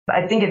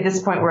I think at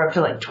this point we're up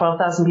to like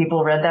 12,000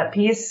 people read that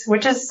piece,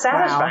 which is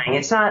satisfying. Wow.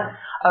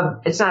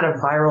 It's not a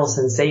viral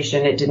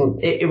sensation.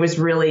 It was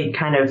really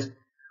kind of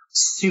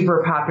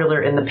super popular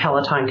in the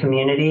Peloton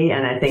community.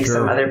 And I think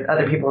some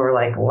other people were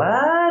like,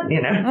 what?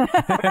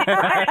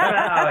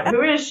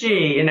 Who is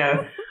she?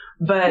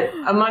 But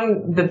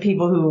among the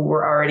people who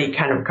were already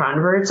kind of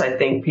converts, I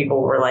think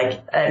people were like,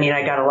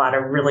 I got a lot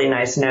of really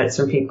nice notes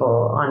from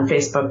people on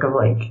Facebook of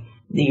like,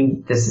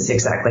 this is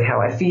exactly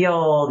how I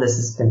feel. This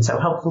has been so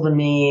helpful to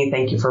me.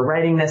 Thank you for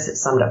writing this. It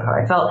summed up how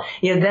I felt.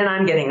 Then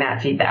I'm getting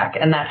that feedback,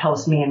 and that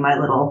helps me in my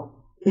little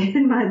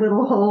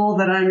hole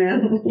that I'm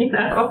in,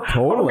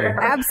 Totally.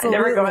 Absolutely.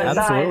 I never go outside.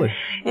 Absolutely.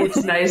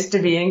 It's nice to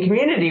be in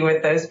community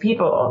with those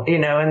people,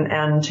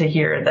 and to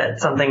hear that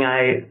something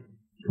I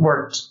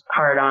worked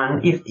hard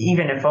on,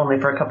 even if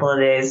only for a couple of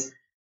days,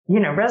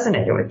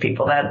 resonated with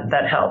people.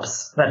 That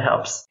helps. That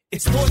helps.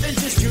 It's more than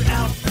just your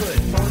output,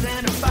 more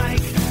than a bike.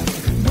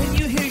 When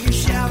you hear your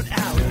shout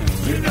out,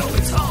 you know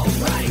it's all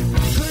right.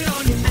 Put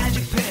on your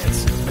magic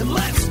pants and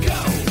let's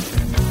go.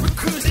 We're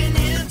cruising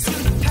into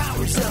the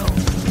power zone.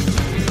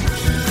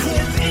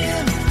 Clip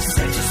in,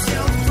 set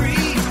yourself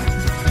free.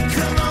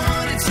 Come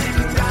on and take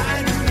a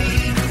ride with me.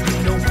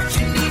 You know what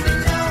you need to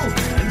know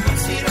and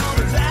what's it all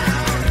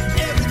about.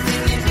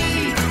 Everything you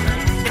need,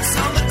 it's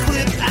on the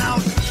Clip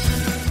Out.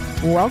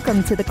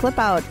 Welcome to the Clip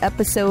Out,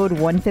 episode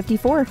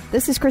 154.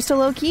 This is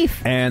Crystal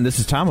O'Keefe. And this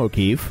is Tom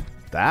O'Keefe.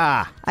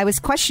 I was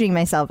questioning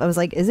myself. I was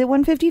like, is it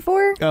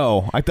 154?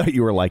 Oh, I thought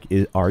you were like,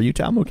 are you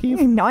Tom O'Keefe?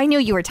 No, I knew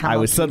you were Tom O'Keefe. I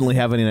was suddenly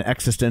having an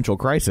existential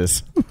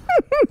crisis.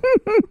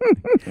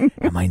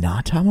 Am I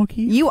not Tom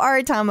O'Keefe? You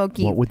are Tom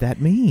O'Keefe. What would that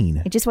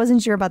mean? I just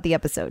wasn't sure about the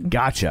episode.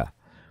 Gotcha.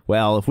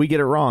 Well, if we get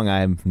it wrong, I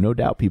have no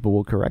doubt people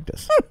will correct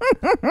us.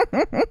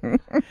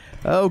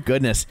 Oh,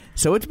 goodness.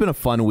 So it's been a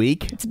fun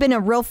week. It's been a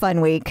real fun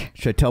week.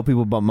 Should I tell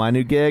people about my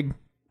new gig?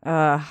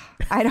 I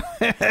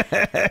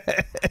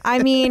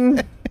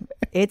mean,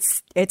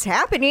 it's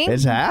happening.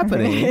 It's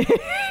happening.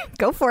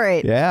 Go for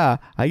it. Yeah.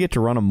 I get to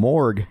run a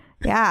morgue.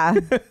 Yeah.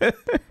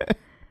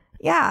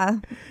 Yeah.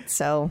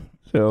 So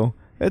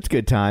that's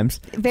good times.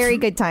 Very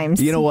good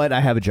times. You know what? I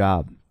have a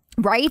job.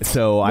 Right?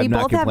 So I'm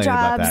not complaining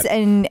about that. We both have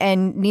jobs,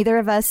 and neither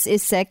of us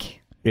is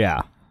sick.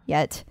 Yeah.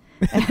 Yet.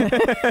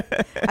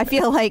 I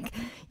feel like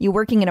you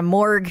working in a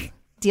morgue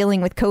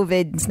dealing with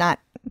COVID is not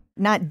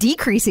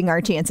decreasing our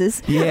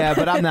chances. Yeah,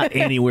 but I'm not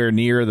anywhere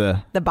near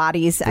the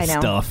bodies. I know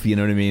stuff. You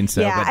know what I mean?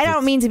 So, yeah, I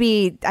don't mean to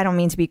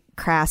be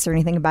crass or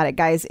anything about it,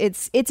 guys.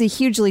 It's a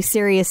hugely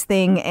serious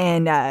thing,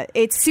 and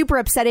it's super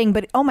upsetting.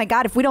 But oh my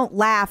god, if we don't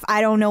laugh,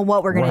 I don't know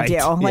what we're gonna do.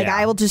 Like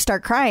I will just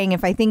start crying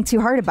if I think too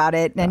hard about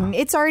it, and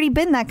it's already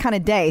been that kind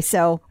of day.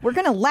 So we're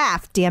gonna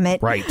laugh. Damn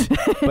it! Right.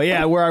 But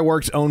yeah, where I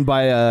work's owned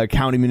by a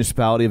county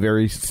municipality, a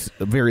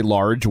very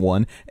large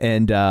one,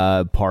 and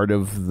part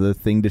of the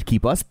thing to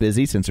keep us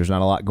busy, since there's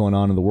not a lot going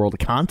on in the world of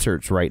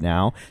concerts right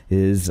now,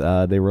 is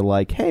they were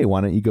like, hey,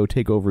 why don't you go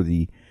take over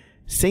the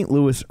St.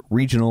 Louis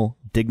Regional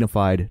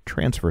Dignified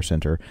Transfer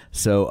Center?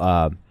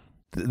 So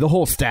the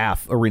whole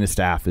arena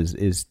staff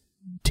is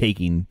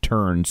taking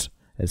turns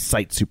as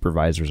site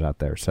supervisors out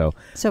there. So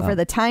for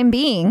the time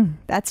being,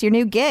 that's your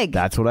new gig.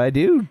 That's what I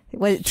do.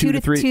 What, 2 to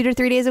 3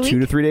 days a week? 2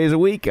 to 3 days a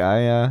week.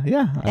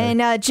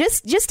 And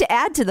just to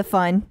add to the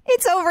fun,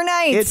 it's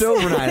overnight. It's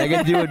overnight. I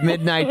get to do it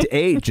midnight to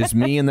 8. Just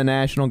me and the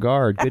National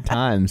Guard. Good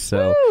times.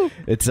 So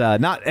it's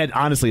not. And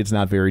honestly, it's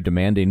not very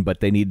demanding, but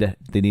they need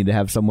to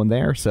have someone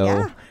there.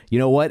 So you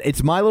know what?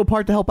 It's my little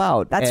part to help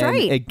out. That's and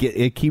right.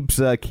 It keeps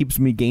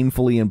me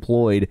gainfully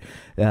employed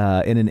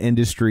in an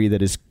industry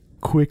that is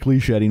quickly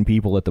shedding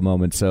people at the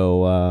moment,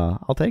 so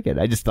I'll take it.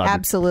 I just thought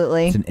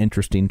absolutely it's an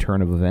interesting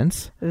turn of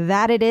events.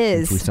 That it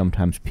is. We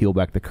sometimes peel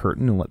back the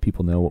curtain and let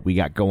people know what we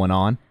got going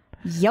on.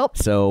 Yep.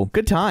 So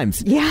good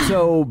times. Yeah.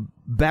 So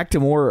back to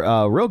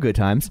more real good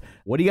times.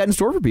 What do you got in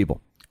store for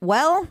people?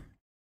 Well,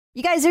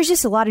 you guys, there's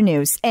just a lot of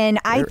news, and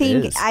I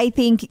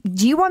think.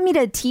 Do you want me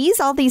to tease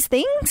all these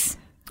things?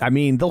 I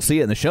mean, they'll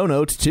see it in the show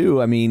notes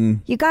too. I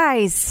mean, you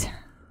guys,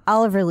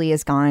 Oliver Lee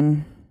is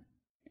gone.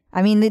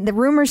 I mean, the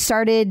rumors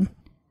started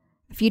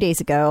a few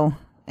days ago,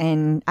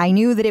 and I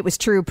knew that it was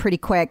true pretty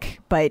quick,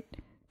 but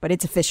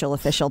it's official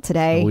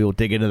today. We will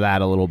dig into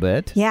that a little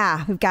bit.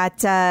 Yeah, we've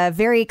got a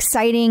very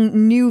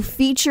exciting new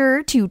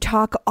feature to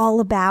talk all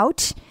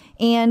about,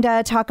 and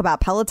talk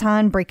about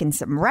Peloton breaking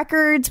some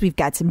records. We've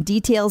got some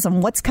details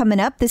on what's coming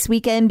up this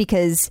weekend,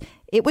 because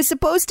it was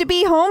supposed to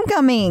be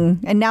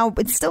homecoming, and now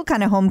it's still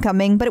kind of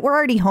homecoming, but we're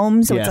already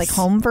home, so It's like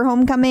home for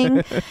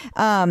homecoming.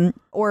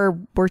 Or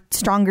we're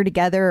stronger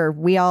together, or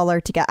we all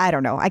are together. I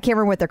don't know. I can't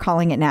remember what they're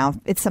calling it now.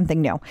 It's something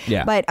new.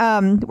 Yeah. But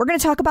we're going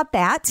to talk about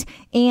that,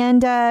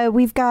 and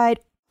we've got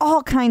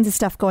all kinds of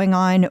stuff going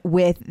on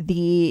with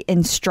the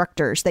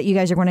instructors that you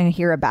guys are going to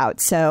hear about.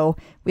 So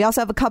we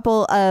also have a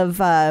couple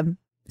of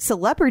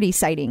celebrity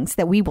sightings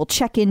that we will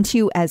check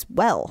into as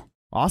well.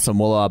 Awesome.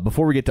 Well,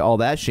 before we get to all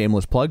that,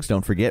 shameless plugs,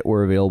 don't forget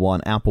we're available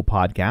on Apple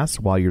Podcasts.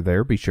 While you're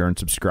there, be sure and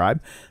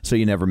subscribe so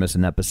you never miss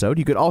an episode.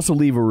 You could also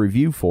leave a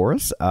review for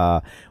us.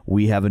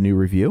 We have a new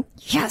review.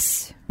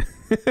 Yes.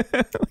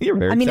 You're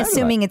very excited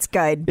assuming it's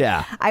good.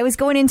 Yeah. I was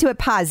going into it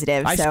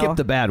positive. I so. skipped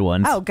the bad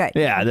ones. Oh, good.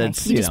 Yeah, okay.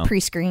 that's you just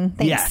pre-screen.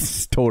 Thanks.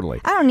 Yes,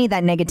 totally. I don't need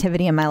that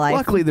negativity in my life.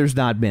 Luckily, there's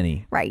not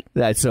many. Right.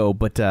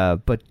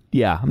 But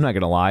yeah, I'm not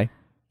gonna lie.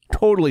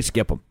 Totally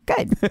skip them.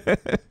 Good.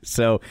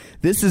 So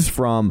this is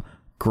from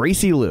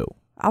Gracie Lou.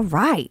 All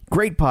right.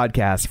 Great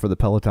podcast for the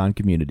Peloton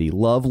community.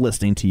 Love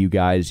listening to you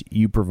guys.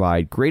 You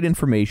provide great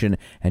information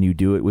and you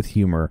do it with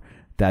humor.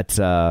 That's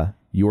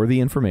you're the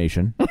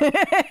information. And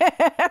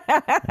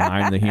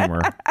I'm the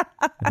humor.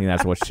 I think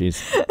that's what she's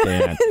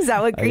saying. Is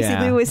that what Gracie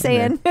Lou was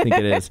saying? I think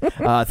it is.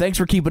 Thanks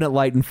for keeping it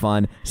light and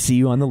fun. See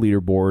you on the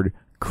leaderboard.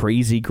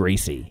 Crazy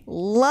Gracie.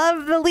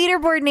 Love the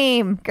leaderboard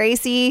name,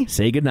 Gracie.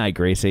 Say goodnight,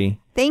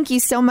 Gracie. Thank you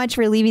so much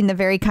for leaving the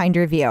very kind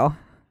review.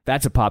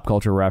 That's a pop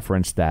culture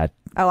reference that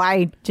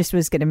I just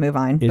was going to move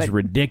on. is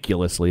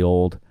ridiculously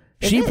old.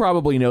 She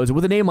probably knows it.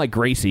 With a name like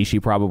Gracie, she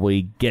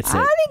probably gets it.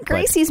 I think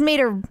Gracie's made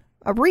a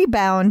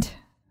rebound.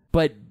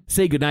 But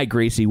Say Goodnight,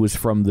 Gracie was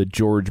from the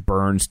George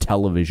Burns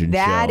television show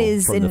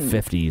from the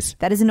 50s.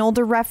 That is an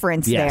older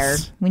reference there.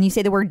 When you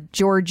say the word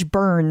George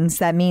Burns,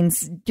 that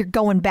means you're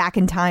going back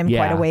in time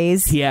quite a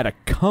ways. He had a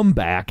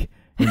comeback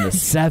in the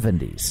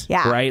 70s.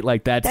 Yeah. Right?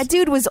 Like that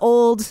dude was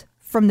old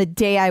from the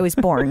day I was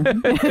born.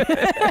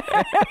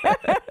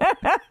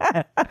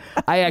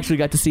 I actually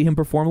got to see him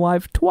perform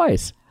live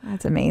twice.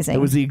 That's amazing. It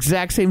was the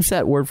exact same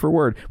set, word for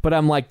word. But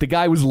I'm like, the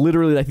guy was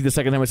literally, I think the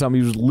second time I saw him,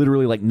 he was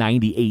literally like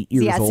 98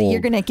 years old. So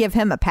you're going to give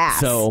him a pass.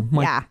 So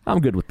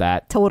I'm good with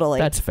that. Totally.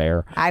 That's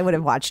fair. I would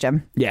have watched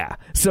him. Yeah.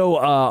 So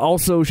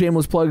also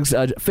shameless plugs,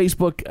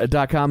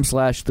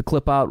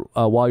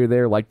 facebook.com/theclipout. While you're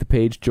there, like the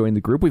page, join the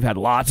group. We've had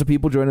lots of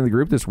people joining the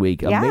group this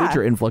week. A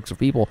major influx of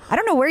people. I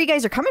don't know where you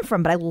guys are coming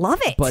from, but I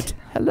love it. But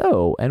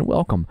hello and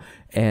welcome.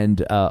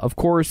 And, of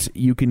course,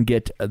 you can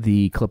get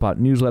the Clip Out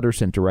newsletter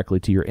sent directly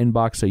to your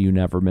inbox so you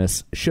never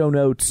miss show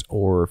notes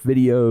or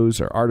videos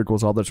or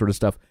articles, all that sort of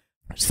stuff.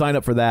 Sign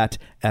up for that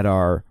at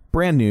our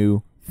brand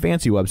new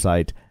fancy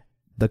website,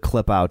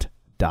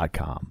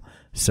 theclipout.com.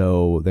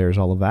 So there's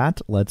all of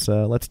that. Let's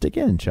dig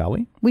in, shall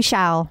we? We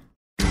shall.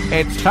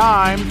 It's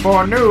time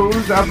for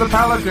News of the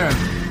Peloton.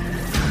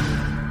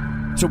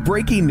 So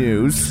breaking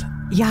news.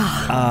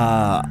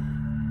 Yeah.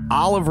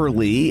 Oliver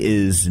Lee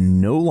is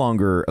no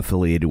longer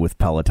affiliated with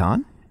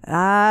Peloton.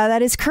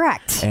 That is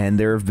correct. And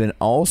there have been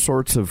all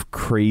sorts of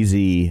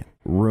crazy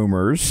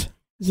rumors.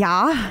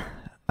 Yeah.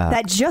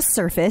 That just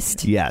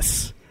surfaced.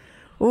 Yes.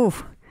 Ooh.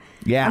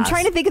 Yeah. I'm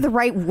trying to think of the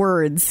right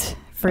words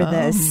for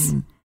this.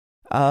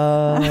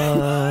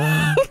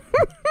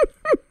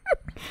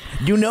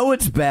 You know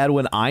it's bad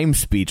when I'm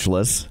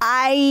speechless.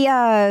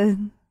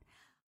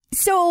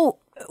 So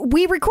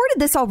we recorded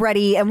this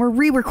already and we're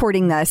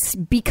re-recording this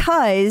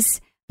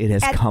because it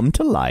has come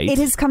to light. It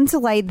has come to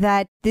light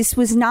that this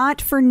was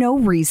not for no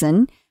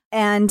reason.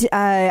 And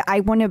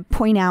I want to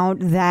point out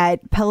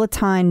that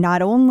Peloton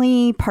not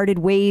only parted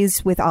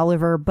ways with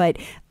Oliver, but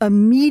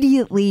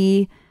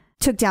immediately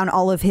took down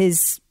all of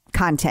his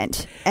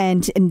content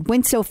and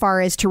went so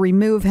far as to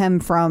remove him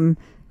from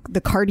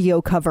the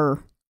cardio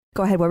cover.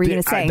 Go ahead. What were you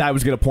going to say? I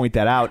was going to point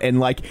that out. And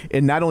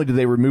not only did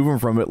they remove him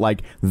from it,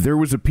 like there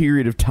was a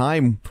period of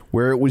time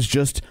where it was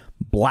just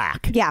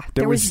black. Yeah.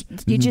 There was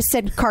you just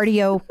said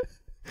cardio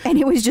and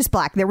it was just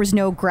black. There was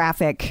no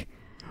graphic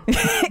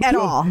at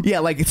all. Yeah.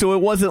 So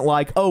it wasn't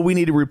like, oh, we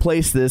need to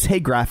replace this. Hey,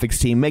 graphics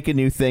team, make a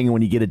new thing. And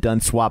when you get it done,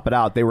 swap it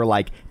out. They were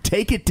like,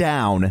 take it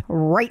down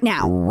right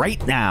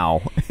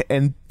now.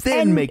 And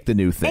then make the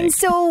new thing. And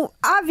so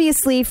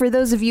obviously for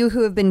those of you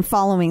who have been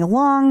following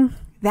along,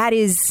 that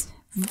is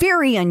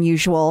very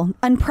unusual,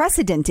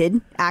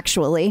 unprecedented,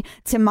 actually.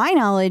 To my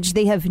knowledge,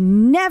 they have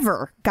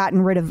never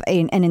gotten rid of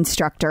an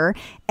instructor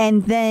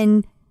and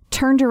then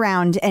turned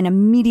around and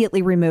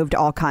immediately removed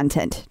all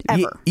content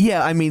ever.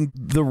 Yeah, I mean,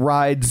 the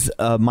rides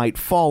might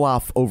fall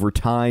off over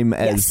time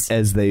as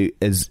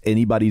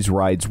anybody's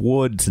rides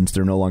would, since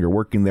they're no longer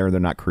working there,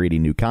 they're not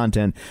creating new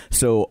content.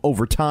 So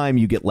over time,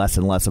 you get less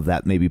and less of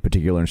that maybe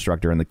particular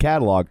instructor in the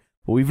catalog.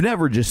 But we've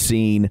never just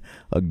seen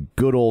a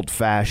good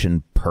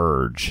old-fashioned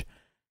purge.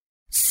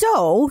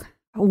 So,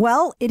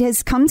 well, it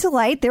has come to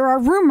light. There are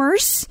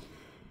rumors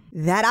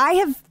that I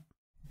have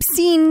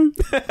seen.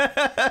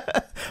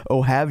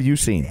 Oh, have you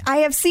seen? I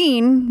have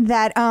seen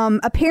that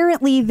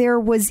apparently there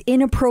was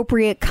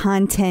inappropriate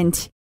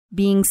content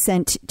being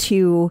sent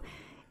to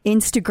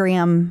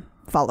Instagram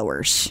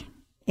followers.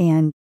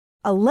 And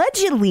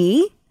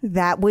allegedly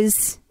that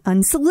was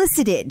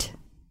unsolicited.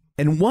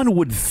 And one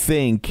would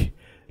think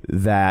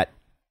that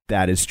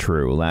is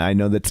true. I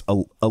know that's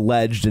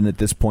alleged, and at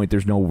this point,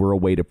 there's no real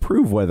way to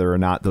prove whether or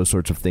not those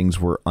sorts of things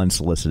were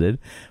unsolicited.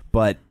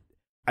 But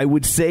I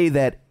would say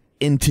that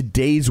in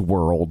today's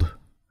world,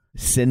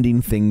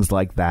 sending things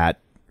like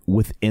that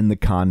within the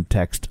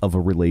context of a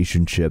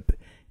relationship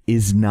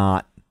is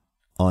not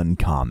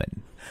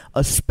uncommon,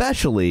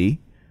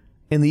 especially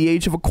in the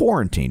age of a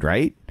quarantine,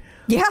 right?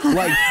 Yeah.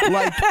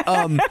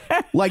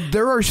 Like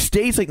there are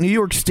states like New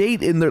York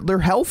State in their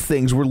health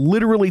things were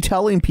literally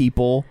telling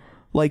people,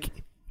 like,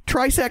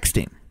 try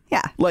sexting.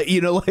 Yeah.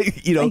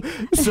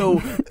 So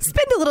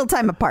spend a little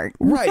time apart.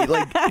 Right.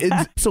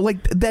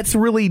 That's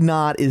really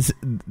not is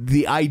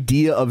the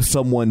idea of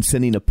someone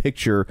sending a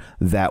picture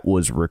that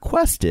was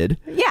requested.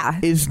 Yeah.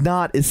 Is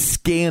not as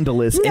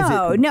scandalous as it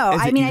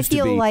I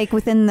feel like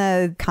within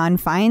the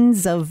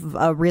confines of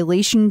a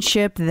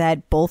relationship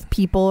that both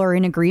people are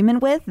in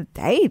agreement with,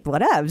 hey,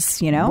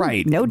 whatevs,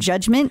 Right. No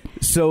judgment.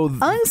 So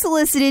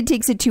unsolicited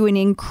takes it to an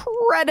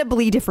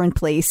incredibly different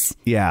place.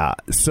 Yeah.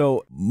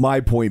 So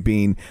my point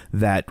being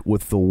that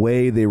with the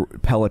way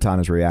Peloton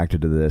has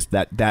reacted to this,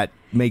 that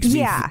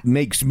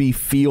makes me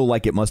feel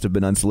like it must have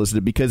been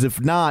unsolicited, because if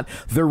not,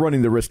 they're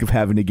running the risk of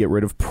having to get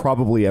rid of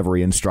probably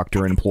every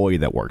instructor and employee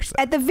that works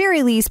there. At the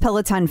very least,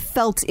 Peloton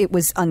felt it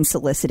was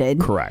unsolicited.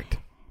 Correct.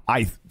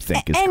 I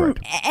think is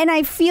correct. And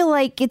I feel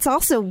like it's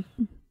also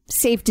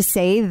safe to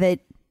say that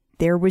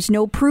there was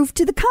no proof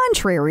to the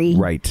contrary.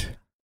 Right.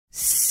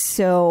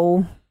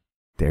 So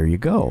there you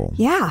go.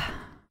 Yeah.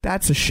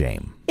 That's a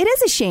shame. It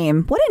is a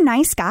shame. What a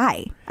nice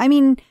guy. I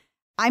mean,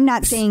 I'm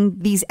not saying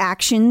these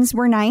actions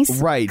were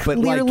nice. Right. But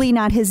clearly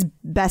not his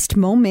best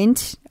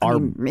moment.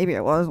 Maybe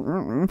it was.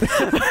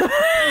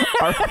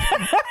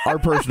 Our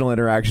personal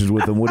interactions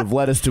with him would have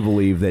led us to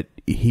believe that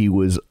he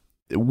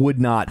would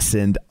not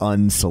send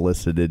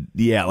unsolicited.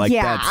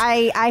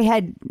 I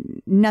had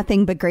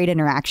nothing but great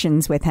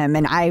interactions with him,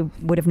 and I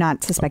would have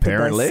not suspected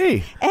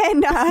this.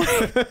 And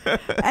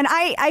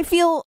I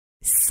feel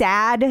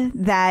sad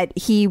that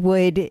he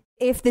would,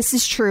 if this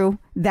is true,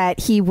 that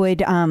he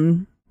would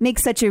make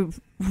such a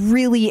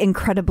really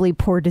incredibly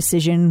poor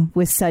decision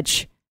with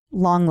such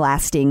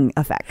long-lasting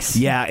effects.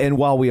 Yeah, and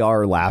while we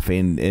are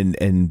laughing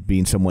and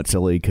being somewhat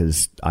silly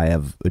because I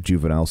have a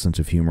juvenile sense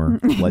of humor,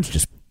 let's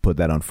just put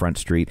that on Front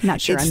Street.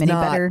 Not sure I'm any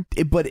better.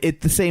 But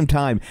at the same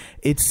time,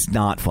 it's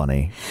not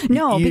funny.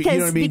 No, you because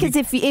know what I mean? because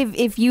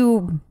if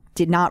you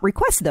did not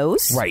request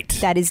those, right,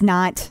 that is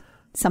not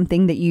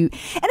something that you,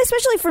 and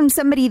especially from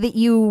somebody that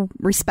you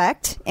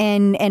respect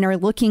and are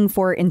looking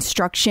for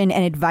instruction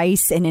and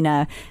advice, and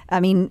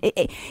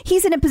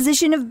he's in a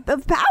position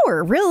of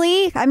power,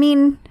 really. I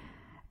mean,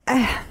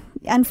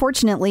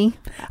 unfortunately,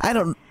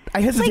 I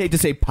hesitate to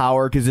say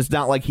power because it's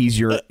not like he's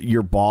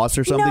your boss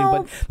or something,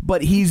 no,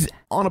 but he's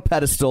on a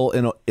pedestal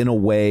in a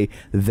way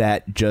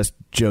that just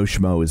Joe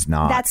Schmo is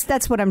not.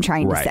 That's what I'm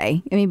trying to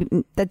say. I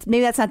mean,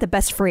 maybe that's not the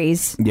best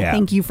phrase. Yeah.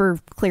 Thank you for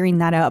clearing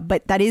that up,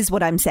 but that is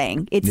what I'm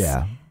saying.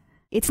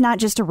 It's not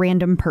just a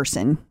random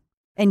person,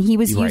 and he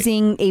was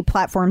using a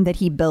platform that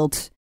he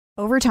built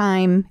over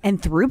time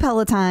and through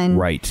Peloton,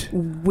 right,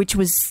 which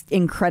was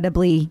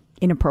incredibly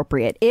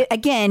inappropriate.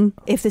 Again,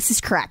 if this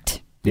is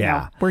correct.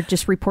 We're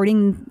just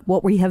reporting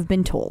what we have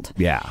been told.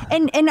 Yeah.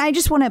 And I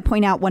just want to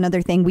point out one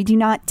other thing. We do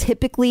not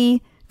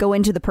typically go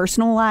into the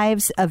personal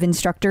lives of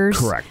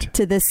instructors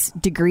to this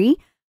degree.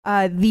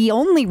 The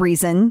only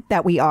reason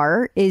that we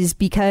are is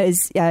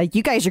because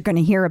you guys are going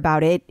to hear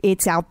about it.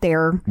 It's out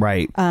there.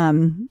 Right.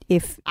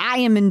 If I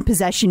am in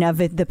possession of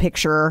the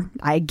picture,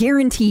 I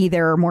guarantee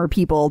there are more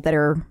people that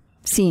are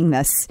seeing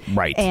this.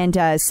 Right.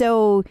 And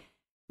so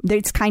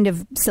it's kind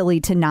of silly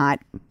to not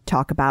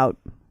talk about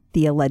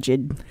the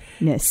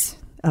allegedness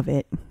of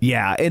it.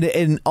 Yeah,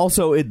 and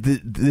also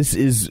this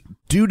is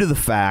due to the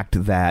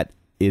fact that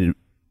it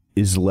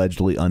is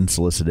allegedly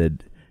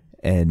unsolicited,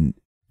 and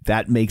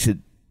that makes it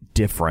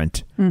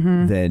different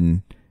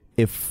than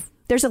if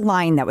there's a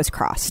line that was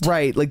crossed.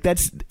 Right, like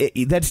that's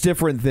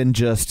different than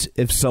just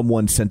if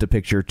someone sent a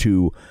picture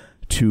to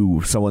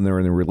someone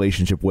they're in a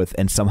relationship with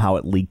and somehow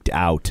it leaked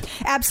out.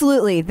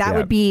 Absolutely, that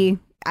would be.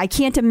 I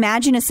can't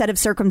imagine a set of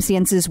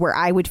circumstances where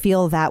I would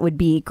feel that would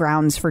be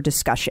grounds for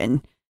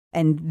discussion.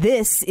 And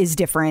this is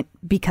different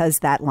because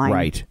that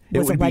line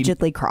was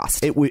allegedly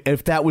crossed.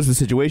 If that was the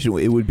situation,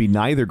 it would be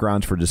neither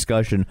grounds for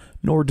discussion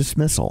nor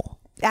dismissal.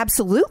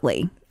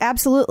 Absolutely.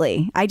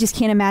 Absolutely. I just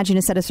can't imagine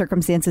a set of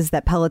circumstances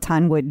that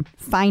Peloton would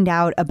find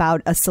out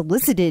about a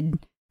solicited,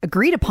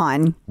 agreed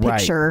upon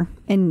picture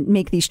and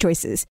make these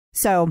choices.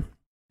 So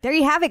there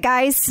you have it,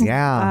 guys.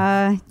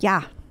 Yeah.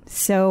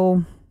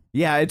 So...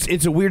 Yeah,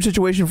 it's a weird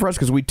situation for us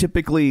because we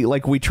typically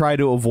we try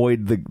to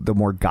avoid the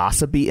more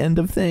gossipy end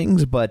of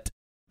things, but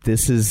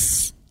this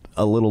is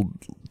a little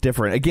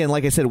different. Again,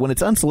 like I said, when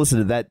it's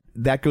unsolicited,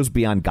 that goes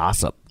beyond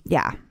gossip.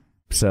 Yeah.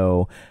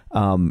 So,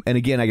 and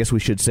again, I guess we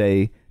should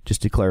say,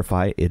 just to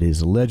clarify, it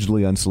is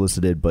allegedly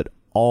unsolicited, but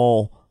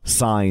all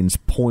signs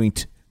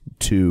point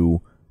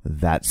to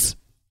that's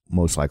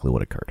most likely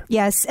what occurred.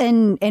 Yes,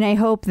 and I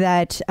hope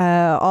that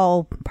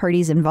all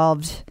parties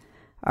involved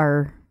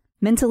are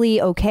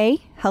mentally okay,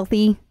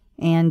 healthy,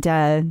 and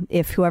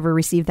if whoever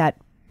received that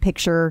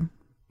picture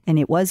and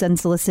it was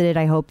unsolicited,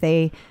 I hope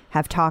they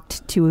have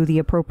talked to the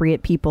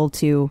appropriate people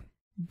to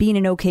be in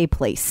an okay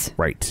place.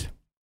 Right.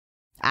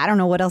 I don't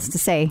know what else to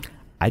say.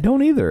 I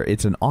don't either.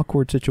 It's an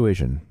awkward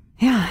situation.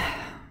 Yeah.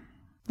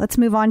 Let's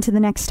move on to the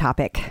next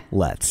topic.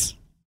 Let's.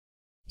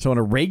 So on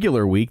a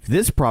regular week,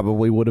 this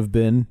probably would have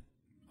been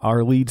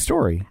our lead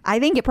story. I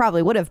think it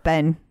probably would have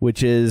been.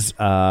 Which is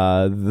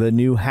the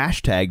new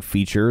hashtag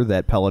feature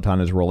that Peloton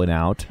is rolling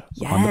out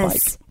on the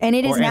bike. And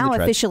it is and now the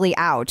tread. officially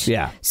out.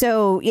 Yeah.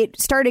 So it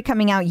started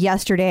coming out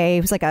yesterday.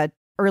 It was like a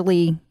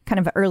early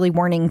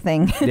warning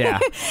thing. Yeah.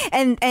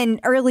 and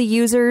early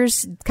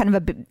users, kind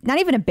of not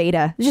even a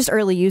beta, just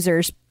early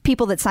users,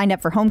 people that signed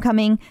up for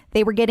Homecoming,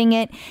 they were getting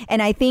it. And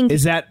I think...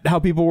 Is that how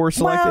people were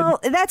selected? Well,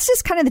 that's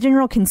just kind of the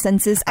general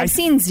consensus. I've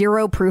seen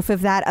zero proof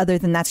of that other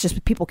than that's just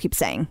what people keep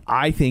saying.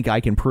 I think I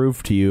can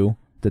prove to you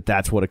that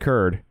that's what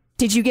occurred.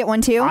 Did you get one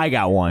too? I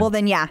got one. Well,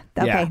 then, yeah.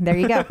 Okay, Yeah. There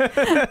you go.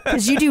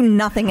 Because you do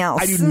nothing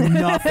else. I do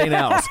nothing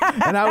else.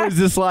 And I was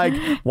just like,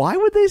 why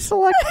would they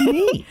select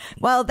me?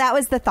 Well, that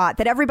was the thought,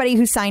 that everybody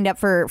who signed up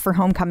for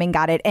Homecoming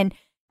got it. And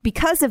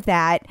because of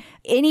that,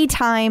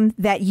 anytime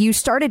that you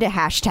started a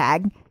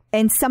hashtag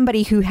and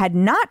somebody who had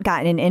not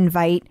gotten an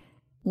invite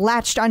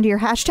latched onto your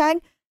hashtag,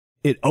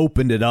 It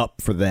opened it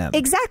up for them.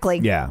 Exactly.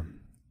 Yeah.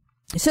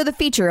 So the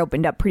feature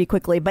opened up pretty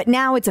quickly, but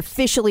now it's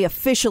officially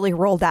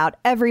rolled out.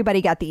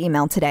 Everybody got the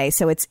email today,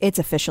 so it's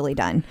officially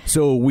done.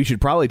 So we should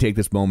probably take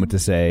this moment to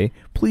say,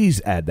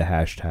 please add the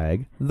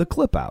hashtag the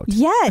clip out.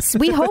 Yes,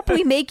 we hope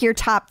we make your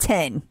top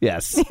 10.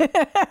 Yes.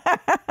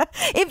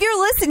 If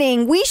you're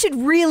listening, we should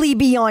really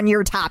be on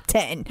your top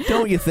 10.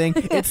 Don't you think?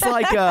 It's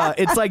like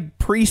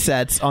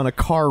presets on a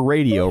car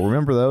radio.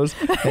 Remember those?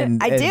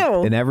 And, I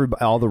do. And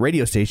all the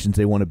radio stations,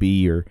 they want to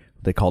be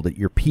they called it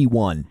your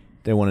P1.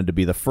 They wanted to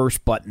be the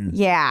first button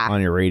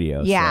on your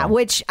radio. Yeah, so.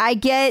 Which I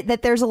get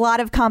that there's a lot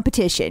of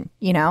competition,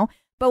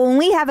 But when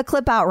we have a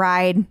clip out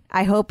ride,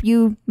 I hope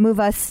you move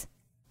us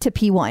to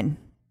P1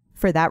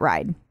 for that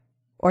ride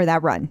or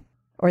that run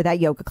or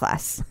that yoga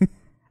class.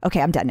 Okay,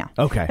 I'm done now.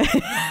 Okay.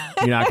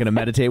 You're not going to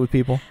meditate with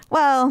people?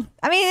 Well,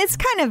 I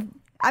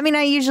mean,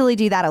 I usually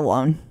do that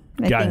alone.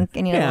 I think,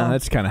 and, yeah,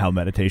 that's kind of how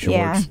meditation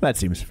works. That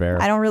seems fair.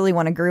 I don't really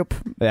want a group.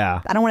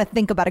 Yeah. I don't want to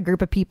think about a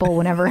group of people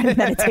whenever I'm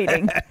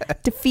meditating.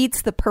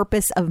 Defeats the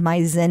purpose of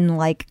my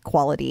Zen-like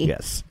quality.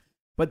 Yes.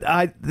 But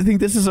I think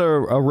this is a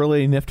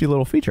really nifty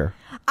little feature.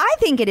 I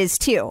think it is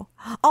too.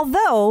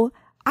 Although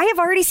I have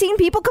already seen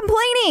people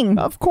complaining.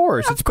 Of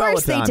course. It's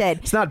course Peloton. They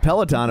did. It's not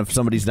Peloton if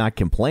somebody's not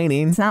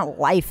complaining. It's not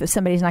life if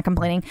somebody's not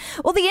complaining.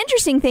 Well, the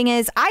interesting thing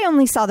is I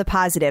only saw the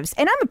positives,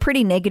 and I'm a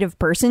pretty negative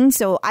person,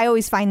 so I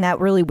always find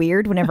that really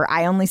weird whenever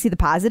I only see the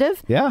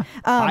positive. Yeah.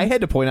 I had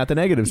to point out the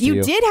negatives to you.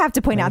 You did have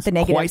to point out the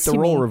negatives quite the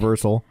role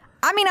reversal.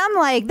 I mean, I'm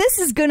like, this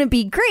is going to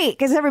be great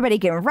because everybody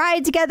can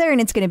ride together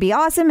and it's going to be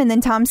awesome. And then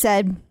Tom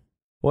said...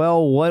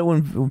 Well, what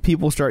when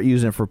people start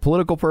using it for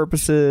political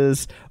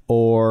purposes,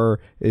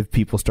 or if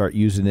people start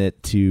using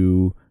it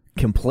to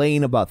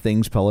complain about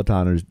things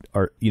Peloton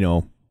are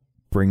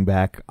bring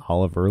back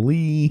Oliver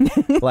Lee,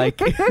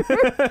 like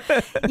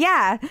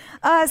yeah.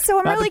 So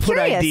I'm not really to put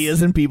curious.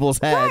 Ideas in people's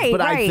heads,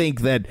 but I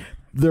think that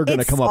they're going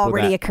to come up with that.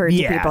 It's already occurred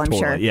to people, I'm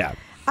sure.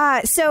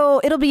 Yeah. So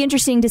it'll be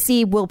interesting to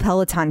see, will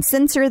Peloton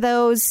censor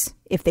those?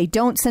 If they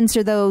don't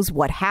censor those,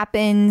 what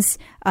happens?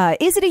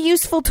 Is it a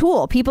useful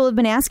tool? People have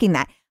been asking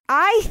that.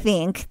 I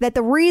think that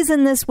the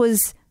reason this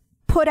was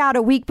put out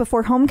a week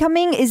before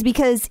Homecoming is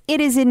because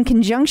it is in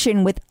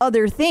conjunction with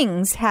other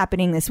things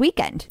happening this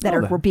weekend that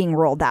are being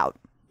rolled out.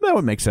 That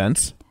would make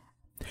sense.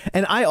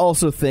 And I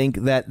also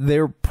think that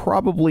they're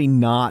probably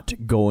not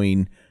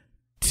going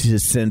to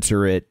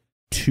censor it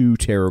too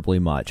terribly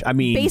much. I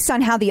mean, based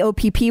on how the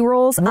OPP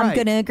rolls, right. I'm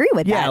going to agree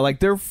with that. Yeah, like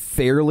they're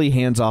fairly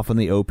hands off on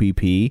the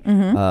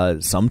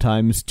OPP,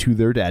 sometimes to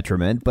their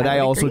detriment. But I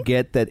also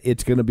get that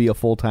it's going to be a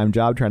full-time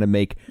job trying to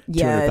make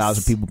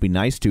 200,000 people be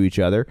nice to each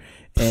other.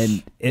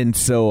 And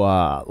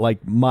so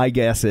like my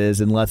guess is,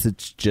 unless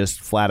it's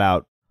just flat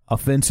out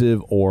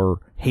offensive or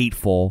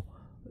hateful,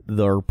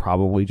 they're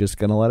probably just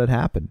going to let it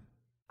happen.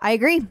 I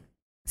agree.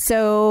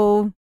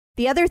 So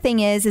the other thing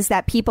is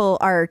that people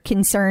are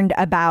concerned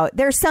about,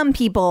 there's some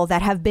people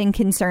that have been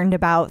concerned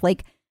about,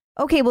 like,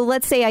 okay, well,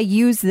 let's say I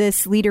use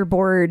this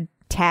leaderboard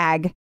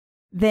tag,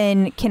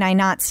 then can I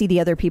not see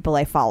the other people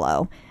I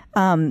follow?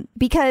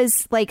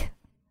 Because like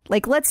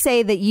let's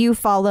say that you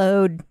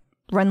followed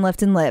Run,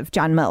 Lift, and Live,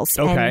 John Mills.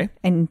 Okay.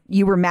 And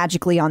you were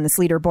magically on this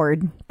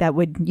leaderboard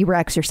you were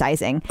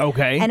exercising.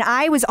 Okay. And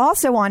I was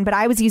also on, but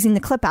I was using the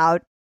clip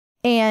out.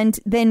 And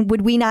then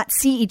would we not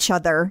see each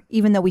other,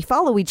 even though we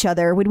follow each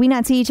other? Would we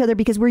not see each other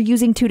because we're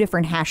using two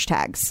different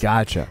hashtags?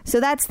 Gotcha. So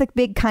that's the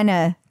big kind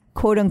of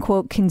quote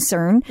unquote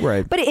concern.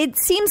 Right. But it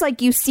seems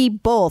like you see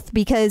both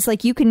because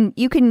like you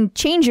can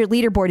change your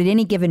leaderboard at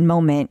any given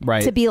moment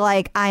to be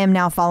like, I am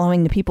now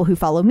following the people who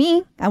follow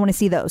me. I want to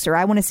see those, or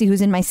I want to see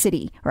who's in my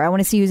city, or I want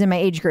to see who's in my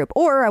age group,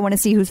 or I want to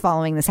see who's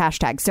following this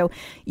hashtag. So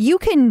you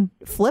can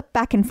flip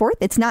back and forth.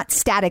 It's not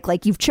static.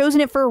 Like you've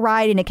chosen it for a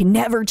ride and it can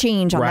never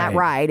change on that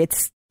ride.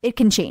 It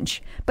can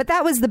change. But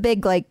that was the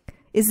big, like,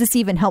 is this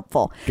even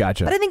helpful?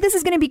 Gotcha. But I think this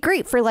is going to be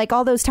great for like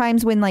all those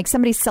times when like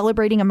somebody's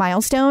celebrating a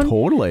milestone.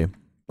 Totally.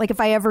 like if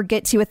I ever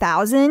get to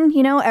 1,000,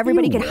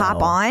 everybody could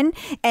hop on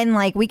and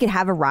like we could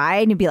have a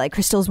ride and be like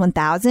Crystal's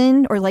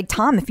 1,000, or like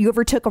Tom, if you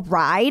ever took a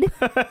ride,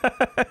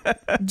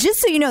 just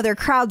so you know, they're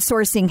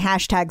crowdsourcing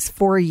hashtags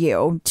for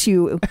you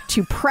to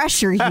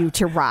pressure you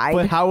to ride.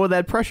 But how will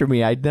that pressure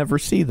me? I'd never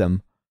see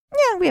them.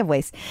 Yeah, we have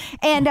ways.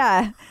 And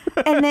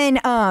then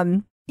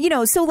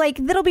so like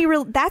that'll be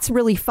real. That's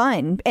really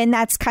fun. And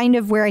that's kind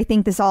of where I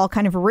think this all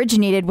kind of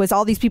originated, was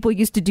all these people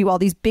used to do all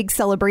these big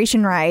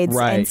celebration rides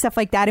and stuff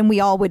like that. And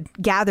we all would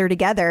gather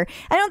together.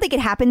 I don't think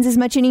it happens as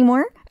much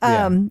anymore.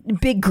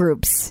 Big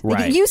groups.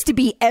 Like it used to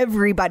be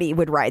everybody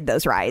would ride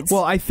those rides.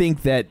 Well, I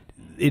think that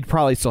it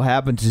probably still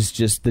happens. Is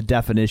just the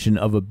definition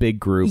of a big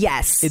group.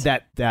 Yes.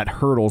 That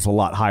hurdle's a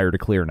lot higher to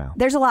clear now.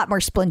 There's a lot more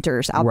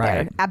splinters out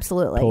there.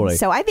 Absolutely. Totally.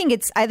 So I think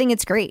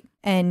it's great.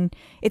 And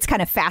it's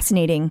kind of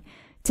fascinating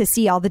to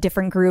see all the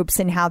different groups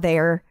and how they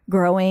are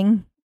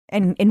growing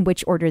and in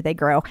which order they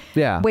grow.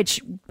 Yeah. Which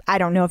I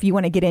don't know if you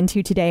want to get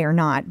into today or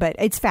not, but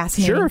it's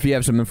fascinating. Sure. If you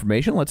have some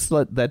information,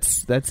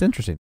 that's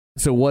interesting.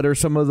 So what are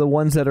some of the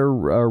ones that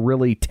are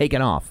really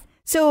taken off?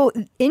 So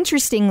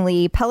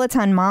interestingly,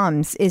 Peloton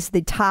Moms is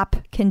the top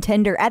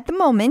contender at the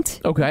moment.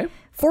 Okay.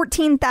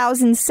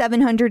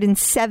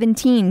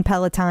 14,717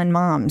 Peloton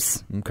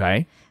Moms.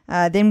 Okay.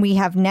 Then we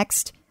have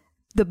next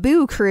the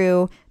Boo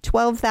Crew,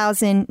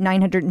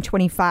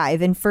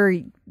 12,925. And for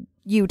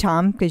you,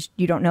 Tom, because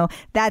you don't know,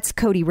 that's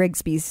Cody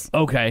Rigsby's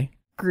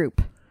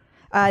group.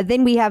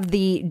 Then we have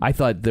I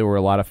thought there were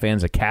a lot of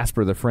fans of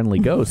Casper the Friendly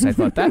Ghost. I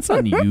thought that's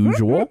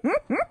unusual.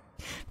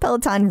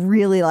 Peloton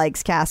really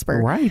likes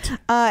Casper. Right.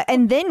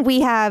 And then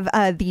we have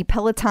the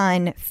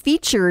Peloton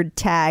featured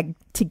tag,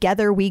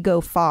 Together We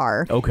Go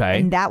Far. Okay.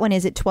 And that one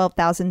is at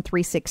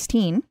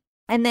 12,316.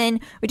 And then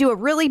we do a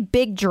really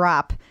big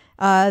drop.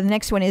 The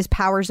next one is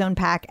Power Zone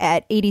Pack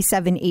at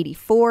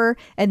 87.84,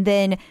 and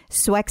then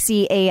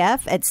Swexy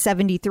AF at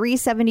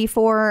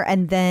 73.74,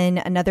 and then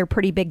another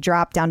pretty big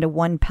drop down to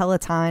one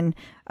Peloton,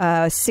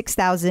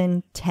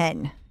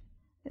 6,010,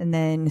 and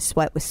then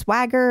Sweat with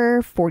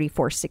Swagger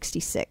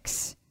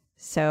 44.66.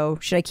 So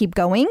should I keep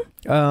going?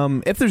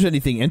 If there's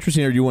anything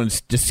interesting, or do you want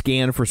to just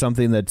scan for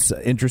something that's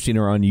interesting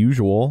or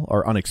unusual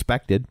or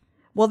unexpected?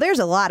 Well, there's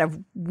a lot of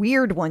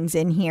weird ones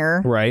in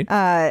here. Right.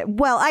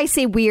 Well, I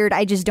say weird.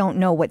 I just don't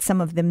know what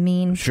some of them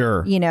mean.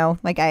 Sure.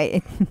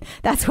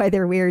 That's why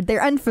they're weird.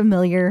 They're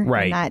unfamiliar.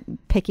 Right. I'm not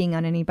picking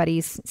on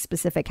anybody's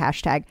specific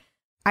hashtag.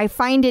 I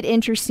find it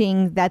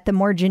interesting that the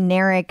more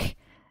generic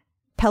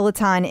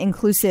Peloton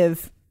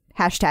inclusive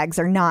hashtags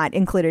are not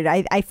included.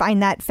 I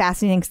find that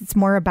fascinating because it's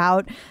more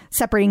about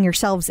separating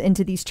yourselves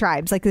into these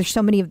tribes. Like there's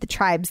so many of the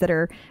tribes that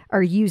are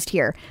used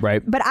here.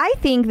 Right. But I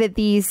think that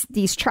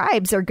these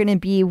tribes are going to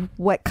be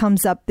what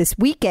comes up this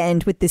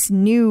weekend with this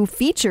new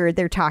feature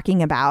they're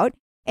talking about.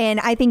 And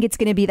I think it's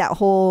going to be that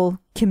whole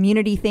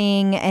community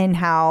thing and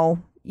how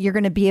you're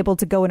going to be able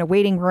to go in a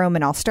waiting room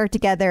and all start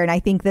together. And I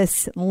think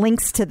this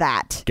links to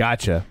that.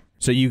 Gotcha.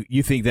 So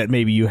you think that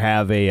maybe you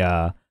have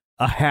a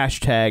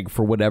hashtag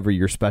for whatever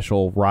your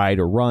special ride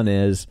or run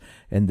is,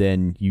 and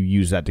then you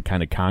use that to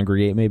kind of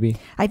congregate maybe?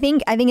 I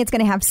think it's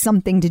going to have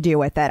something to do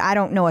with it. I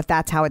don't know if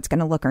that's how it's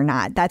going to look or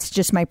not. That's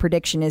just my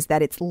prediction, is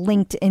that it's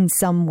linked in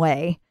some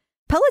way.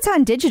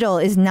 Peloton Digital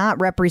is not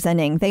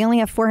representing. They only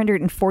have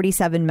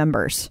 447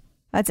 members.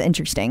 That's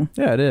interesting.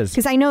 Yeah, it is.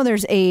 Because I know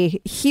there's a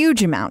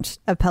huge amount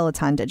of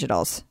Peloton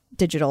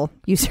digital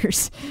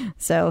users.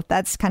 So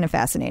that's kind of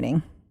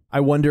fascinating. I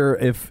wonder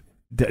if...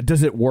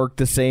 Does it work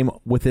the same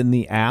within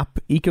the app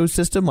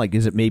ecosystem? Like,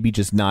 is it maybe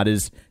just not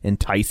as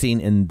enticing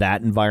in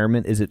that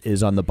environment as it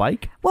is on the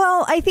bike?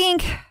 Well, I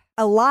think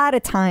a lot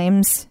of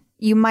times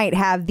you might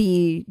have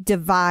the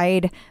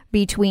divide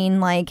between,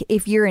 like,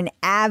 if you're an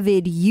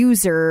avid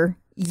user,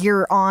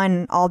 you're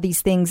on all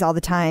these things all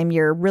the time,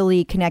 you're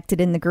really connected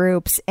in the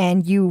groups,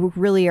 and you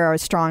really are a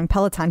strong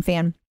Peloton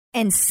fan.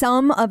 And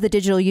some of the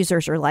digital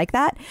users are like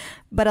that.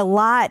 But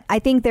I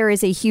think there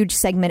is a huge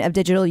segment of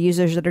digital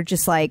users that are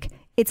just like,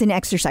 it's an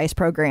exercise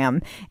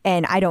program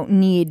and I don't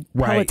need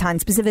Peloton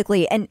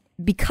specifically. And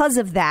because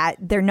of that,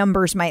 their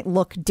numbers might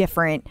look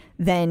different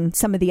than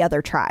some of the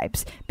other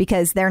tribes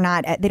because they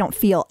don't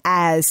feel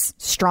as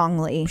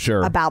strongly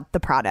about the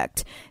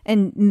product.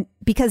 And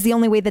because the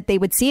only way that they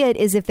would see it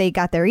is if they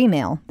got their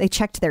email, they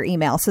checked their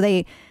email. So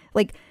they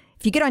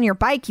if you get on your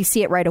bike, you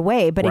see it right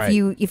away. But if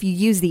you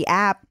use the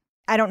app,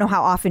 I don't know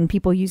how often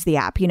people use the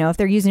app. If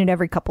they're using it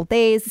every couple of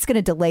days, it's going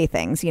to delay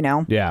things,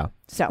 Yeah.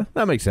 So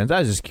that makes sense. I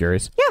was just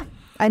curious. Yeah.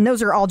 And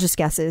those are all just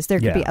guesses. There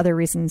could be other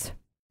reasons.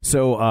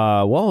 So,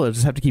 I'll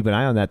just have to keep an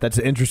eye on that. That's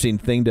an interesting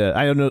thing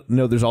I don't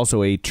know. There's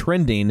also a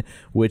trending,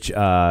 which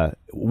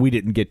we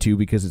didn't get to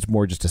because it's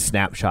more just a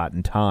snapshot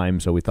in time.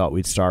 So we thought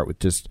we'd start with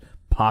just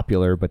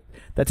popular. But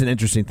that's an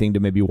interesting thing to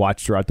maybe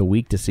watch throughout the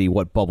week to see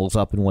what bubbles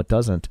up and what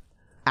doesn't.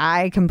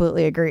 I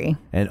completely agree.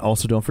 And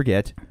also don't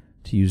forget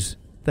to use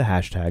the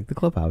hashtag, the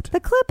clip out. The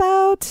clip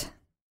out.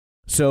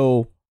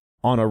 So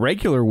on a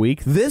regular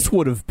week, this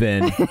would have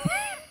been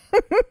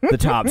the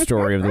top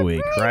story of the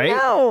week, right?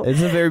 know.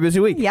 It's a very busy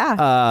week.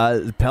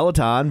 Yeah.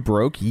 Peloton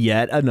broke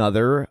yet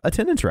another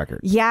attendance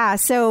record. Yeah,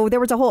 so there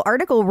was a whole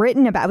article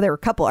written about, there were a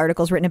couple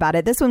articles written about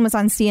it. This one was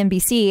on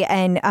CNBC,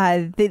 and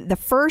the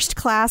first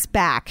class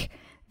back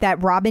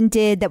that Robin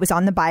did that was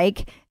on the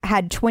bike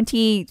had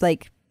 20,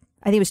 like,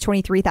 I think it was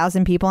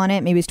 23,000 people on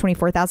it. Maybe it was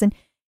 24,000.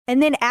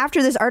 And then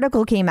after this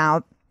article came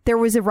out, there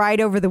was a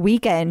ride over the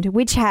weekend,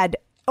 which had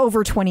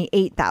over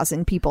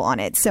 28,000 people on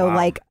it. So,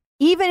 like,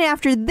 even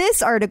after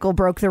this article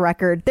broke the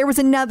record, there was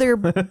another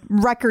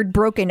record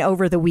broken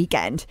over the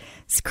weekend.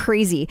 It's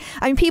crazy.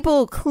 I mean,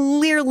 people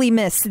clearly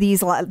miss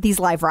these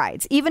live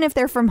rides, even if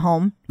they're from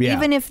home,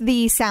 even if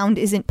the sound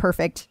isn't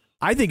perfect.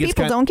 I think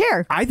people don't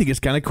care. I think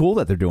it's kind of cool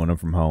that they're doing them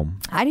from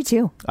home. I do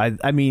too.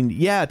 I mean,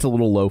 yeah, it's a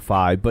little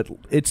lo-fi, but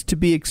it's to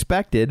be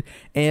expected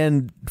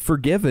and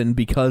forgiven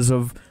because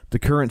of the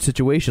current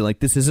situation.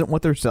 Like, this isn't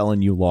what they're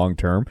selling you long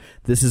term.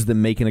 This is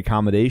them making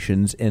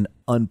accommodations in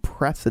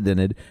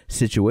unprecedented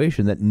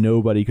situation that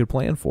nobody could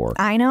plan for.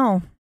 I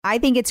know. I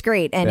think it's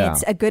great, and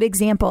it's a good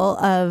example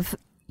of,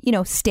 you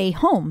know, stay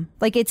home.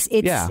 Like, it's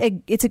a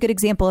good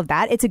example of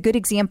that. It's a good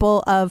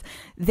example of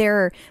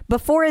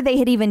before they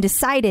had even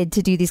decided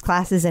to do these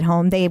classes at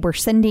home, they were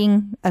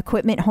sending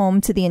equipment home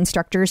to the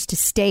instructors to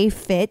stay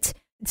fit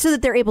so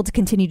that they're able to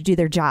continue to do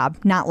their job,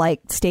 not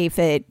like stay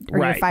fit or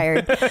you're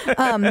fired,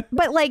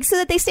 but like so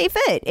that they stay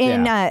fit.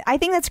 And I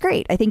think that's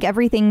great. I think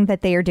everything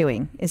that they are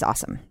doing is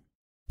awesome.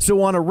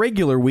 So on a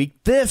regular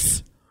week,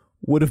 this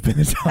would have been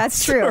the top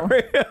That's true.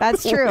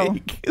 That's true.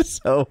 Week.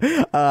 So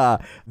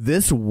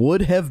this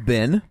would have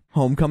been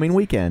homecoming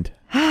weekend.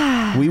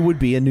 We would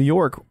be in New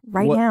York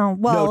now.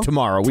 Well, no,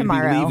 tomorrow. We'd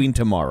be leaving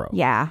tomorrow.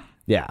 Yeah.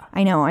 Yeah.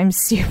 I know. I'm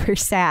super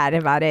sad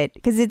about it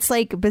because it's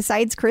like,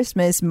 besides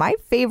Christmas, my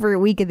favorite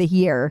week of the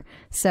year.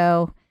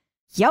 So,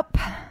 yep.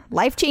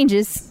 Life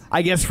changes.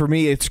 I guess for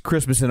me, it's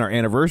Christmas and our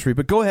anniversary,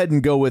 but go ahead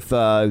and go with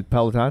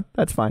Peloton.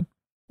 That's fine.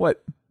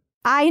 What?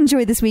 I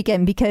enjoy this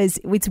weekend because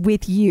it's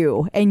with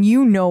you and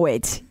you know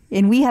it.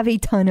 And we have a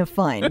ton of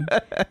fun.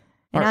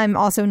 And I'm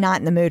also not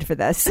in the mood for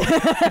this.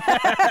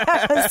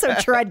 So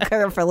tread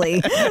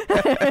carefully.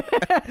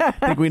 I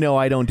think we know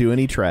I don't do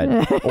any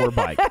tread or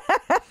bike.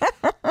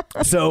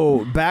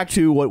 So back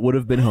to what would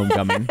have been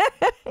homecoming.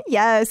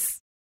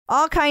 Yes.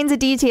 All kinds of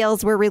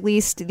details were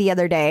released the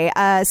other day.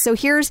 So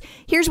here's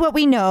what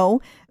we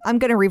know. I'm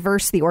going to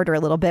reverse the order a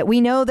little bit. We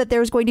know that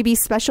there's going to be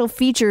special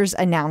features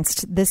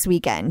announced this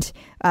weekend.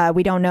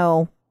 We don't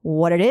know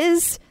what it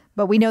is,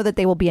 but we know that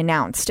they will be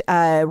announced.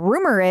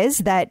 Rumor is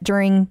that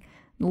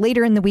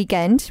later in the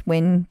weekend,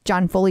 when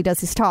John Foley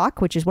does his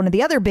talk, which is one of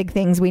the other big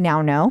things we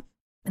now know,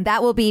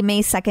 that will be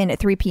May 2nd at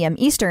 3 p.m.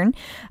 Eastern.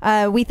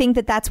 We think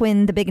that that's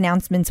when the big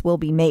announcements will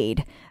be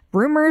made.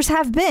 Rumors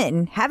have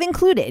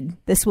included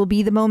this will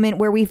be the moment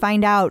where we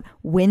find out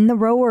when the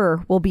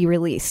rower will be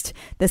released.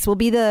 This will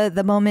be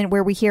the moment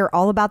where we hear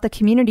all about the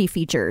community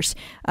features.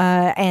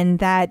 And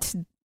that,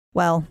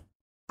 well,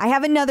 I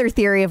have another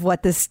theory of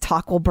what this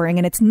talk will bring,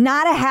 and it's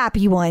not a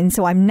happy one,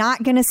 so I'm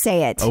not going to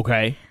say it.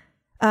 Okay.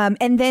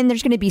 And then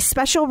there's going to be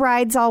special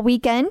rides all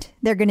weekend.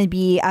 They're going to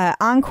be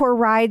encore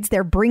rides.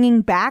 They're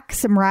bringing back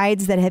some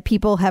rides that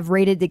people have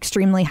rated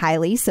extremely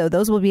highly. So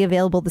those will be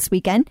available this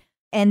weekend.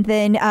 And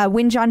then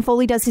when John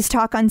Foley does his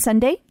talk on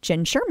Sunday,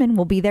 Jen Sherman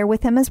will be there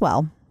with him as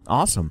well.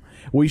 Awesome.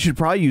 We should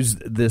probably use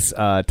this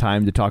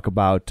time to talk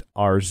about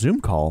our Zoom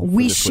call.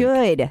 We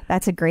should. Week.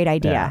 That's a great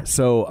idea. Yeah.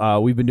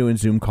 So we've been doing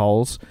Zoom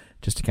calls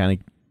just to kind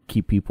of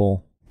keep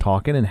people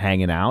talking and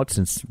hanging out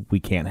since we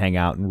can't hang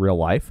out in real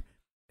life.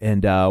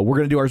 And we're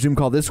going to do our Zoom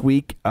call this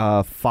week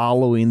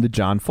following the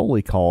John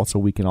Foley call so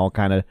we can all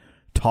kind of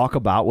talk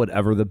about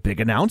whatever the big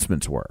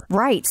announcements were.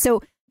 Right.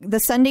 So the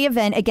Sunday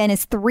event, again,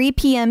 is 3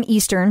 p.m.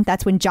 Eastern.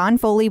 That's when John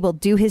Foley will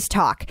do his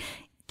talk.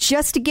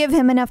 Just to give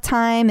him enough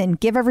time and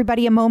give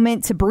everybody a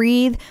moment to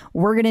breathe,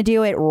 we're going to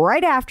do it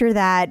right after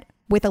that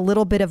with a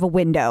little bit of a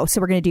window. So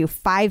we're going to do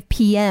 5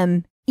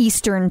 p.m.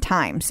 Eastern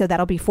time. So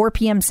that'll be 4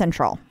 p.m.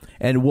 Central.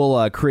 And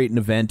we'll create an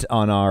event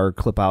on our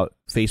Clip Out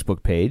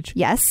Facebook page.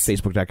 Yes.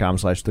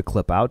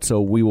 Facebook.com/theclipout.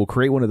 So we will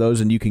create one of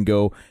those and you can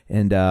go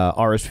and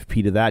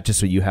RSVP to that just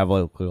so you have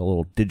a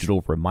little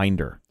digital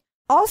reminder.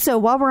 Also,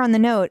 while we're on the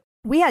note,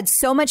 we had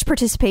so much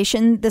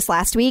participation this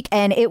last week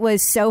and it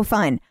was so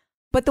fun.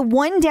 But the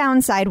one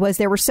downside was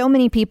there were so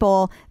many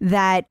people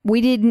that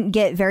we didn't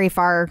get very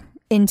far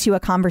into a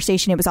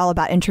conversation. It was all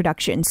about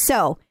introductions.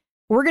 So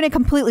we're going to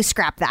completely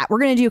scrap that. We're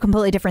going to do a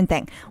completely different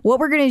thing. What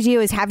we're going to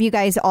do is have you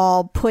guys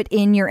all put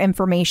in your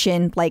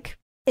information like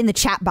in the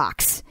chat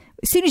box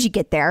as soon as you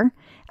get there.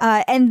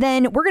 And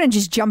then we're going to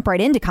just jump right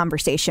into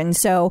conversation.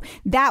 So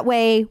that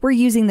way we're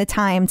using the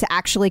time to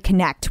actually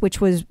connect,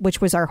 which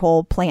was our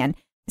whole plan.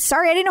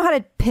 Sorry, I didn't know how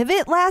to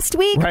pivot last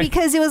week Right.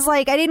 because it was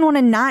like I didn't want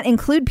to not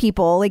include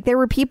people. Like there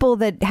were people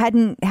that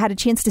hadn't had a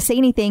chance to say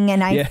anything,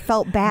 and I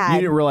felt bad.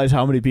 You didn't realize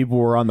how many people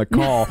were on the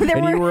call,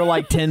 and you were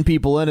like 10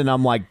 people in, and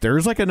I'm like,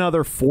 there's like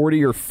another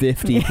 40 or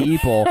 50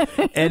 people,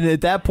 and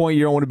at that point,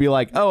 you don't want to be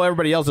like, oh,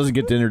 everybody else doesn't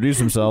get to introduce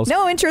themselves.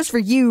 No interest for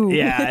you.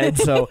 Yeah,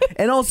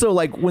 and also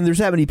like when there's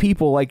that many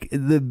people, like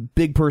the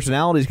big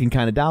personalities can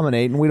kind of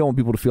dominate, and we don't want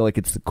people to feel like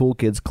it's the cool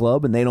kids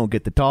club and they don't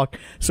get to talk.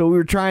 So we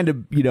were trying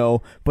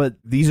to, but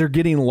these are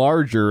getting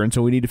larger, and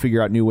so we need to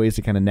figure out new ways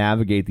to kind of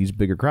navigate these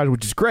bigger crowds,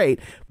 which is great,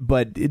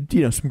 but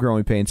some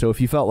growing pain. So if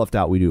you felt left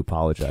out, we do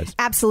apologize.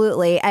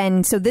 Absolutely.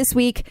 And so this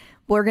week,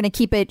 we're going to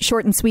keep it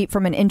short and sweet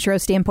from an intro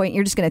standpoint.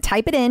 You're just going to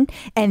type it in,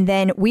 and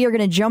then we are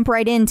going to jump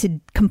right into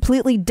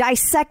completely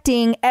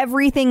dissecting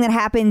everything that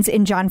happens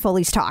in John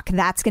Foley's talk.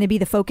 That's going to be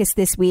the focus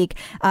this week,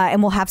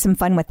 and we'll have some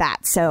fun with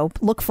that. So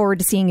look forward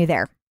to seeing you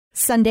there.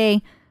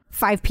 Sunday,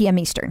 5 p.m.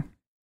 Eastern.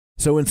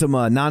 So in some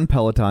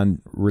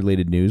non-Peloton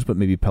related news, but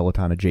maybe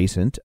Peloton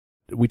adjacent,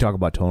 we talk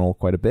about Tonal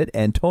quite a bit,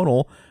 and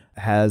Tonal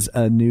has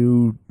a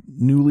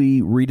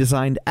newly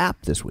redesigned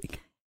app this week.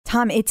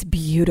 Tom, it's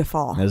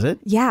beautiful. Is it?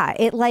 Yeah.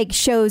 It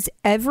shows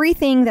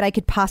everything that I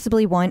could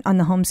possibly want on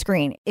the home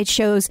screen. It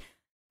shows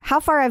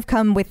how far I've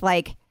come with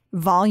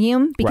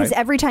volume, because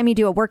every time you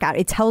do a workout,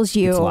 it tells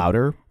you. It's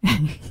louder.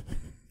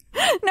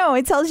 No,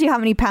 it tells you how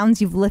many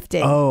pounds you've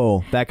lifted.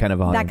 Oh, that kind of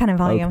volume. That kind of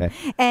volume.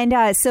 Okay.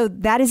 And so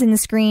that is in the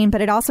screen, but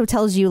it also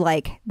tells you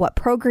what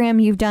program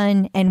you've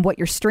done and what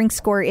your strength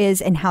score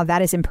is and how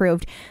that has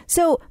improved.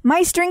 So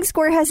my strength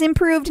score has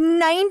improved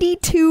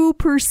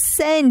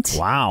 92%.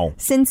 Wow.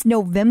 Since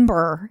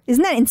November.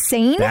 Isn't that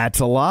insane? That's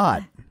a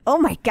lot. Oh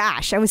my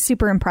gosh. I was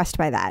super impressed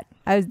by that.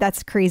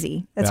 That's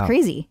crazy. That's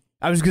crazy.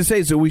 I was going to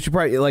say, so we should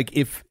probably,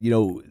 if,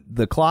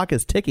 the clock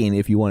is ticking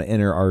if you want to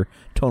enter our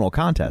Tonal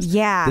contest.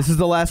 Yeah. This is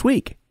the last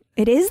week.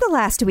 It is the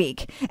last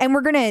week. And we're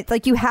going to,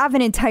 you have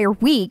an entire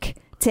week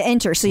to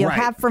enter. So you'll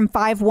have from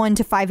 5-1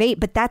 to 5-8,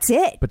 but that's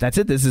it.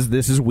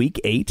 This is week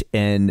 8,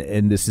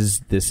 and this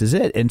is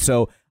it. And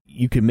so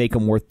you can make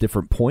them worth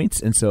different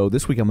points. And so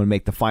this week I'm going to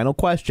make the final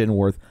question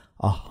worth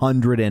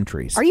 100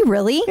 entries. Are you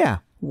really? Yeah.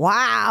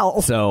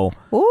 Wow. So,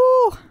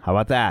 ooh, how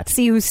about that?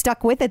 See who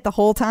stuck with it the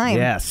whole time.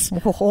 Yes.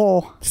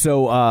 Oh.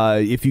 So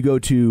if you go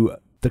to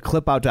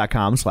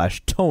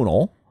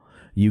theclipout.com/tonal,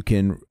 you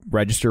can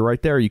register right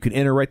there. You can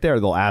enter right there.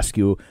 They'll ask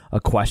you a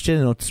question,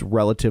 and it's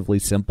relatively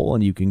simple,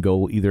 and you can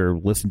go either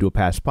listen to a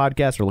past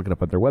podcast or look it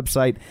up on their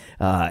website.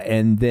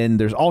 And then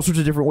there's all sorts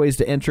of different ways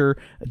to enter,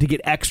 to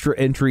get extra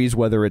entries,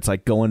 whether it's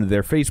going to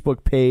their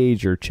Facebook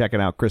page or checking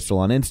out Crystal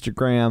on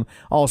Instagram,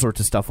 all sorts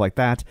of stuff like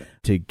that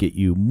to get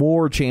you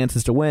more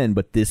chances to win.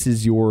 But this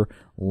is your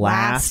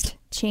last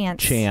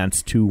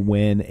chance to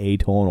win a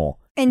Tonal.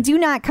 And do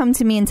not come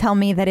to me and tell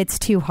me that it's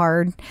too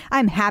hard.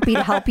 I'm happy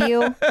to help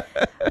you.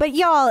 But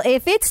y'all,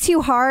 if it's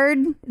too hard,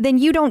 then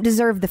you don't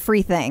deserve the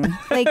free thing.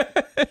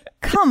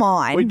 Come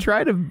on. We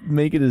try to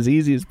make it as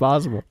easy as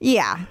possible.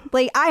 Yeah.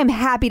 I am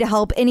happy to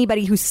help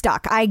anybody who's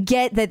stuck. I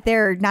get that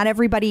not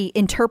everybody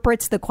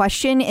interprets the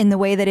question in the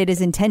way that it is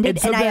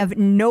intended. And I have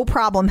no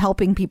problem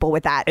helping people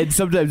with that. And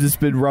sometimes it's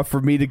been rough for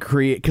me to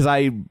create, because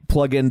I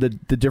plug in the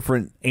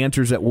different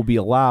answers that will be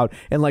allowed.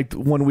 And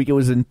 1 week it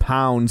was in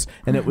pounds,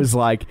 and it was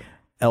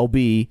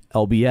LB,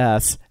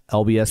 LBS,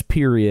 LBS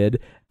period,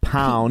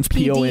 pounds,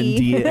 POND.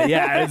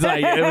 Yeah, it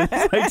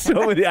was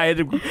so many. I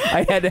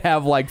had to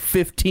have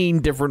 15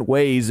 different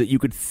ways that you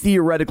could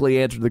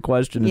theoretically answer the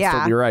question and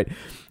still be right.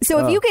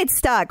 So if you get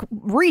stuck,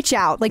 reach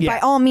out. By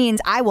all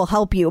means, I will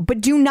help you. But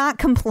do not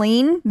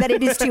complain that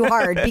it is too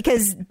hard,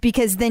 because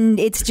then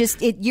it's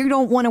just you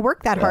don't want to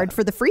work that hard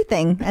for the free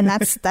thing, and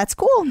that's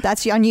cool.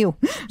 That's on you.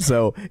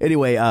 So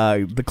anyway,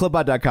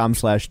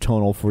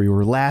 theclipout.com/tonal for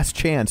your last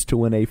chance to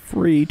win a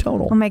free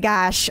Tonal. Oh my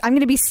gosh, I'm going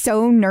to be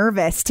so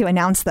nervous to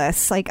announce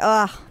this.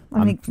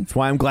 That's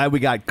why I'm glad we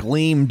got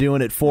Gleam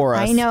doing it for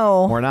us. I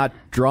know. We're not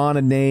drawing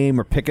a name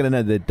or picking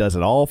a that does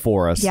it all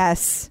for us.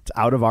 Yes. It's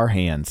out of our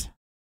hands.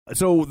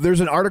 So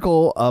there's an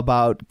article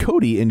about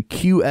Cody in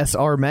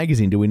QSR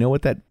magazine. Do we know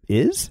what that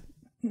is?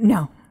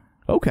 No.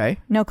 Okay.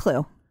 No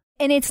clue.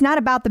 And it's not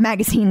about the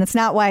magazine. That's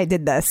not why I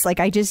did this.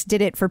 I just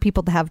did it for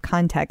people to have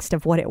context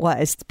of what it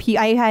was.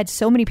 I had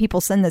so many people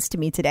send this to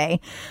me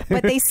today,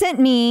 but they sent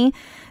me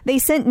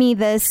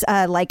this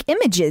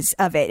images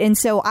of it. And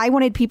so I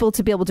wanted people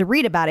to be able to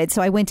read about it.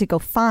 So I went to go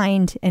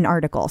find an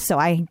article. So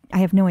I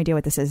have no idea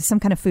what this is. It's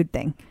some kind of food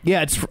thing.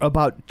 Yeah, it's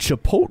about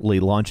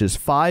Chipotle launches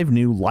 5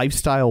 new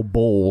lifestyle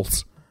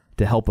bowls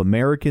to help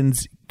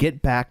Americans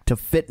get back to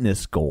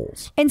fitness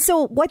goals. And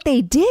so what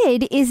they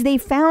did is they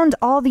found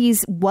all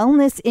these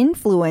wellness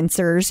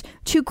influencers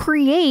to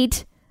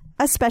create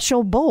a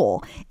special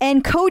bowl.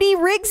 And Cody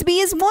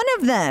Rigsby is one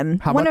of them.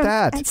 How about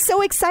that? It's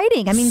so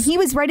exciting. I mean, he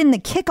was right in the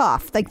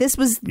kickoff. This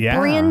was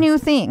brand new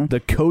thing.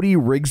 The Cody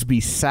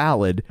Rigsby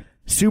salad,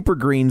 super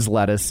greens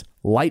lettuce,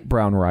 light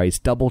brown rice,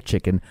 double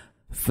chicken,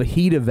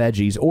 fajita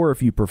veggies, or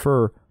if you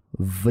prefer,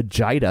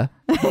 vagita.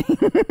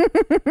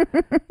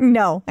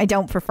 No, I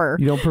don't prefer.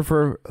 You don't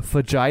prefer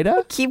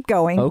vagita? Keep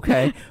going.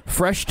 Okay.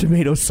 Fresh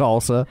tomato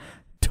salsa,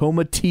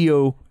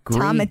 tomatillo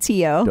green.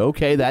 Tomatillo.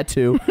 Okay, that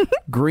too.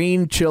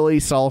 Green chili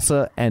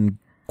salsa and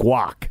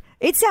guac.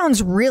 It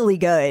sounds really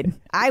good.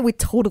 I would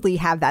totally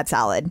have that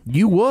salad.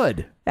 You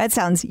would. That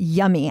sounds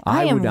yummy.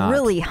 I am would not.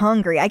 really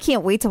hungry. I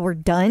can't wait till we're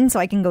done so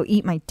I can go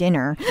eat my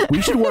dinner.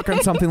 We should work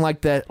on something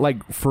like that.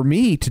 Like for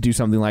me to do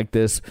something like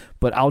this,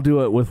 but I'll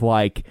do it with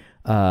like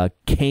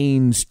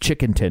Cane's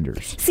chicken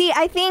tenders. See,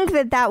 I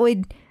think that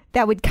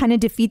would kind of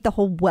defeat the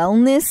whole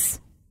wellness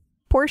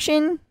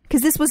portion.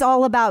 Because this was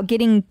all about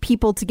getting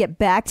people to get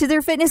back to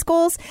their fitness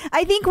goals.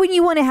 I think when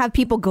you want to have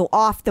people go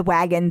off the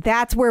wagon,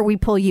 that's where we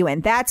pull you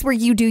in. That's where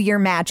you do your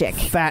magic.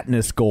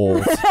 Fatness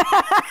goals.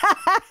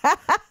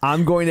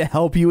 I'm going to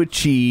help you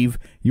achieve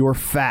your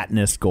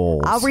fatness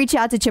goals. I'll reach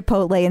out to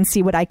Chipotle and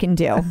see what I can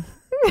do.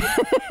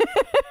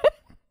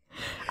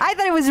 I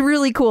thought it was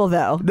really cool,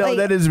 though. No,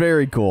 that is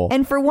very cool.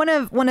 And for one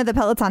of the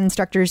Peloton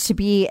instructors to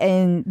be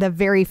in the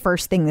very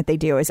first thing that they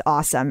do is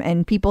awesome.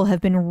 And people have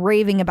been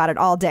raving about it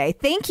all day.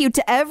 Thank you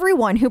to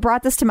everyone who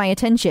brought this to my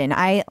attention.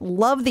 I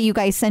love that you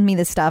guys send me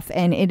this stuff,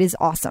 and it is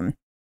awesome.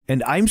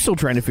 And I'm still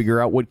trying to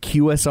figure out what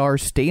QSR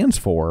stands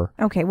for.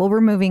 Okay, well,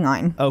 we're moving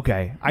on.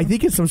 Okay. I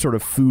think it's some sort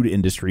of food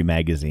industry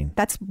magazine.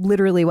 That's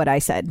literally what I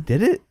said.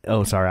 Did it?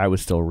 Oh, sorry. I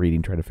was still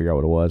reading, trying to figure out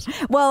what it was.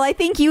 Well, I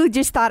think you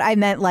just thought I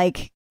meant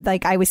like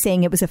I was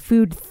saying it was a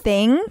food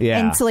thing. Yeah.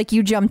 And so like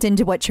you jumped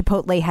into what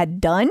Chipotle had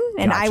done.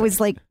 And Gotcha. I was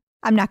like,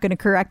 I'm not going to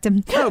correct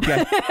him.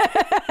 Okay.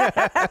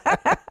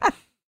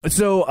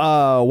 So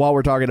while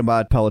we're talking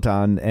about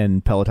Peloton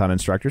and Peloton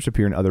instructors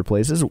appear in other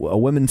places, a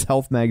women's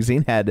health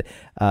magazine had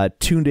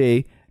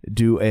Tunde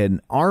do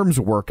an arms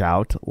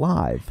workout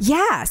live.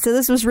 Yeah, so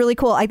this was really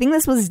cool. I think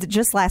this was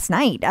just last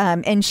night.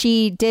 And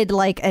she did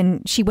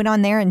she went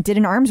on there and did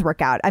an arms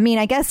workout. I mean,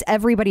 I guess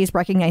everybody's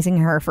recognizing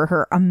her for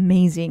her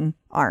amazing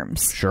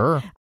arms.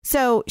 Sure.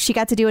 So she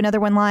got to do another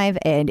one live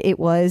and it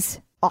was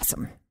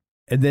awesome.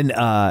 And then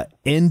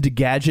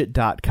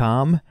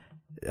endgadget.com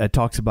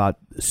talks about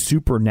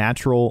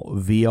Supernatural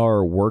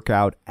VR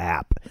workout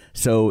app.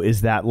 So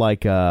is that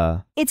like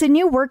a... It's a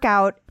new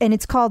workout and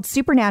it's called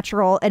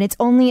Supernatural and it's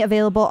only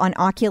available on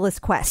Oculus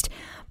Quest.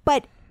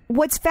 But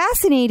what's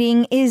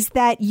fascinating is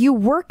that you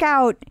work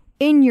out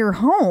in your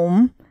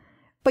home,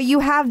 but you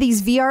have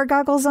these VR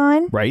goggles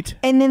on. Right.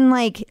 And then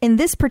like in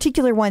this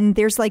particular one,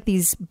 there's like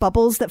these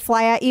bubbles that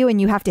fly at you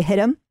and you have to hit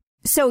them.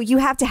 So you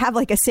have to have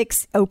like a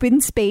 6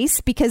 open space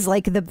because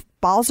like the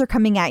balls are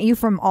coming at you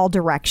from all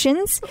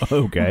directions.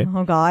 Okay.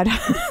 Oh God.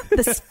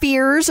 The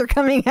spheres are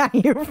coming at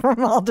you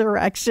from all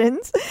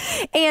directions.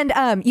 And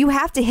you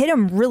have to hit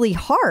them really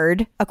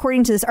hard.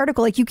 According to this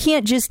article, like you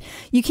can't just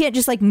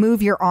like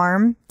move your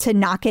arm to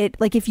knock it.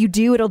 Like if you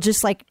do, it'll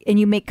just like, and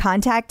you make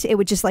contact, it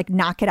would just like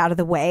knock it out of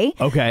the way.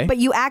 Okay. But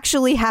you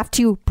actually have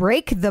to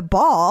break the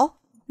ball.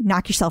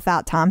 Knock yourself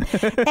out, Tom.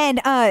 And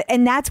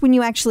that's when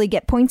you actually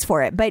get points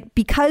for it. But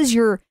because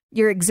you're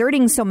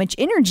exerting so much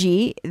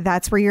energy,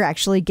 that's where you're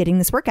actually getting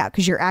this workout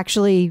because you're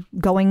actually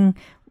going,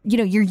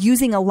 you're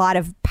using a lot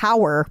of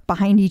power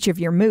behind each of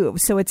your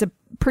moves. So it's a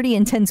pretty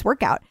intense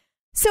workout.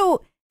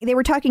 So they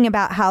were talking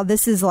about how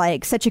this is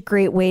like such a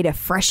great way to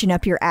freshen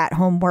up your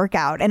at-home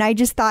workout. And I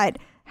just thought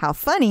how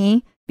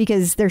funny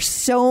because there's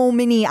so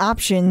many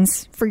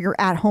options for your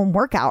at-home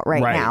workout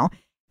right now.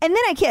 And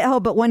then I can't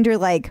help but wonder,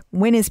 like,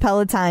 when is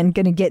Peloton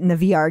going to get in the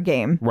VR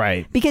game?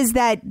 Right. Because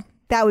that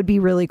would be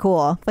really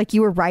cool. Like,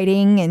 you were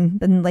riding and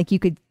then, like, you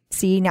could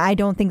see. Now, I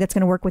don't think that's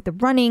going to work with the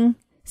running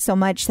so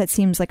much. That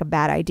seems like a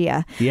bad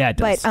idea. Yeah, it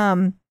does.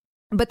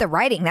 But the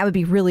riding, that would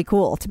be really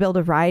cool to be able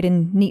to ride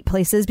in neat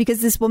places. Because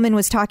this woman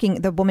was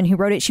talking, the woman who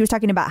wrote it, she was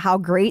talking about how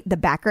great the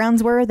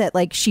backgrounds were. That,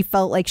 like, she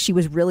felt like she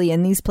was really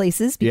in these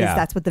places because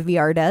that's what the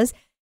VR does.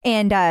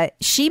 And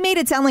she made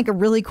it sound like a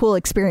really cool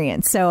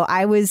experience. So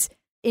I was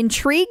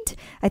intrigued.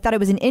 I thought it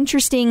was an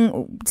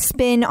interesting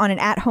spin on an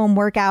at-home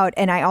workout,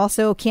 and I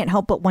also can't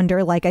help but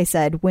wonder, like I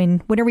said,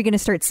 when are we going to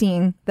start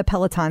seeing the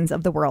Pelotons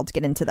of the world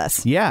get into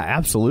this? Yeah,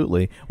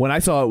 absolutely. When I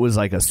saw it was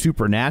like a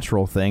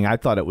supernatural thing, I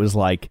thought it was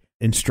like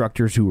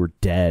instructors who were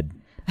dead.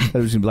 It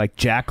was gonna be like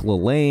Jack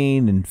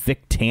LaLanne and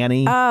Vic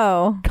Tanny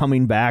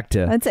coming back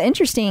to... That's an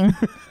interesting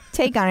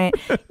take on it.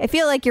 I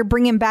feel like you're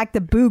bringing back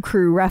the Boo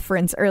Crew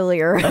reference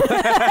earlier.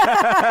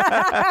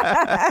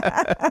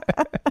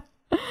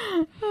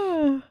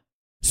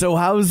 So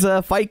how's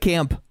Fight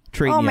Camp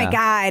treating you? Oh my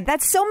God,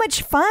 that's so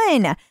much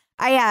fun.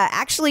 I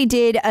actually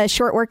did a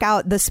short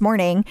workout this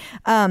morning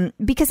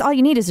because all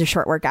you need is a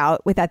short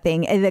workout with that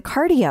thing. And the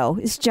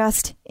cardio is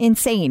just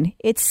insane.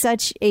 It's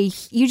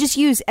you just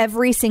use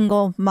every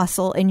single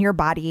muscle in your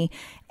body.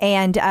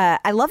 And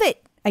I love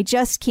it. I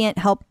just can't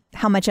help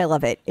how much I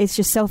love it. It's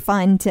just so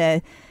fun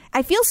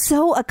I feel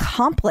so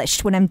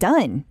accomplished when I'm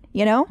done,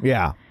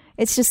 Yeah.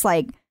 It's just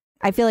like,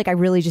 I feel like I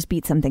really just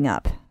beat something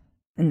up.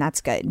 And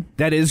that's good.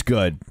 That is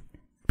good.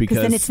 Because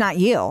then it's not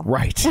you.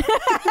 Right.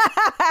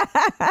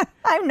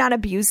 I'm not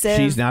abusive.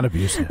 She's not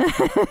abusive.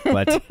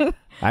 But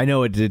I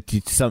know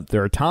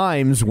there are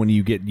times when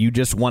you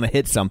just want to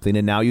hit something,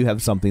 and now you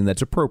have something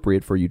that's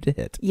appropriate for you to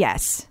hit.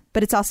 Yes.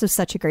 But it's also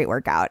such a great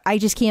workout. I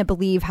just can't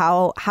believe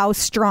how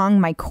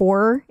strong my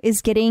core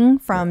is getting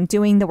from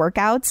doing the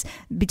workouts.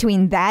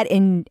 Between that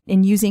and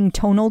using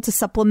tonal to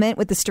supplement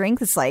with the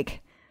strength, it's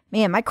like,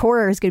 man, my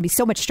core is going to be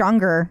so much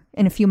stronger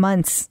in a few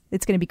months.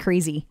 It's going to be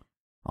crazy.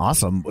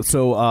 Awesome.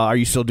 So are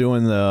you still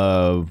doing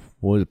the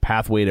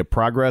pathway to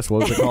progress?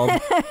 What was it called?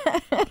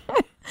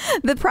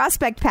 The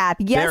prospect path.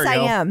 Yes, I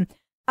am.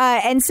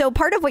 And so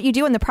part of what you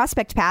do in the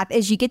prospect path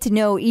is you get to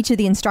know each of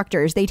the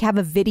instructors. They have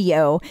a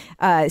video.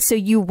 So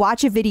you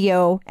watch a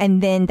video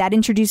and then that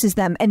introduces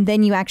them. And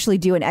then you actually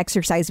do an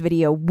exercise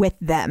video with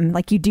them,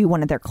 like you do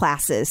one of their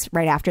classes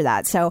right after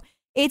that. So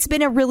it's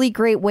been a really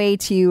great way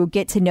to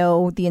get to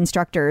know the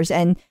instructors.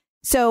 And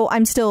so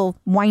I'm still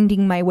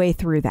winding my way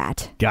through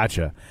that.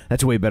 Gotcha.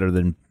 That's way better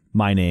than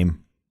my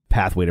name,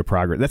 Pathway to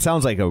Progress. That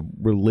sounds like a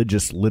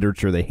religious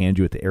literature they hand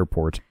you at the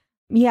airport.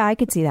 Yeah, I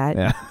could see that.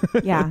 Yeah.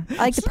 Yeah. I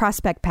like the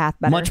prospect path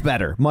better.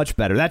 Much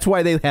better. That's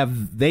why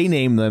they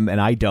name them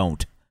and I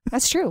don't.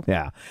 That's true.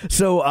 Yeah.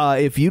 So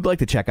if you'd like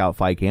to check out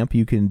Fight Camp,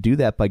 you can do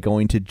that by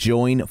going to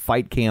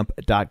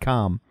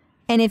joinfightcamp.com.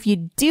 And if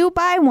you do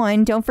buy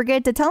one, don't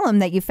forget to tell them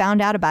that you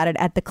found out about it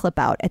at the clip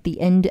out at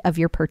the end of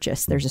your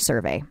purchase. There's a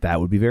survey.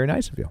 That would be very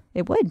nice of you.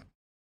 It would.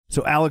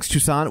 So Alex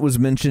Toussaint was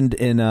mentioned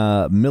in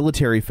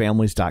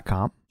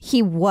militaryfamilies.com.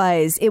 He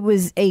was. It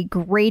was a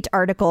great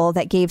article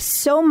that gave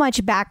so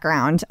much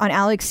background on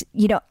Alex.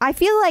 You know, I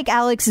feel like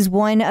Alex is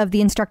one of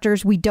the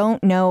instructors we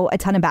don't know a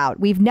ton about.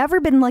 We've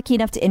never been lucky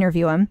enough to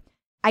interview him.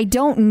 I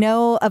don't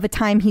know of a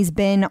time he's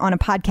been on a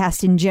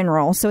podcast in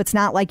general, so it's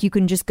not like you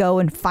can just go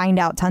and find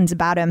out tons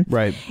about him.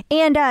 Right.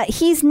 And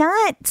he's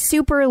not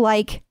super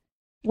like,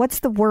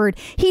 what's the word?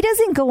 He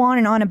doesn't go on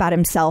and on about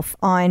himself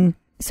on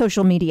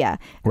social media.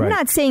 Right. I'm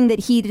not saying that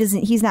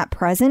he's not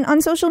present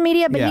on social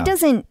media, but he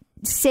doesn't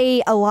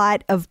say a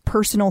lot of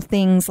personal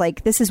things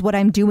like, this is what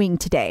I'm doing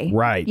today.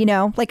 Right. You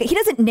know, like he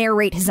doesn't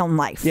narrate his own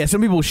life. Yeah,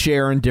 some people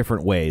share in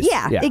different ways.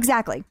 Yeah.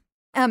 Exactly.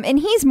 And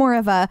he's more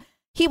of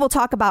he will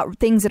talk about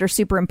things that are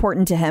super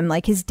important to him,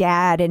 like his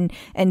dad and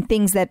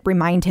things that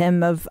remind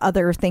him of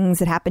other things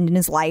that happened in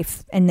his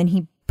life. And then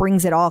he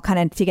brings it all kind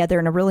of together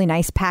in a really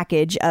nice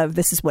package of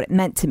this is what it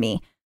meant to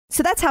me.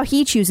 So that's how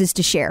he chooses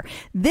to share.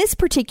 This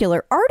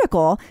particular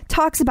article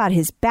talks about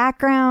his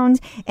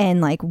background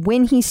and like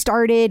when he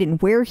started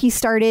and where he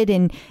started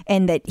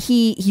and that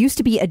he used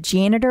to be a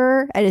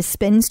janitor at a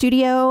spin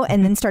studio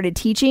and then started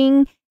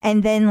teaching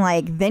and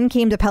then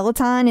came to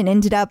Peloton and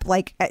ended up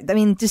like, I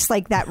mean, just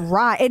like that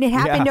ride. And it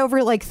happened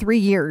over like 3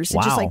 years.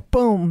 Wow. Just like,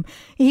 boom.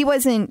 He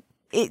wasn't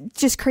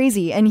just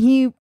crazy. And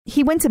he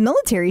went to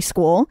military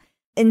school.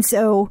 And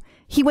so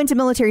he went to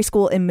military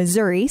school in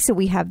Missouri, so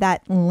we have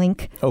that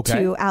link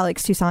to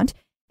Alex Toussaint.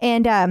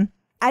 And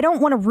I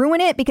don't want to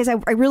ruin it because I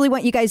really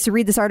want you guys to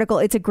read this article.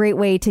 It's a great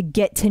way to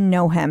get to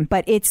know him,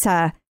 but it's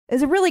a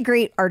really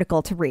great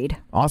article to read.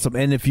 Awesome.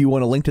 And if you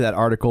want to link to that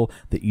article,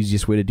 the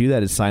easiest way to do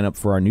that is sign up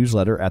for our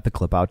newsletter at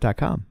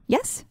theclipout.com.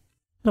 Yes.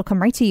 It'll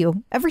come right to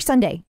you every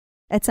Sunday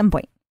at some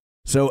point.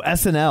 So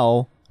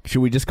SNL,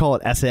 should we just call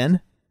it SN?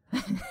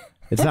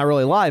 It's not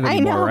really live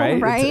anymore, I know,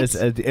 right?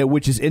 right?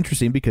 Which is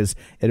interesting because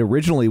it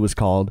originally was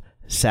called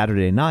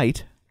Saturday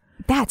Night.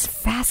 That's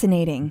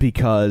fascinating.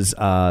 Because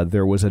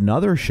there was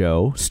another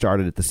show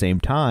started at the same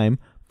time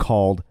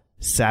called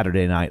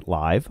Saturday Night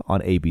Live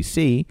on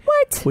ABC.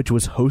 What? Which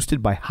was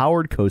hosted by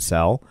Howard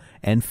Cosell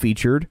and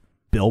featured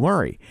Bill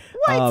Murray.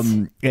 What?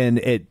 And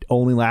it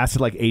only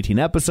lasted like 18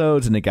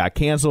 episodes and it got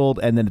canceled.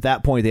 And then at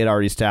that point, they had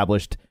already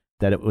established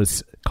that it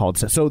was called.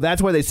 So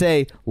that's why they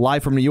say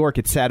live from New York,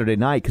 it's Saturday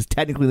night, because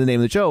technically the name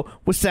of the show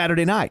was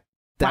Saturday Night.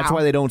 That's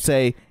why they don't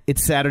say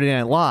it's Saturday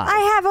Night Live. I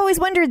have always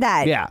wondered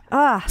that.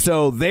 Yeah.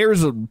 So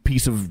there's a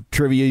piece of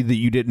trivia that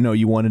you didn't know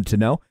you wanted to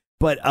know.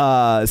 But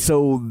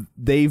so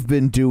they've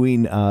been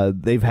doing,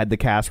 they've had the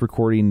cast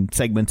recording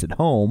segments at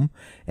home.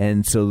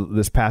 And so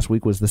this past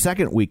week was the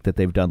second week that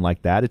they've done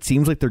like that. It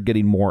seems like they're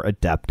getting more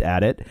adept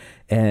at it.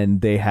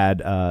 And they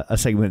had a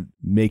segment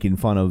making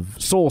fun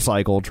of Soul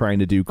Cycle trying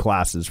to do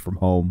classes from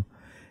home.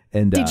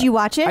 And did you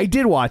watch it? I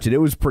did watch it. It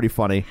was pretty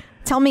funny.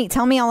 Tell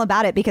me all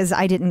about it because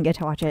I didn't get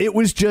to watch it. It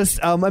was just,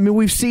 I mean,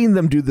 we've seen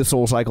them do the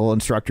Soul Cycle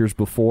instructors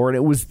before. And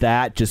it was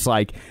that just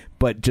like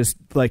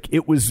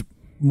it was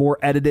more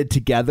edited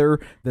together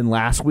than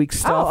last week's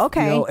stuff. Oh,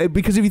 okay. You know?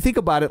 Because if you think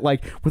about it,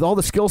 like with all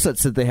the skill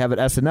sets that they have at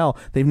SNL,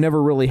 they've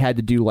never really had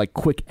to do like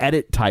quick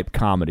edit type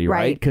comedy,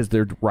 right? Because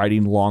they're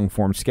writing long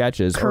form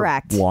sketches.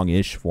 Correct. Or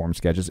longish form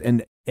sketches.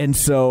 And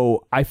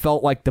so I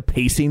felt like the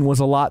pacing was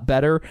a lot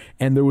better.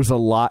 And there was a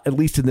lot, at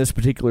least in this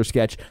particular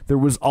sketch, there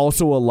was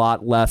also a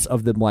lot less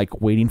of them like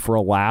waiting for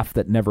a laugh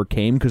that never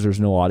came because there's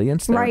no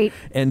audience there. Right.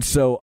 And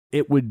so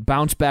it would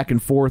bounce back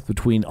and forth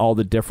between all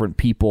the different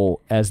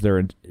people as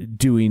they're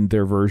doing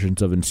their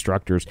versions of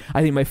instructors.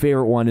 I think my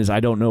favorite one is,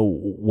 I don't know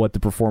what the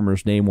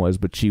performer's name was,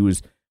 but she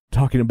was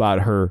talking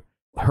about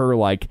her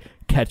like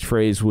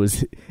catchphrase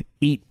was,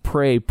 eat,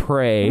 pray,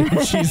 pray.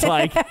 She's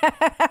like,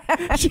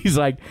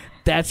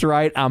 that's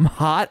right. I'm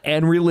hot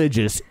and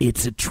religious.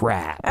 It's a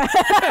trap. I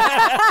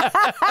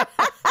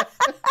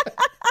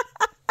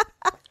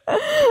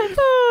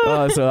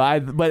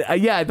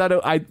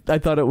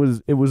thought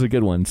it was a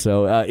good one.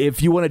 So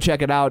if you want to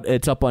check it out,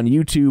 it's up on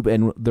YouTube,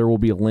 and there will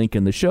be a link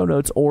in the show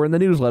notes or in the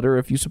newsletter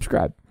if you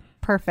subscribe.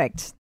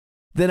 Perfect.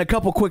 Then a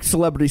couple quick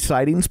celebrity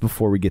sightings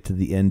before we get to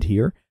the end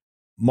here.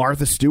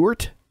 Martha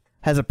Stewart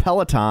has a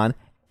Peloton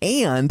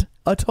and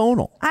a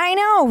tonal. I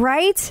know,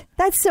 right?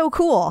 That's so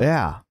cool.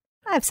 Yeah.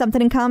 I have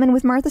something in common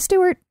with Martha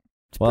Stewart.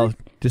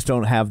 Just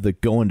don't have the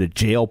going to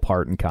jail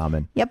part in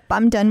common. Yep,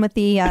 I'm done with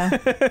the...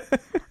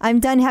 I'm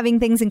done having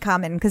things in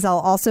common because I'll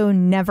also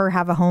never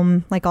have a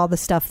home like all the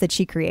stuff that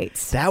she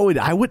creates.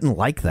 I wouldn't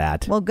like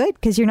that. Well, good,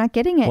 because you're not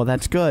getting it. Well,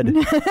 that's good.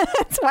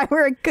 That's why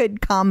we're a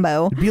good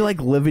combo. It'd be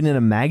like living in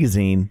a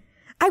magazine.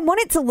 I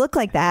want it to look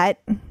like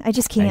that. I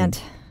just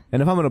can't.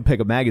 And if I'm going to pick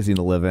a magazine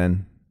to live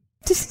in,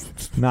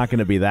 it's not going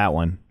to be that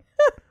one.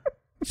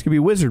 It's going to be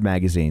Wizard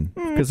Magazine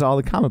because of all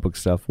the comic book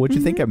stuff. What'd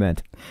you think I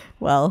meant?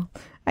 Well,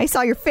 I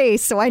saw your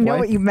face, so I know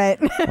what you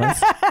meant.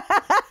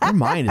 Your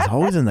mind is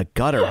always in the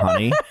gutter,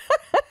 honey.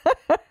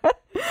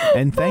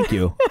 And thank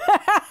you.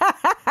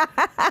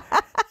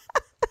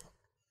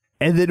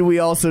 And then we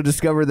also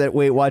discovered that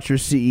Weight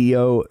Watchers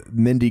CEO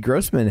Mindy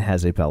Grossman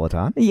has a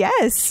Peloton.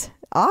 Yes.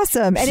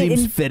 Awesome. And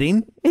Seems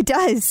fitting. It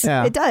does.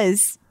 Yeah. It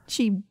does.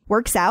 She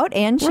works out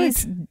and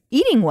she's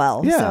eating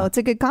well. Yeah. So it's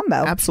a good combo.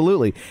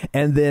 Absolutely.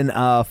 And then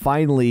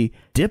finally,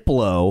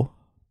 Diplo,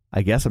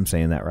 I guess I'm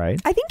saying that right,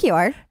 I think you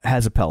are.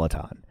 has a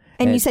Peloton.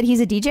 And you said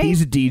he's a DJ?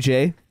 He's a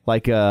DJ.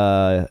 Like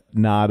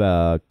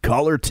not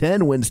Caller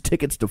 10 wins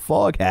tickets to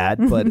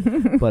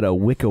Foghat, but a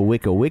Wicca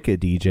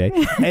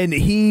DJ. And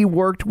he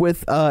worked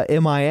with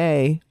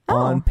MIA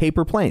on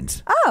Paper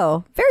Planes.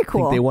 Oh, very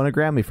cool. I think they won a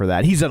Grammy for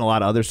that. He's done a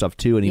lot of other stuff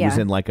too, and he was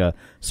in like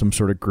some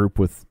sort of group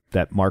with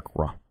that Mark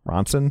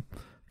Ronson,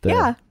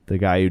 the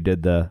guy who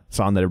did the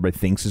song that everybody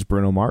thinks is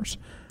Bruno Mars.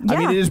 Yeah. I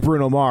mean, it is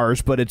Bruno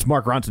Mars, but it's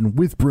Mark Ronson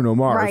with Bruno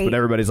Mars. Right. But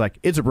everybody's like,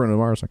 it's a Bruno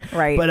Mars song.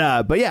 Right.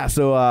 But yeah,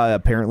 so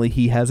apparently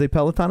he has a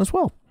Peloton as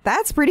well.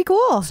 That's pretty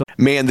cool.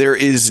 Man, there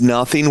is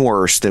nothing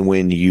worse than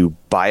when you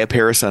buy a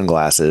pair of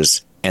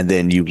sunglasses and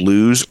then you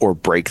lose or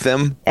break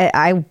them.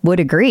 I would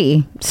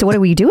agree. So what do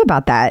we do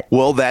about that?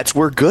 Well, that's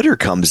where Gooder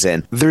comes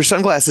in. Their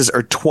sunglasses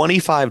are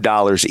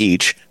 $25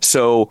 each,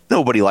 so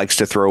nobody likes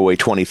to throw away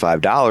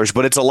 $25,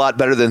 but it's a lot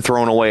better than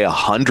throwing away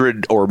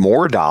 $100 or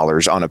more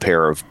on a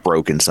pair of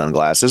broken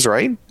sunglasses,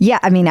 right? Yeah,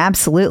 I mean,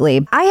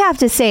 absolutely. I have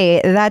to say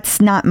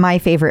that's not my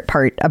favorite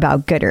part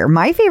about Gooder.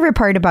 My favorite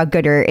part about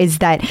Gooder is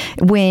that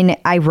when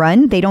I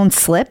run, they don't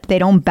slip, they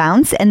don't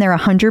bounce, and they're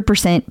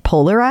 100%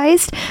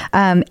 polarized.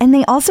 And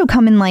they also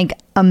come in like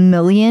a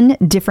million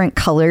different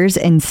colors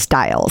and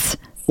styles.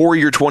 For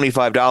your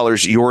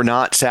 $25, you're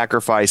not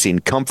sacrificing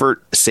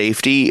comfort,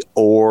 safety,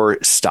 or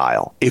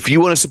style. If you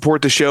want to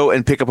support the show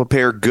and pick up a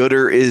pair,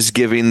 Gooder is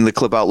giving the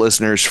Clip Out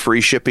listeners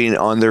free shipping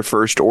on their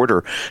first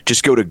order.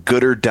 Just go to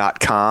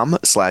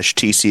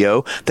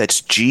gooder.com/TCO.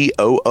 That's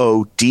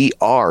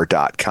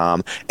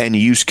GOODR.com and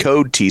use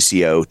code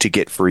TCO to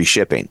get free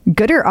shipping.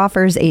 Gooder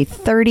offers a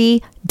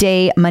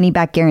 30-day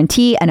money-back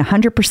guarantee and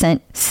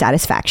 100%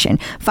 satisfaction.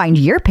 Find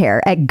your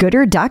pair at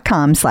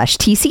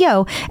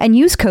gooder.com/TCO and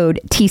use code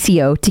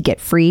TCO to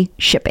get free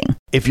shipping.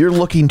 If you're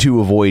looking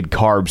to avoid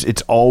carbs,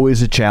 it's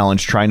always a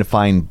challenge trying to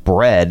find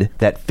bread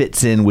that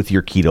fits in with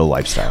your keto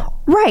lifestyle.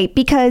 Right,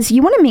 because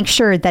you want to make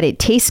sure that it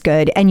tastes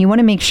good and you want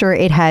to make sure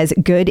it has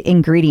good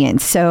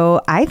ingredients.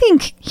 So I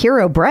think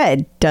Hero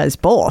Bread does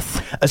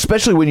both.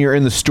 Especially when you're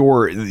in the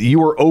store,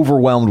 you are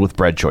overwhelmed with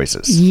bread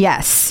choices.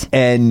 Yes.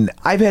 And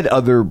I've had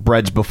other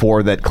breads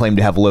before that claim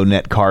to have low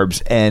net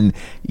carbs, and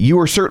you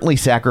are certainly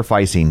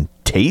sacrificing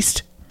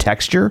taste,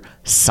 texture,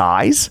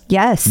 size.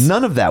 Yes.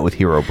 None of that with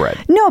Hero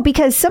Bread. No,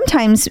 because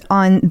sometimes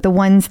on the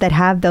ones that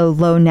have the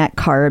low net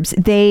carbs,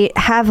 they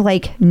have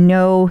like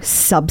no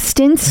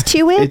substance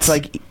to it. It's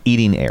like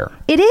eating air.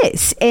 It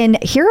is. And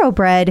Hero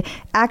Bread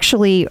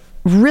actually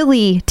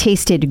really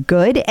tasted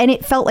good, and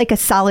it felt like a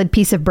solid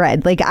piece of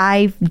bread. Like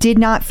I did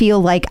not feel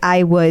like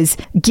I was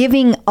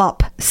giving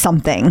up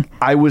something.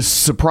 I was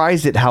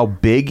surprised at how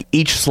big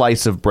each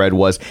slice of bread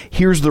was.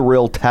 Here's the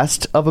real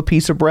test of a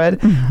piece of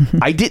bread.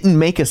 I didn't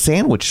make a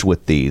sandwich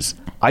with these.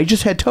 I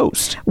just had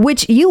toast.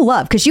 Which you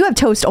love, because you have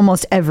toast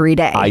almost every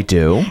day. I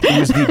do. It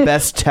was the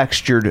best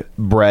textured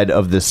bread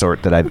of this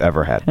sort that I've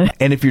ever had.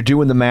 And if you're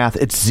doing the math,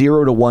 it's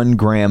 0 to 1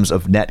 grams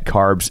of net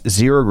carbs,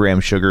 0 gram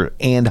sugar,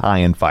 and high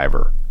in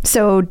fiber.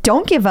 So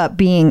don't give up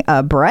being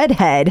a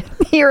breadhead.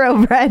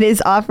 Hero Bread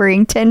is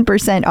offering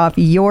 10% off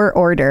your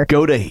order.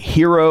 Go to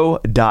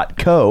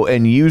hero.co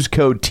and use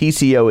code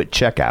TCO at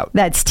checkout.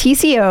 That's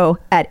TCO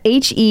at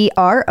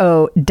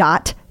HERO.co.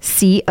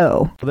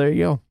 Well, there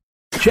you go.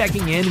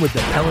 Checking in with the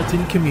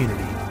Peloton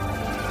community.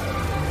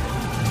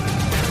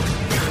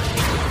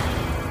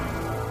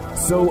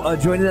 So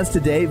joining us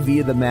today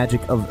via the magic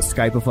of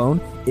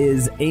Skypeophone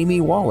is Amy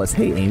Wallace.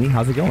 Hey, Amy,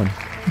 how's it going?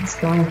 It's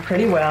going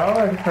pretty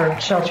well for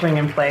sheltering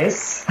in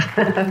place.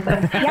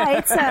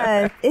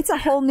 Yeah, it's a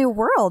whole new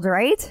world,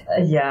 right?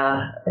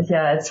 Yeah,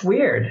 it's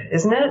weird,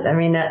 isn't it? I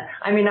mean,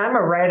 I'm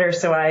a writer,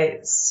 so I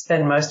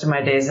spend most of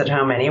my days at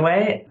home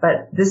anyway.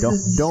 But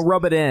don't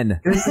rub it in.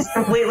 This is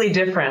completely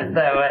different,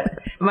 though.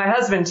 My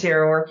husband's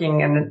here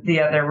working in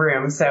the other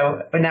room,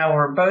 so now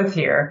we're both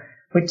here,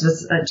 which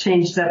has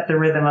changed up the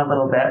rhythm a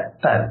little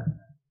bit. But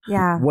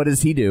yeah, what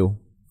does he do?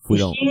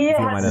 He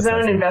has his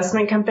own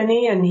investment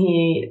company, and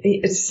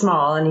it's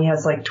small, and he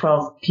has like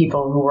 12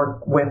 people who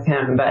work with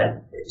him,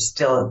 but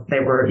still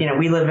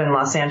we live in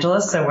Los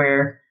Angeles, so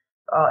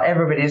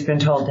everybody's been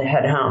told to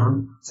head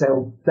home.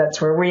 So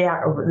that's where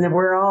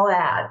we're all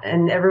at,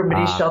 and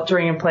everybody's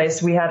sheltering in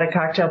place. We had a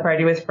cocktail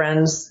party with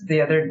friends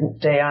the other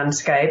day on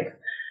Skype.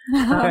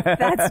 Oh,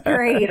 that's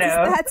great.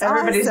 That's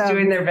everybody's awesome.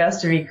 doing their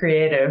best to be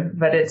creative,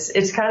 but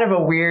it's kind of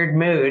a weird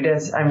mood,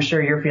 as I'm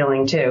sure you're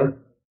feeling too.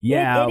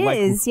 Yeah, it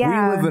is.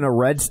 Yeah, we live in a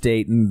red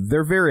state, and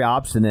they're very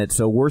obstinate,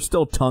 so we're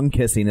still tongue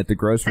kissing at the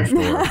grocery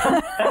store.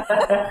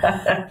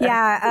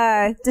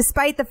 Yeah,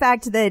 despite the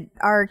fact that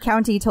our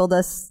county told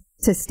us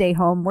to stay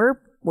home,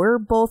 we're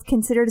both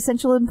considered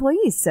essential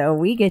employees, so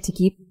we get to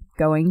keep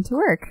going to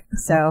work.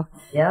 So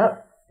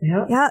yep.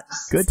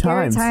 Good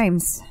scary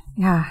times.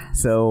 Yeah.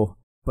 So.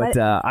 But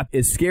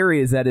as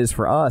scary as that is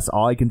for us,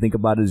 all I can think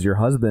about is your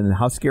husband and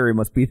how scary it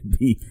must be to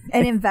be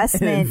an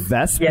investment.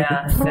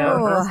 Yeah,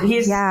 no,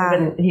 he's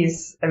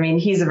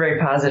a very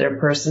positive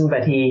person,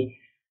 but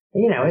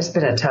it's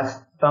been a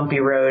tough, bumpy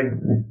road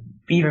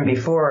even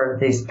before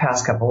these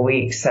past couple of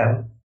weeks.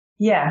 So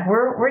yeah,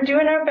 we're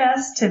doing our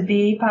best to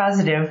be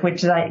positive,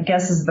 which I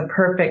guess is the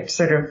perfect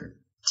sort of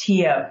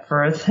tee up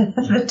for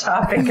the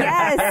topic.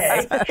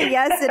 Yes,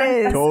 yes, it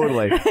is.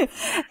 Totally.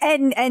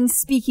 And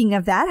speaking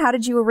of that, how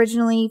did you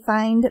originally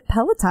find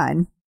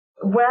Peloton?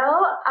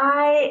 Well,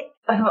 I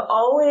have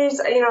always,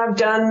 I've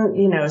done,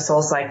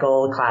 Soul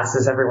Cycle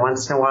classes every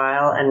once in a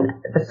while,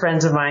 and the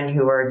friends of mine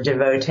who are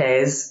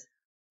devotees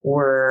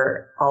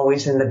were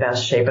always in the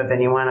best shape of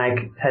anyone I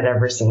had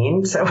ever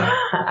seen. So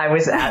I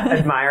was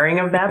admiring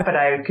of that, but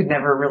I could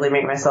never really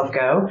make myself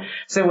go.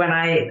 So when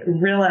I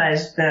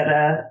realized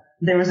that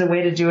there was a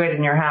way to do it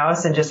in your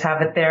house and just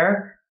have it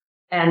there.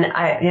 And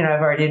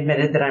I've already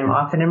admitted that I'm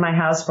often in my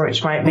house,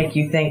 which might make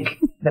you think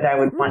that I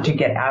would want to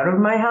get out of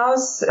my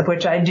house,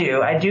 which I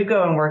do. I do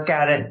go and work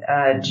out at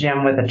a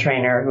gym with a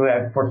trainer who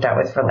I've worked out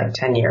with for like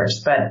 10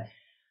 years, but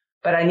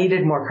I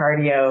needed more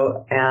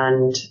cardio,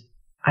 and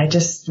I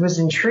just was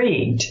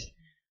intrigued.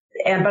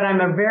 But I'm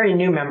a very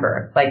new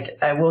member. Like,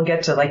 I will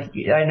get to,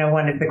 I know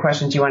one of the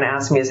questions you want to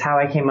ask me is how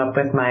I came up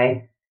with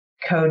my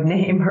code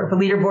name or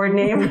leaderboard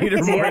name.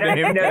 See, I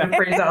don't know the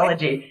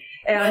phraseology.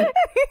 And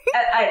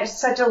it's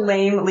such a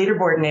lame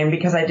leaderboard name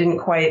because I didn't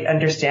quite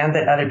understand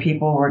that other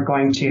people were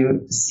going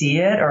to see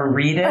it or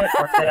read it,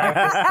 or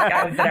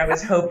that I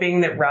was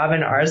hoping that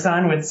Robin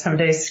Arzon would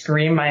someday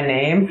scream my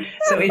name.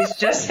 So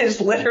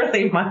it's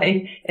literally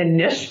my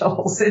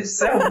initials. It's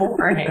so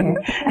boring.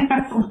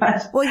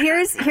 Well,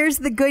 here's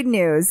the good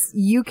news.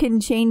 You can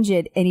change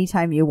it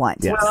anytime you want.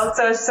 Yes. Well,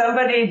 so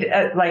somebody,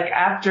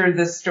 after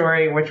this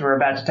story, which we're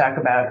about to talk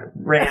about,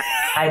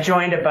 I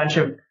joined a bunch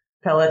of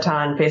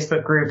Peloton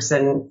Facebook groups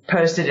and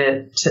posted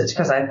it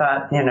because I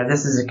thought,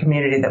 this is a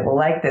community that will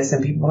like this.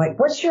 And people were like,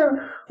 what's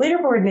your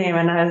leaderboard name?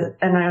 And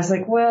I was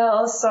like,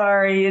 well,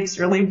 sorry, it's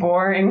really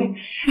boring.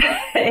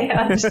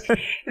 And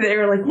they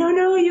were like,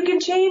 no, you can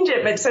change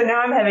it. But so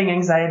now I'm having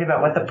anxiety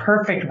about what the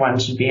perfect one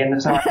should be.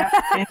 And so I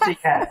haven't changed it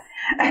yet.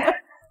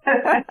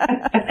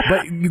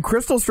 But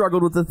Crystal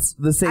struggled with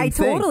the same thing. I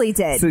totally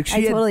did. So I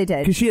totally did.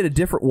 Because she had a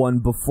different one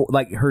before,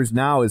 like hers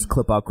now is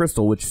Clip Out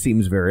Crystal, which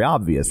seems very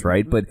obvious,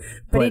 right? But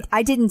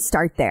I didn't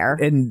start there.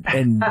 And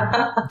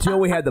until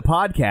we had the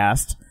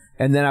podcast,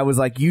 and then I was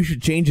like, you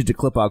should change it to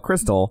Clip Out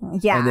Crystal.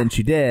 Yeah. And then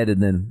she did,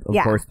 and then of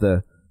course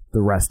the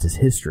rest is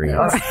history.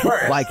 Of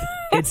course. Like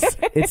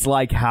it's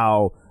like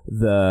how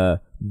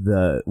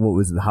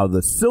how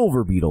the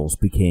Silver Beatles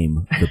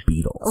became the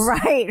Beatles.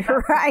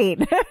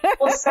 Right.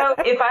 Well, so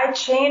if I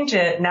change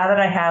it, now that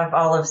I have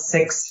all of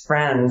 6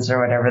 friends or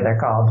whatever they're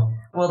called,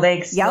 will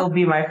they still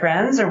be my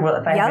friends, or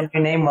if I have a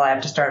new name, will I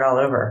have to start all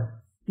over?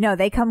 No,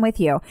 they come with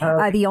you.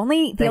 Okay. The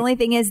only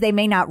thing is they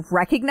may not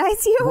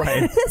recognize you.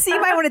 Right. So you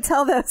might want to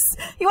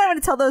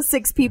tell those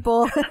 6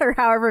 people or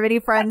however many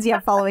friends you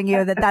have following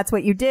you that that's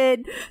what you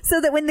did, so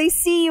that when they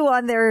see you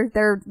on their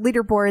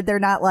leaderboard, they're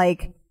not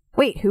like,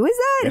 wait, who is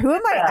that? Who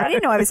am I? I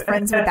didn't know I was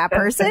friends with that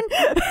person.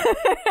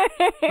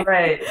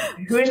 Right.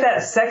 Who is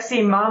that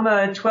sexy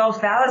mama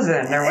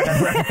 12,000 or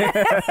whatever?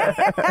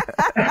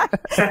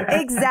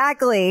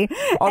 Exactly.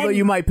 Although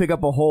you might pick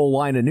up a whole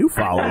line of new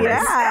followers.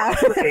 Yeah.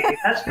 Exactly.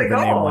 That's the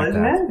goal, like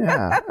isn't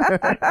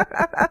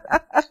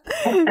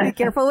it? it? Be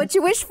careful what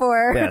you wish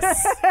for.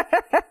 Yes.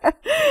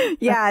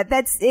 Yeah,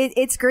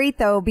 it's great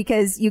though,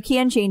 because you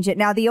can change it.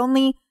 Now,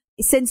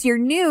 since you're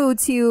new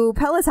to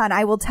Peloton,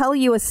 I will tell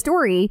you a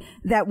story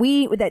that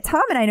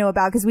Tom and I know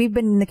about because we've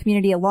been in the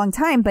community a long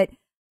time. But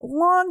a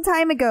long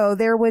time ago,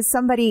 there was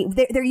somebody.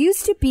 There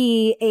used to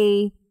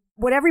be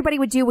what everybody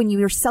would do when you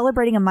were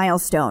celebrating a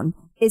milestone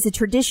is a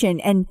tradition,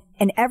 and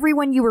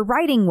everyone you were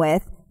riding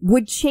with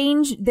would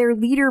change their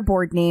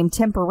leaderboard name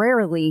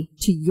temporarily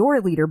to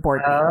your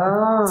leaderboard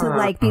name to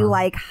like be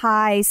like,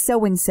 hi,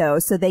 so-and-so,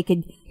 so they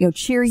could,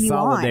 cheer you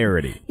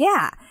Solidarity. on.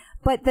 Yeah.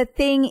 But the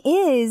thing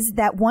is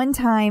that one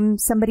time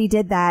somebody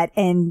did that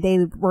and they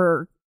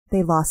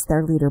lost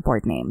their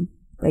leaderboard name.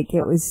 Like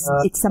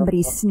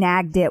somebody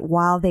snagged it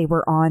while they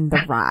were on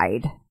the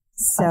ride.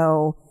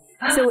 So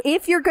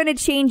if you're going to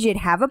change it,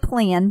 have a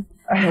plan,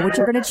 know what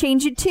you're going to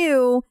change it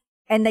to,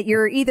 and that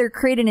you're either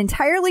create an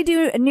entirely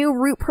new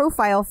route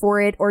profile for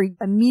it or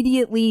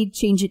immediately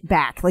change it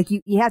back. Like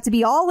you have to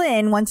be all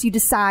in once you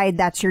decide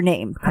that's your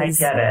name. I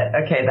get it.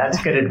 Okay,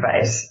 that's good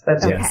advice.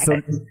 That's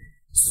okay.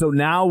 So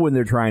now when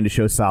they're trying to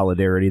show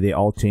solidarity, they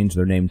all change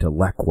their name to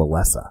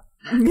Lequalesa.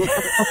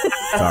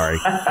 Sorry,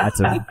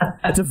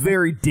 that's a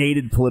very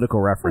dated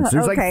political reference.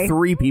 There's like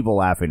 3 people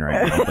laughing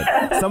right now,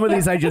 but some of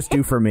these I just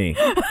do for me.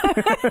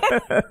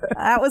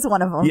 That was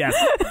one of them. Yes,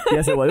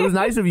 it was. It was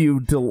nice of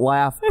you to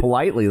laugh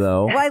politely,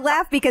 though. Well, I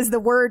laughed because the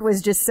word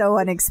was just so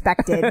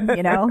unexpected.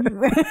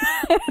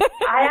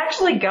 I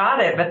actually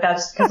got it, but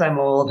that's because I'm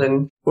old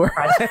and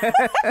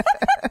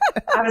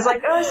I was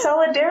like, oh,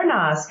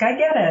 Solidarnosc. I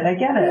get it.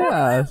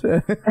 Yeah.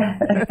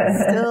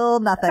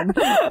 Still nothing.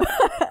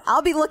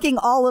 I'll be looking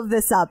all of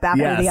this up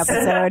after the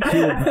episode.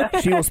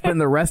 She will spend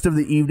the rest of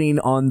the evening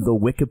on the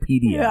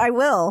Wikipedia. Yeah, I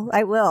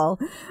will.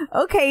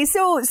 Okay,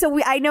 so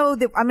I know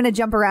that I'm going to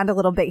jump around a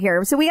little bit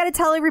here. So we got to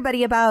tell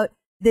everybody about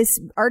this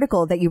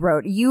article that you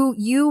wrote.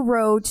 You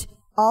wrote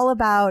all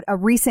about a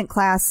recent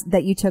class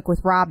that you took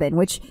with Robin,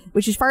 which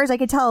as far as I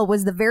could tell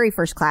was the very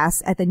first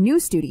class at the new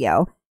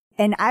studio.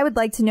 And I would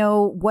like to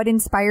know what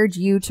inspired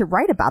you to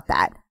write about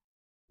that.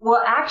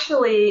 Well,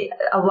 actually,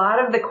 a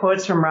lot of the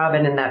quotes from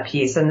Robin in that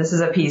piece, and this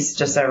is a piece,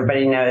 just so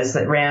everybody knows,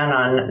 that ran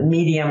on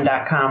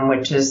medium.com,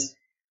 which is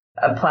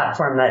a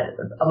platform that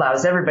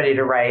allows everybody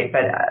to write,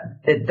 but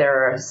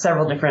there are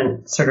several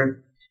different sort of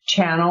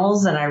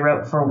channels, and I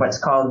wrote for what's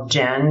called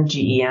GEN,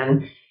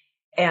 G-E-N,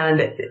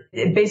 and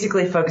it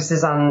basically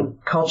focuses on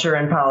culture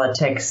and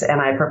politics,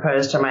 and I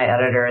proposed to my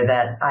editor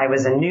that I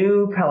was a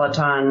new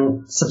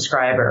Peloton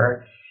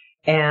subscriber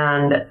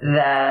and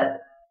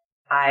that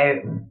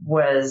I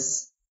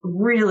was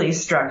really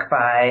struck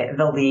by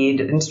the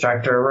lead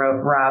instructor,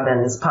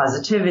 Robin's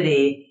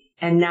positivity.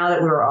 And now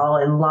that we were all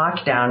in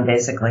lockdown,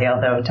 basically,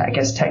 although I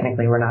guess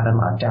technically we're not in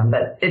lockdown,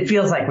 but it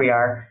feels like we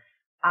are,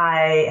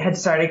 I had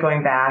started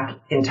going back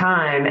in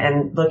time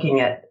and looking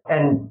at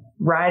and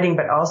riding,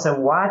 but also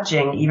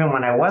watching, even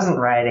when I wasn't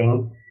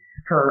riding,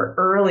 her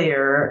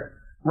earlier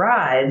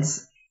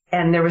rides.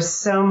 And there was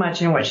so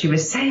much in what she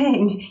was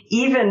saying,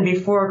 even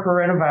before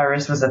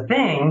coronavirus was a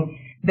thing,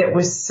 that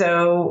was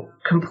so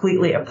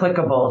completely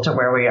applicable to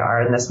where we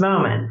are in this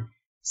moment.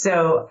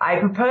 So I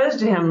proposed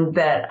to him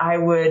that I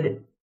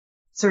would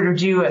sort of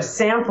do a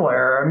sampler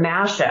or a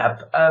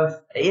mashup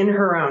of in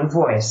her own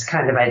voice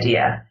kind of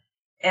idea.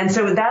 And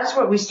so that's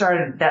what we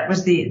started. That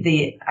was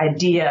the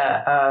idea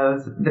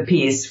of the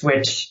piece,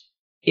 which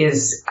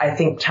is, I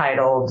think,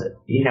 titled,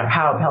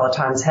 How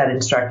Peloton's Head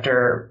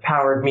Instructor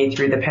Powered Me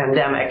Through the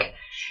Pandemic.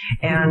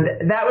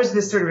 And that was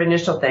this sort of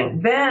initial thing.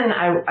 Then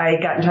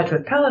I got in touch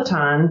with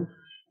Peloton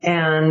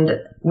and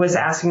was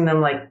asking them,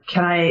 like,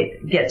 can I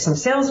get some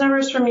sales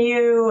numbers from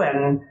you?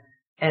 And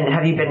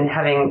have you been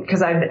having,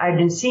 because I've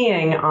been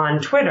seeing on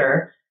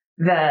Twitter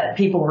that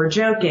people were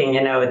joking,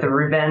 the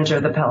revenge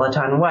of the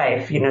Peloton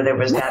wife. There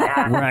was that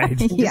ad right.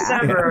 in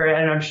December,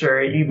 and I'm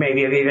sure you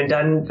maybe have even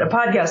done a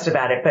podcast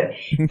about it. But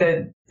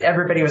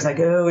everybody was like,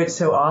 "Oh, it's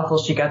so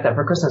awful. She got that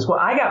for Christmas." Well,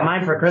 I got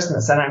mine for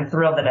Christmas, and I'm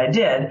thrilled that I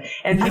did.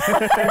 And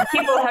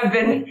people have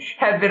been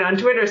on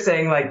Twitter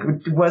saying, like,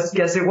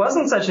 guess it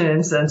wasn't such an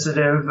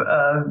insensitive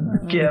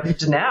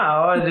gift.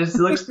 Now it just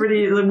looks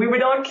pretty. We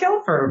would all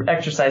kill for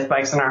exercise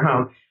bikes in our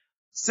home.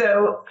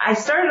 So I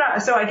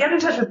get in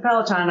touch with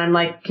Peloton. I'm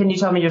like, can you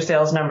tell me your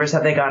sales numbers?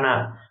 Have they gone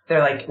up?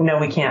 They're like, no,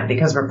 we can't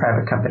because we're a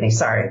private company.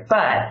 Sorry.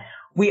 But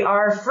we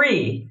are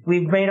free.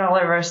 We've made all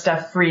of our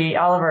stuff free,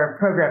 all of our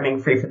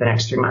programming free for the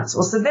next 3 months.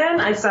 Well, so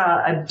then I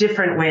saw a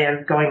different way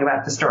of going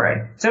about the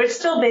story. So it's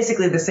still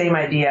basically the same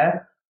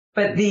idea,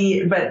 but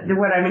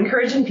what I'm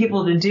encouraging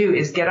people to do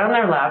is get on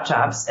their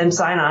laptops and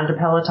sign on to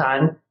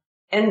Peloton.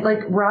 And like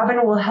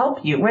Robin will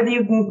help you, whether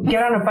you can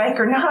get on a bike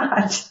or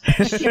not.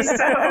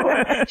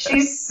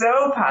 She's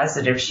so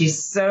positive.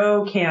 She's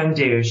so can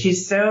do.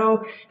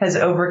 Has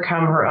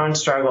overcome her own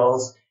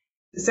struggles.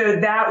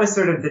 So that was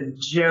sort of the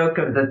joke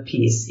of the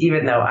piece,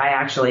 even though I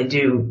actually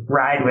do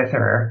ride with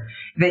her.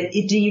 That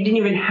you didn't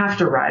even have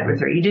to ride with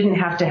her. You didn't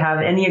have to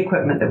have any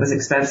equipment that was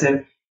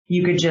expensive.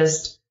 You could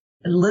just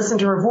listen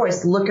to her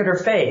voice, look at her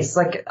face.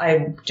 Like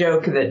I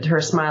joke that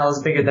her smile is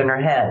bigger than her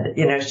head.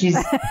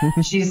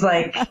 She's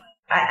like,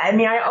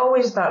 I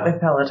always thought with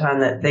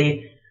Peloton that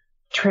the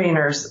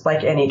trainers,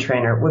 like any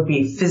trainer, would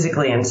be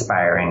physically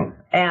inspiring.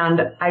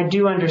 And I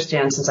do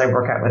understand, since I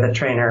work out with a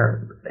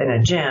trainer in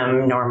a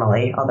gym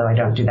normally, although I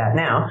don't do that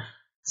now,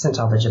 since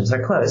all the gyms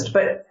are closed.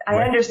 But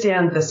I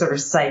understand the sort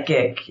of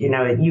psychic,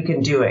 you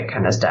can do it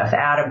kind of stuff,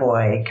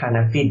 attaboy kind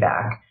of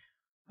feedback.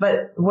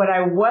 But what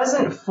I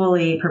wasn't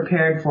fully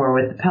prepared for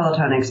with the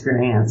Peloton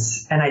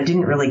experience, and I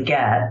didn't really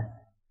get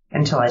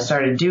until I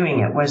started doing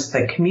it, was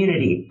the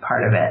community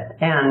part of it.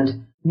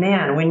 And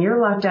man, when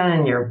you're locked down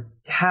in your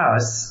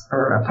house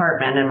or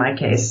apartment, in my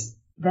case,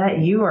 that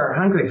you are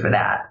hungry for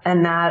that.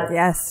 And that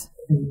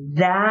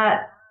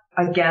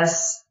I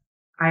guess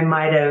I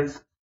might have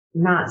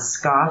not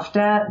scoffed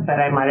at, but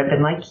I might have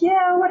been like,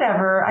 yeah,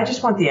 whatever. I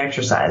just want the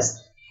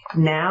exercise.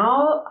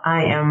 Now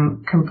I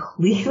am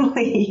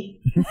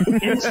completely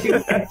into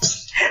it.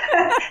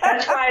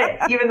 That's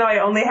why, even though I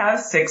only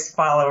have 6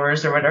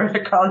 followers or whatever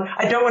they're called,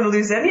 I don't want to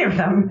lose any of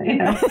them.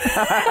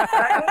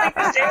 I would like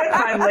to stay with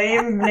my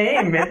lame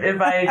name.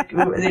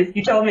 If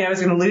you told me I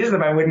was going to lose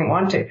them, I wouldn't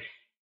want to.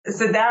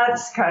 So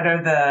that's kind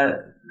of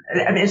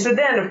so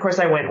then, of course,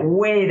 I went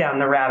way down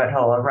the rabbit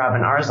hole of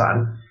Robin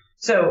Arzon.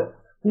 So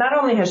not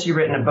only has she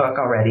written a book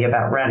already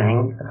about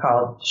running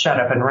called Shut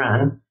Up and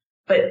Run,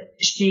 but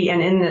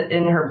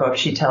in her book,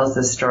 she tells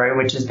this story,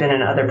 which has been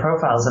in other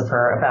profiles of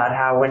her, about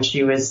how when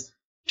she was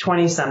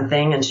 20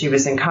 something and she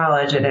was in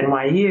college at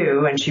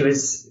NYU and she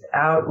was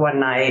out one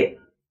night,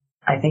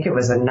 I think it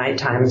was a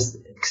nighttime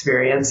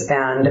experience,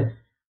 and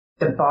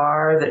the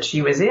bar that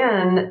she was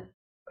in,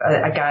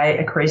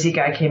 a crazy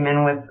guy came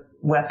in with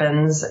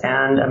weapons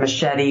and a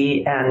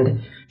machete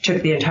and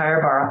took the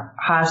entire bar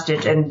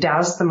hostage and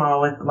doused them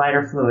all with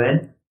lighter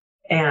fluid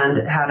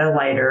and had a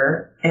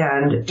lighter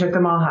and took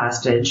them all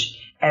hostage.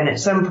 And at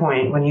some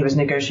point when he was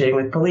negotiating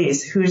with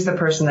police, who's the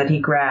person that he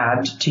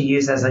grabbed to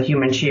use as a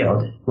human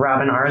shield?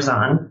 Robin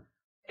Arzon.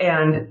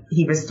 And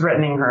he was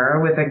threatening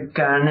her with a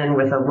gun and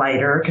with a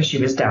lighter because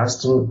she was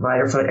doused in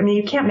lighter fluid. I mean,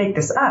 you can't make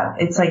this up.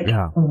 It's like,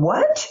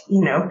 what?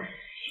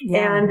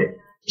 Yeah. And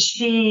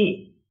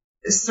she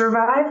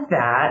survived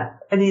that.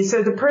 I mean,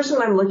 so the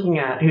person I'm looking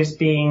at who's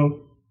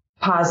being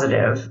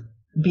positive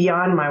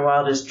beyond my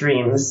wildest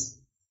dreams,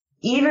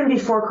 even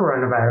before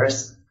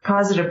coronavirus,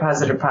 positive,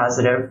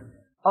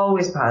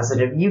 always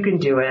positive, you can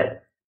do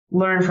it,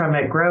 learn from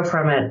it, grow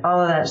from it,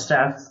 all of that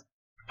stuff,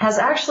 has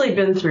actually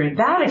been through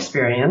that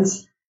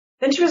experience.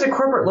 Then she was a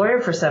corporate lawyer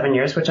for 7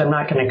 years, which I'm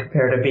not going to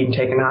compare to being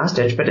taken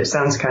hostage, but it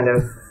sounds kind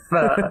of,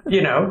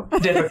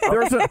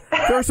 difficult.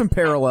 There are some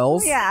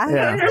parallels.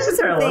 Yeah. There's some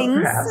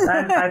parallels, perhaps.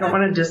 I don't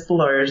want to diss the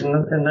lawyers in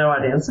the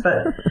audience,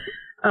 but...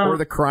 or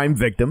the crime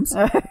victims.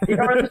 And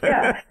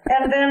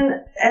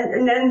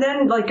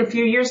then like a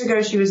few years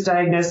ago, she was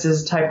diagnosed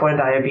as type 1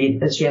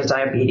 diabetes. She has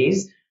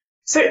diabetes.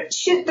 So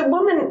the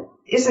woman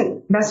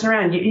isn't messing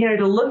around.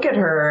 To look at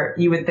her,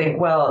 you would think,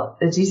 well,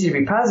 it's easy to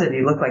be positive.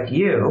 You look like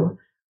you.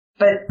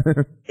 But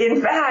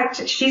in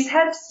fact, she's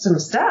had some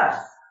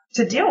stuff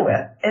to deal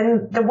with.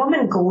 And the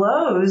woman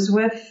glows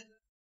with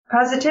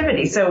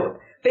positivity. So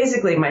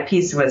basically my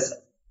piece was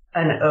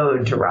an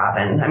ode to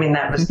Robin. I mean,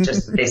 that was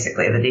just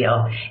basically the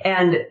deal.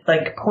 And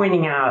like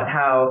pointing out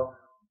how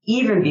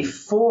even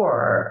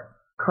before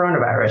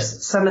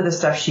coronavirus, some of the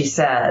stuff she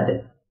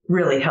said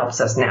really helps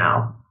us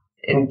now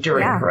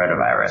during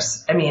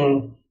coronavirus. I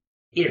mean,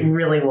 it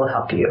really will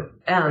help you.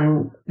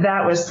 And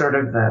that was sort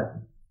of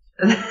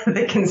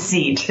the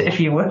conceit, if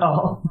you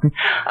will.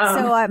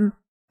 So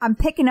I'm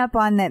picking up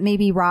on that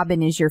maybe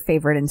Robin is your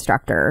favorite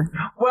instructor.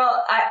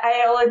 Well,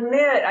 I'll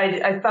admit,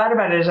 I thought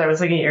about it as I was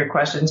looking at your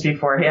questions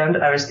beforehand.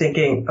 I was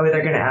thinking,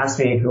 they're going to ask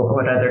me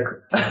what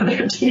other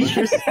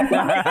teachers. I'm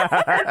going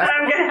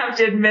to have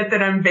to admit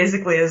that I'm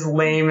basically as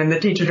lame in the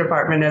teacher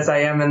department as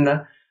I am in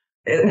the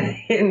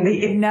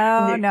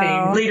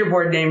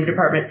leaderboard name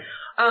department.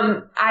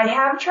 I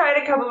have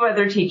tried a couple of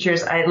other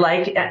teachers. I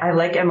like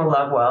Emma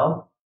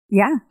Lovewell.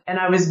 Yeah. And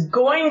I was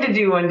going to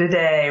do one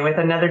today with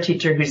another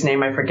teacher whose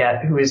name I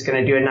forget, who was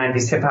going to do a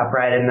 90s hip hop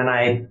ride. And then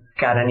I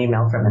got an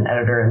email from an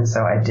editor, and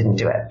so I didn't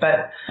do it.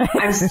 But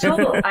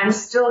I'm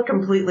still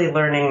completely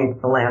learning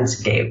the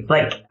landscape.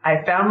 Like,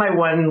 I found my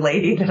one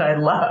lady that I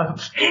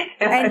love,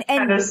 and I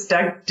kind of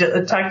stuck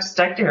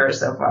to her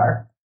so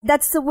far.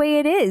 That's the way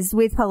it is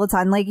with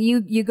Peloton. Like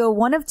you go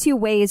one of two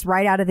ways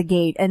right out of the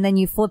gate, and then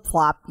you flip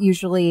flop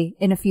usually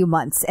in a few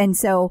months. And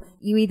so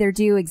you either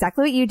do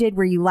exactly what you did,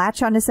 where you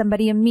latch onto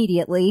somebody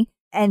immediately,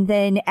 and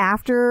then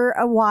after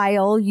a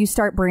while you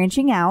start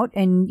branching out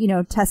and,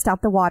 test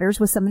out the waters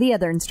with some of the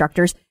other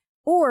instructors,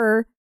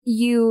 or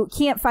you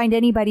can't find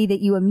anybody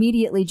that you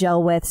immediately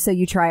gel with. So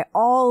you try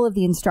all of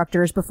the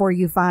instructors before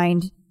you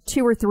find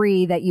 2 or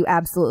 3 that you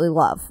absolutely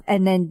love.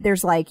 And then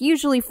there's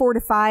usually 4 to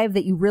 5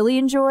 that you really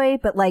enjoy,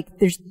 but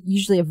there's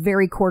usually a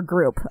very core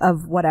group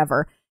of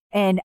whatever.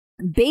 And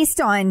based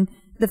on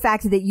the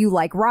fact that you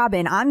like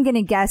Robin, I'm going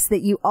to guess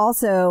that you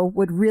also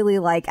would really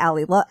like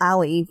Allie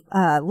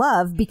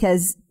Love,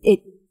 because it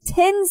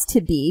tends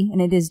to be,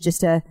 and it is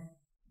just a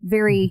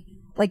very,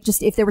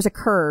 just if there was a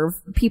curve,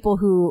 people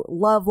who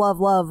love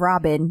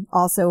Robin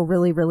also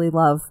really, really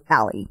love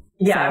Allie.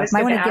 Yeah, so I was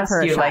going to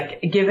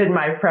ask you, given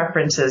my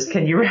preferences,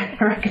 can you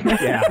recommend?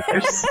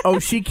 Oh,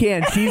 she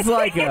can. She's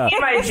like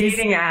my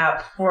dating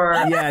app for.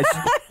 Yeah,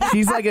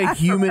 she's like a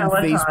human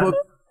Facebook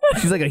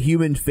She's like a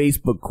human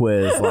Facebook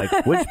quiz,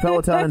 like, which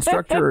Peloton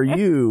instructor are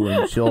you?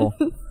 And she'll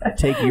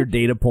take your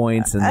data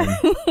points and then...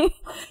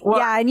 Well,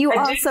 yeah, and you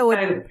also...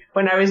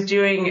 when I was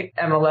doing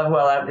Emma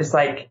Lovewell, I was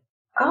like,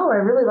 oh, I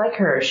really like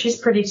her. She's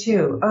pretty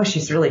too. Oh,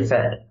 she's really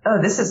fit.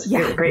 Oh, this is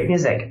great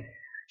music.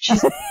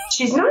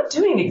 She's not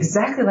doing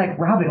exactly like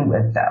Robin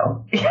would,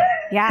 though.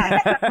 Yeah.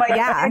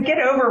 I get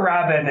over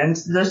Robin and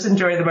just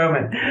enjoy the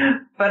moment.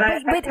 But I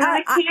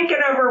can't get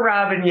over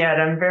Robin yet.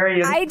 I'm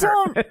very... I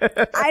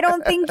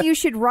don't think you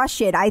should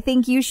rush it. I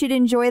think you should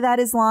enjoy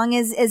that as long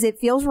as it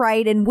feels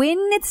right. And when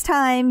it's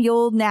time,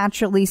 you'll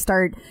naturally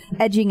start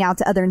edging out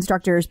to other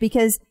instructors,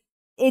 because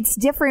it's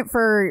different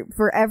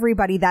for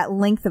everybody, that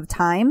length of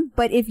time.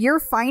 But if you're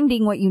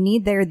finding what you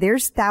need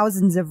there's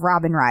thousands of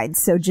Robin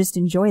rides. So just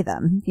enjoy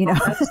them, you know.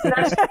 That's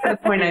the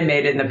point I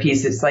made in the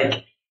piece. It's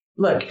like,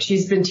 look,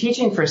 she's been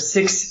teaching for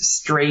 6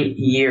 straight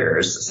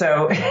years.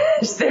 So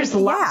there's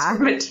lots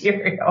of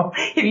material.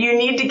 If you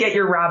need to get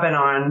your Robin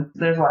on,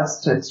 there's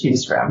lots to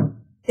choose from.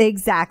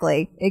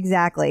 Exactly.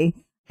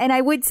 And I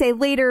would say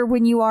later,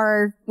 when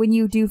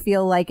you do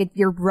feel like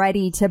you're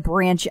ready to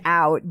branch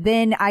out,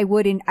 then I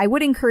would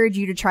encourage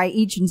you to try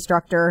each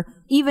instructor,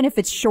 even if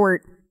it's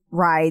short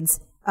rides.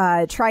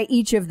 Try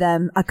each of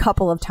them a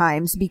couple of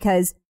times,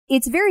 because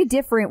it's very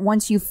different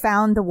once you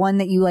found the one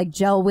that you like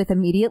gel with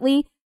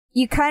immediately.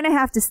 You kind of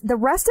have to, the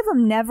rest of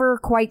them never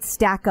quite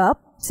stack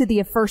up to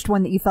the first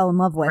one that you fell in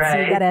love with.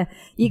 Right. So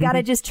you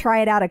gotta just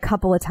try it out a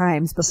couple of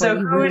times before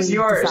you really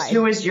yours? decide.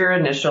 Who was your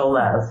initial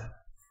love?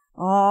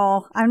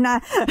 Oh, I'm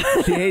not.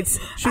 She hates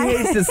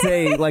to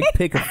say, like,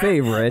 pick a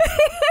favorite.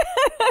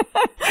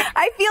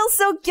 I feel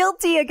so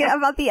guilty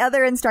about the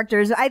other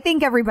instructors. I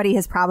think everybody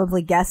has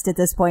probably guessed at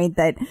this point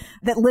that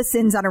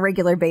listens on a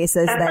regular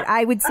basis that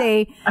I would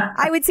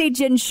say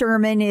Jen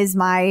Sherman is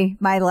my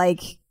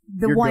like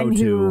the Your one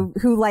go-to.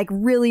 who like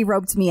really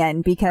roped me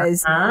in,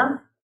 because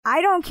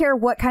I don't care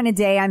what kind of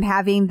day I'm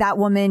having. That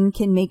woman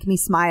can make me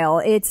smile.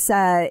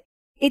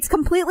 It's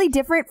completely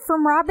different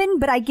from Robin,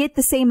 but I get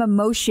the same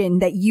emotion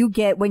that you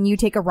get when you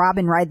take a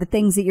Robin ride. The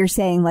things that you're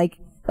saying, like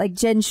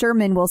Jen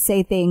Sherman will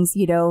say things,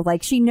 you know,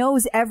 like she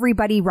knows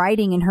everybody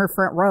riding in her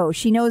front row.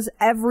 She knows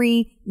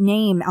every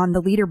name on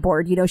the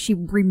leaderboard. You know, she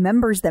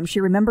remembers them. She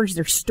remembers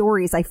their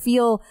stories. I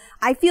feel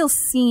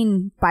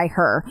seen by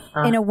her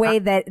in a way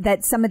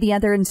that some of the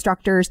other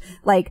instructors,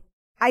 like,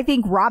 I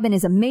think Robin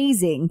is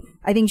amazing.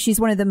 I think she's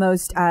one of the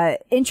most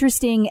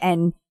interesting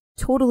and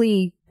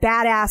totally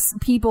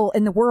badass people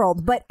in the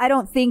world, but I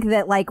don't think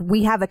that like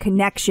we have a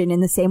connection in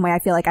the same way I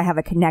feel like I have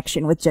a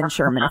connection with Jen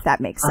Sherman, if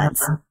that makes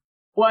sense.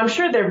 Well, I'm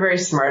sure they're very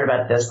smart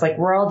about this. Like,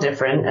 we're all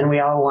different and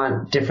we all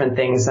want different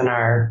things in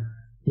our,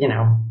 in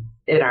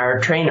our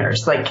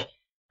trainers. Like,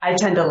 I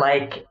tend to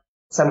like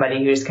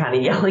somebody who's kind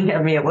of yelling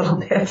at me a little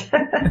bit.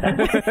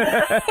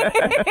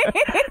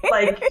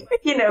 Like,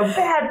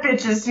 bad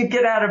bitches who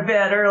get out of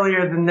bed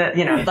earlier than that,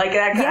 like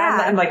that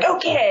kind of, I'm like,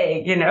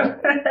 okay, And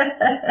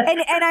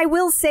I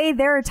will say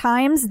there are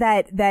times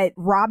that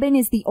Robin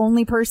is the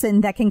only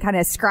person that can kind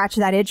of scratch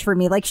that itch for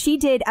me. Like she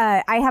did,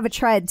 I have a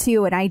tread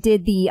too, and I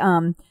did the,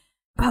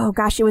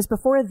 it was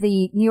before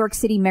the New York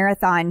City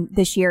Marathon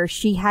this year.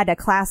 She had a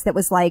class that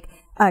was like,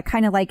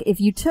 kind of like if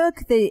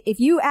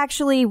you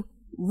actually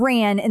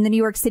ran in the New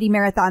York City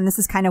Marathon, this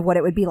is kind of what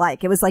it would be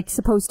like. It was like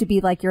supposed to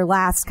be like your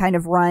last kind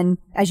of run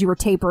as you were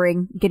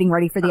tapering, getting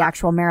ready for the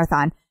actual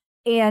marathon.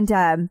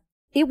 And,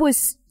 it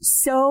was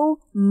so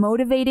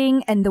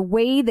motivating, and the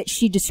way that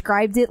she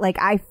described it, like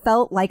I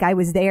felt like I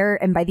was there,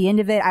 and by the end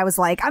of it, I was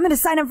like, I'm going to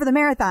sign up for the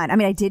marathon. I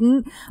mean, I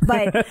didn't,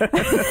 but, but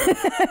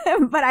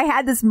I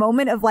had this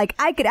moment of like,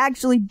 I could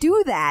actually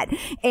do that.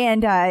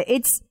 And,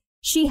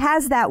 she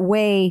has that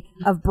way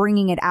of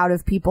bringing it out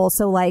of people.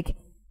 So like,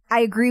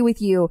 I agree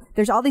with you.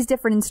 There's all these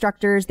different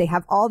instructors. They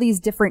have all these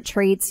different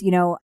traits,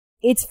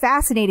 It's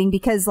fascinating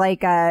because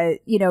like,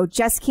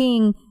 Jess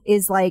King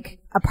is like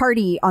a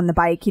party on the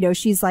bike.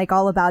 She's like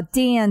all about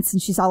dance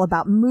and she's all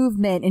about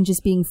movement and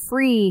just being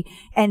free.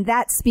 And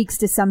that speaks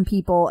to some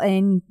people.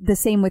 And the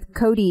same with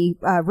Cody,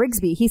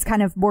 Rigsby. He's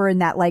kind of more in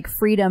that like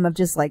freedom of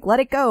just like,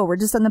 let it go. We're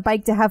just on the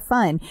bike to have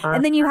fun.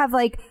 And then you have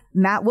like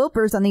Matt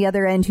Wilpers on the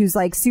other end, who's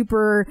like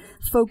super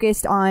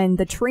focused on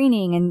the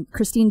training, and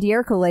Christine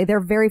Diercole, they're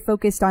very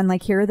focused on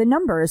like, here are the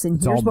numbers and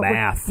it's here's all what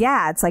math.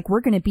 It's like,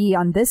 we're going to be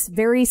on this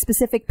very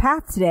specific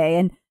path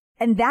today.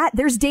 And that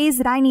there's days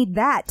that I need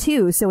that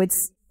too. So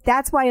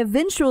that's why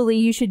eventually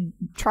you should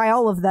try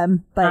all of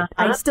them. But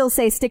I still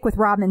say stick with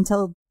Robin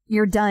until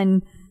you're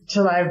done.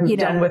 Till I'm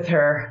done with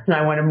her and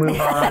I want to move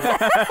on.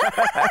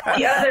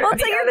 The other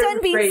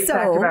great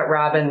fact about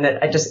Robin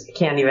that I just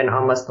can't even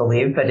almost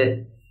believe, but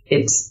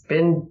it's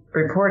been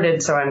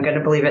reported, so I'm going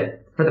to believe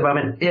it for the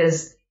moment,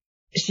 is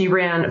she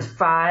ran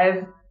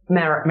 5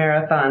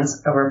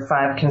 marathons over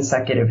 5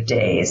 consecutive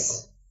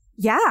days.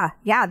 Yeah,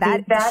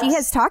 she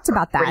has talked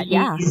about that.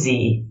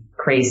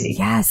 Crazy.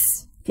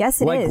 Yes, it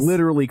is. Like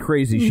literally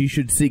crazy. She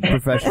should seek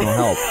professional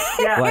help.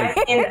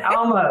 Yeah,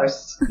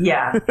 almost.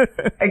 Yeah.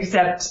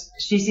 Except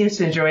she seems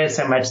to enjoy it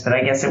so much that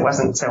I guess it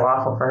wasn't so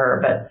awful for her.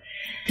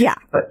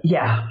 But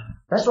yeah,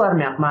 that's a lot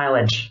of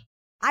mileage.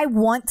 I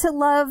want to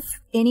love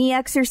any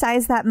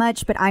exercise that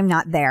much, but I'm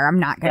not there. I'm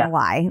not going to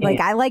lie. Like,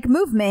 I like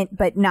movement,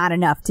 but not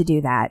enough to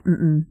do that.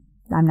 I'm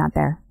not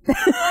there.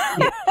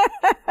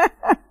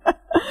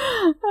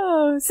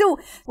 So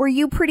were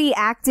you pretty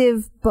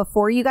active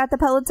before you got the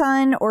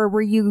Peloton, or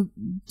were you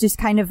just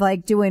kind of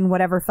like doing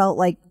whatever felt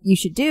like you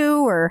should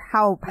do, or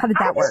how did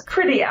that work?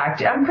 Pretty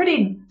active. I'm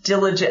pretty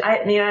diligent.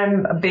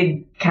 I'm a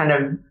big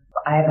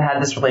I've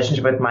had this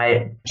relationship with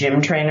my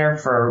gym trainer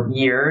for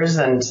years.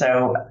 And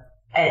so,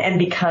 and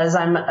because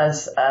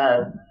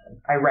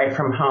I write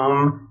from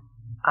home,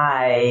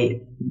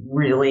 I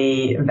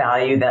really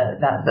value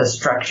that the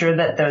structure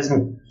that those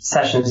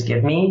sessions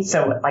give me.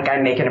 So like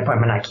I make an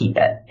appointment, I keep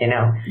it,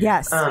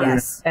 Yes.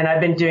 Yes. And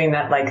I've been doing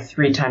that like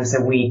 3 times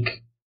a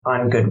week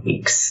on good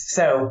weeks.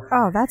 So,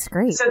 that's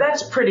great. So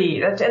that's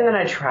pretty, and then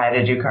I try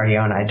to do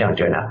cardio and I don't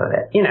do enough of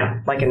it,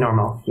 like a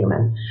normal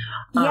human.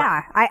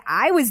 Yeah,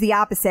 I was the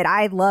opposite.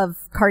 I love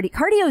cardio.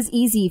 Cardio is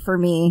easy for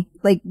me.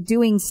 Like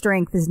doing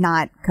strength has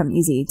not come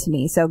easy to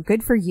me. So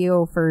good for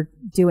you for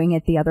doing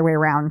it the other way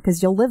around,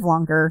 because you'll live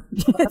longer.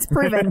 It's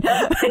proven.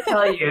 I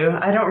tell you,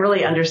 I don't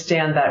really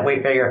understand that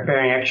weight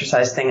bearing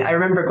exercise thing. I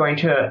remember going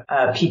to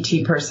a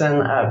PT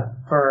person I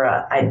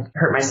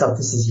hurt myself.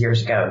 This is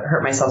years ago.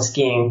 Hurt myself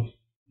skiing,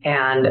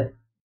 and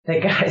the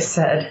guy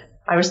said,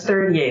 I was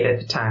 38 at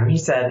the time. He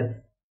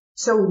said,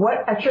 "So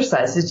what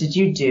exercises did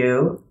you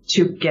do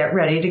to get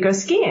ready to go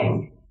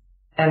skiing?"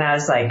 And I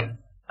was like,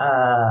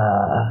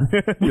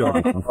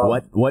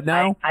 What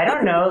now? I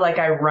don't know. Like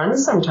I run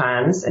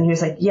sometimes. And he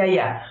was like,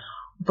 yeah.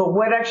 But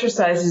what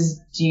exercises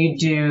do you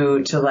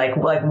do to like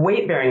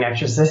weight bearing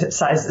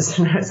exercises?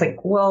 And I was like,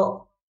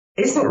 well,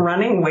 isn't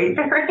running weight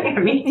bearing? I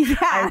mean,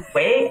 yeah.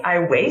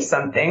 I weigh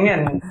something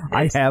and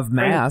I have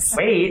mass.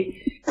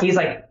 Weight. He's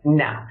like,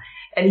 no.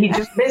 And he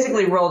just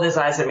basically rolled his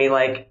eyes at me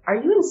like, are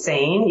you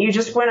insane? You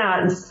just went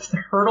out and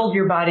hurtled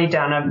your body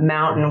down a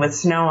mountain with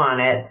snow on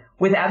it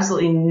with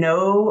absolutely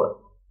no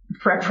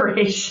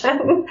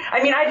preparation.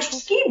 I mean, I'd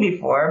skied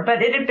before,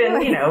 but it had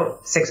been,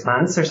 6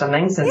 months or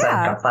something since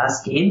I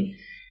last skied.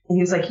 And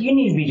he was like, you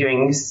need to be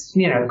doing,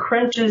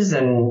 crunches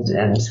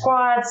and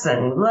squats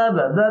and blah,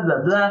 blah, blah,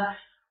 blah, blah.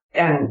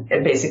 And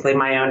basically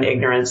my own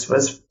ignorance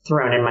was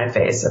thrown in my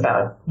face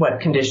about what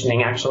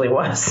conditioning actually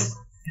was.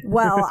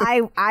 Well,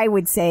 I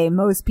would say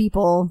most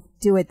people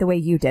do it the way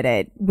you did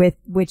it,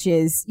 which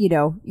is,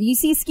 you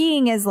see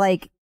skiing as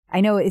like, I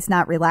know it's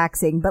not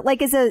relaxing, but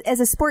like as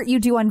a sport you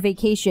do on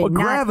vacation. Well,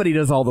 gravity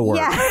does all the work.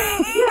 Yeah.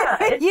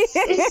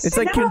 It's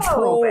like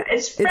control.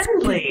 It's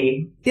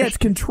friendly. It's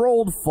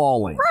controlled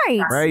falling.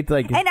 Right.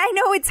 Like, and I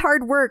know it's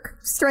hard work.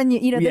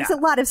 There's a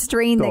lot of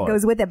strain that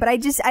goes with it, but I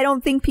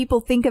don't think people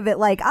think of it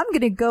like, I'm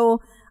going to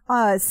go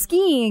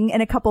skiing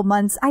in a couple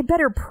months. I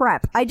better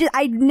prep.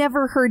 I'd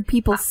never heard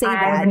people say that.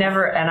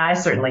 I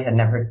certainly had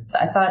never.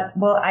 I thought,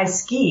 well, I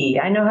ski.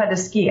 I know how to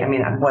ski. I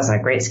mean, I wasn't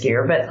a great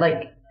skier, but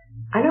like,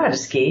 I know how to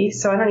ski,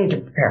 so I don't need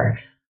to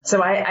prepare.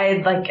 So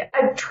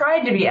I've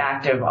tried to be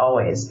active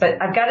always, but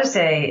I've got to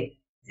say,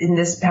 in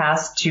this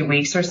past 2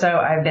 weeks or so,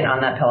 I've been on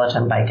that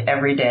Peloton bike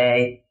every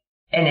day,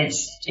 and it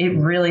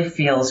really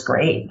feels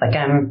great. Like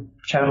I'm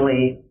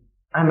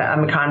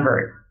a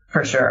convert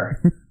for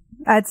sure.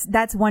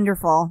 That's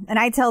wonderful. And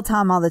I tell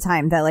Tom all the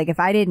time that like if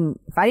I didn't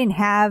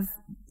have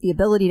the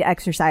ability to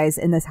exercise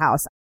in this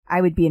house, I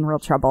would be in real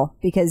trouble,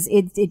 because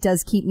it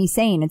does keep me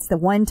sane. It's the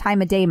one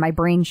time a day my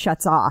brain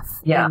shuts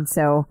off. Yeah. And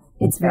so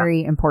it's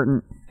very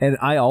important. And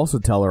I also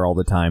tell her all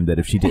the time that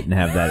if she didn't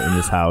have that in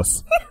this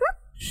house,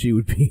 she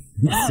would be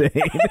insane.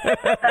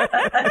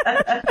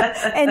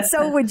 And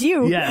so would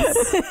you. Yes.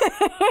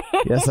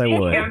 Yes, I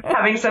would.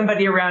 Having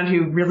somebody around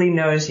who really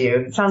knows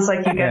you. It sounds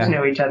like you guys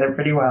know each other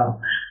pretty well.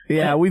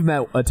 Yeah, we've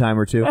met a time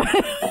or two.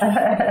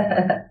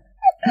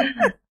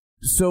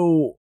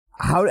 So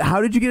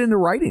how did you get into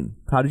writing?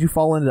 How did you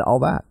fall into all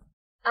that?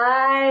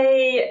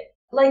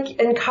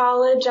 In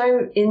college, I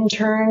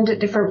interned at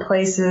different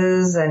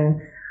places,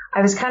 and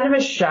I was kind of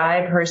a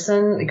shy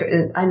person.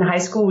 In high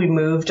school, we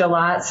moved a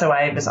lot, so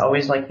I was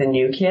always like the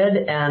new kid.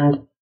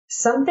 And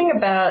something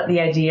about the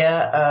idea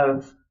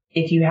of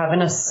if you have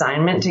an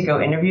assignment to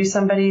go interview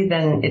somebody,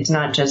 then it's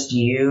not just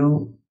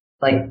you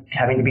like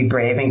having to be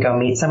brave and go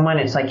meet someone.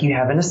 It's like you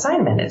have an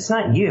assignment. It's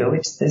not you,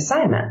 it's the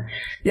assignment.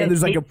 Yeah,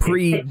 there's like a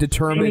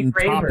predetermined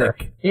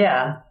topic.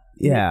 Yeah.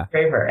 Yeah.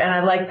 Braver. And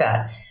I like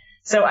that.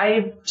 So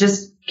I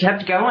just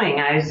kept going.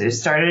 I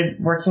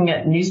started working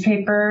at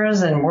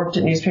newspapers and worked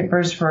at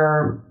newspapers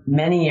for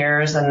many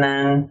years, and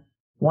then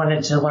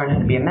wanted to learn how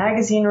to be a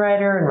magazine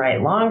writer and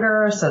write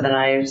longer. So then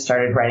I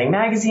started writing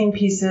magazine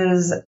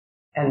pieces,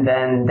 and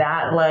then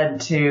that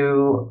led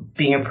to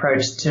being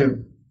approached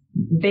to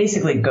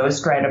basically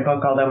ghostwrite a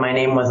book, although my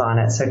name was on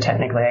it. So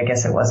technically, I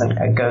guess it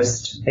wasn't a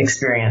ghost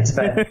experience,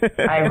 but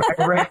I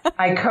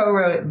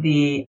co-wrote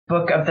the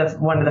book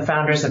of one of the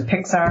founders of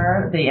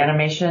Pixar, the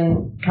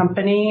animation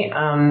company.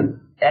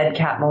 Ed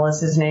Catmull is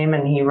his name,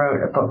 and he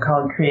wrote a book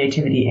called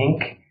Creativity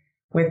Inc.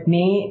 with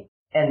me.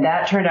 And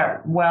that turned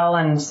out well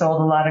and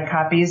sold a lot of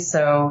copies.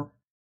 So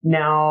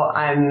now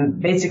I'm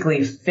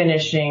basically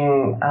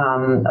finishing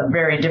a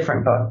very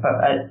different book,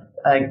 but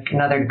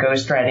another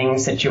ghostwriting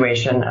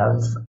situation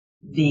of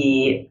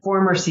the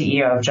former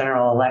CEO of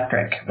General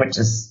Electric, which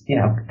is,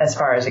 as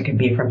far as it could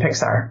be from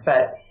Pixar.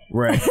 But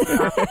right.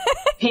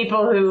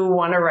 People who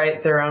want to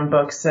write their own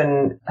books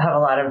and have a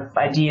lot of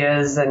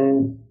ideas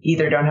and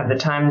either don't have the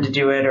time to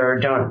do it or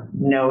don't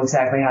know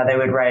exactly how they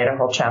would write a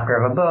whole chapter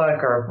of a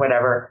book or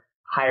whatever,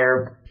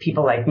 hire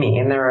people like me.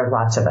 And there are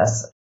lots of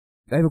us.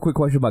 I have a quick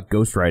question about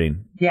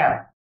ghostwriting.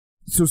 Yeah.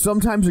 So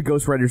sometimes a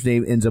ghostwriter's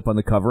name ends up on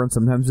the cover and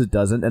sometimes it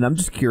doesn't. And I'm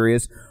just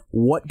curious,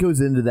 what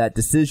goes into that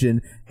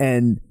decision?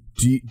 And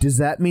does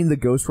that mean the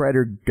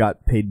ghostwriter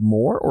got paid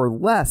more or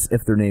less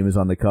if their name is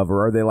on the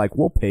cover? Are they like,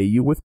 we'll pay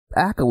you with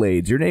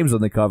accolades, your name's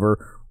on the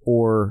cover?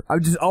 Or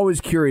I'm just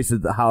always curious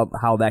as to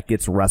how that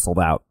gets wrestled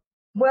out.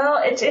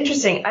 Well, it's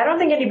interesting. I don't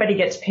think anybody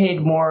gets paid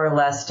more or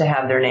less to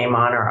have their name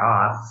on or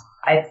off.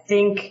 I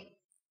think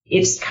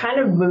it's kind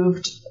of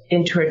moved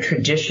into a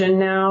tradition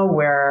now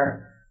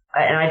where,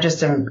 and I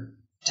just am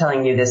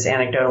telling you this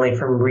anecdotally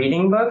from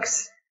reading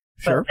books,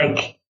 sure. But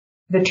like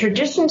the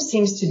tradition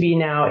seems to be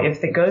now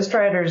if the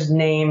ghostwriter's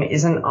name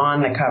isn't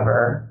on the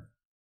cover,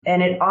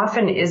 and it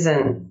often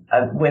isn't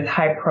with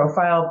high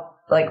profile,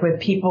 like with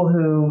people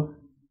who,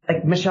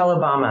 like Michelle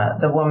Obama,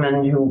 the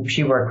woman who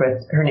she worked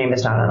with, her name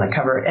is not on the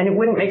cover. And it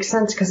wouldn't make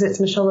sense because it's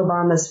Michelle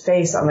Obama's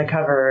face on the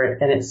cover.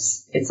 And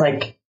it's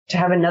like to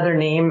have another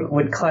name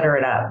would clutter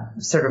it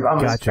up sort of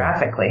almost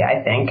graphically,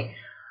 I think.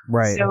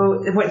 Right.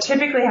 So what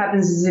typically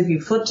happens is if you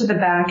flip to the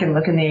back and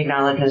look in the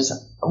acknowledgments,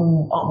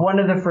 one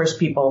of the first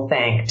people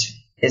thanked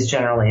is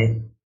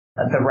generally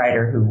the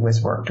writer who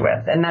was worked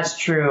with. And that's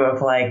true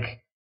of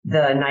like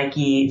the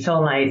Nike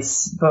Phil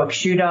Knight's book,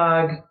 Shoe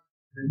Dog.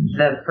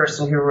 The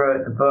person who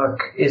wrote the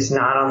book is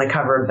not on the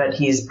cover, but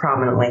he's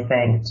prominently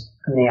thanked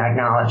in the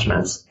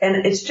acknowledgments.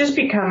 And it's just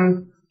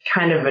become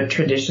kind of a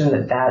tradition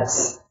that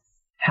that's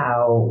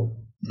how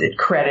the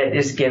credit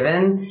is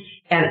given.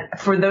 And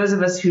for those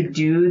of us who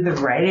do the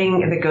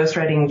writing, the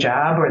ghostwriting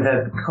job or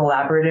the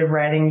collaborative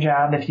writing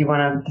job, if you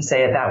want to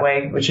say it that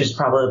way, which is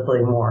probably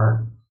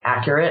more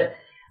accurate.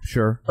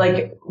 Sure.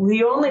 Like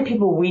the only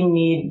people we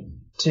need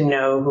to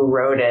know who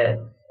wrote it,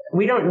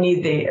 we don't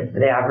need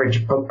the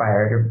average book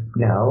buyer to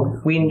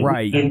know. We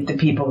need the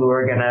people who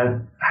are going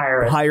to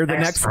hire the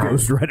next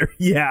ghostwriter.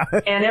 Yeah.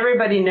 And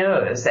everybody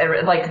knows,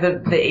 like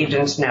the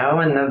agents know,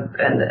 and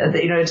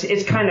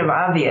it's kind of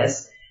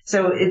obvious.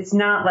 So it's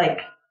not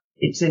like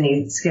it's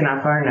any skin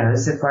off our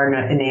nose if our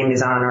name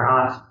is on or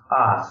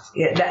off.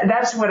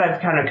 That's what I've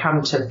kind of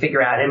come to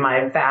figure out in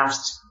my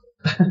vast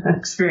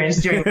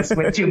experience doing this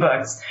with 2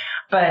 books.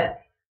 But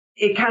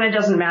it kind of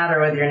doesn't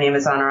matter whether your name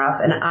is on or off.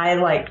 And I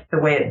like the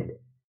way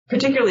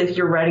particularly if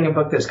you're writing a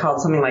book that's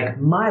called something like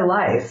My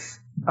Life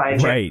by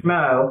Joe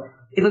Schmo,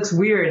 it looks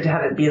weird to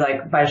have it be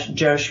like by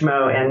Joe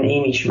Schmo and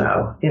Amy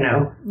Schmo,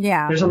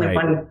 Yeah. There's only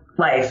one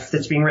life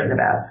that's being written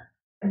about.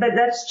 But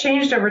that's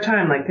changed over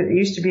time. Like it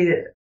used to be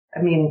that,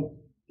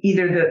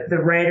 either the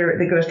writer,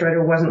 the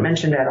ghostwriter wasn't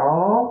mentioned at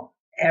all,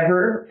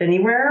 ever,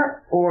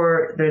 anywhere,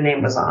 or their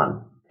name was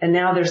on. And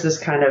now there's this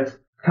kind of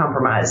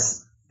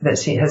compromise that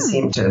has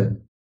seemed to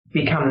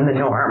become the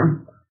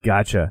norm.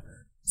 Gotcha.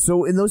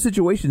 So in those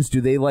situations,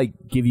 do they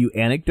give you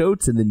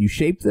anecdotes and then you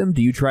shape them?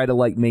 Do you try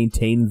to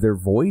maintain their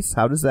voice?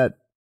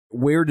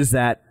 Where does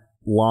that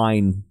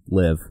line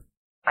live?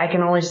 I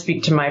can only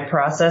speak to my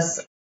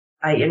process.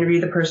 I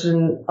interview the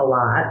person a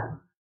lot.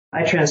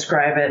 I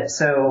transcribe it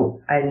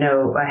so I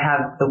know I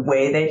have the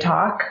way they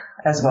talk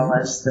as well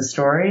as the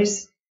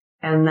stories.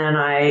 And then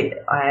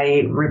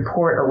I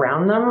report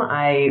around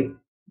them.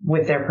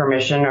 With their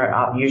permission,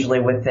 or usually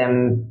with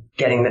them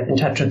getting in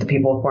touch with the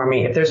people for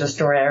me. If there's a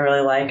story I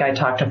really like, I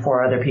talk to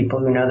 4 other people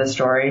who know the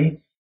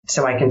story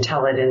so I can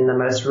tell it in the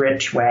most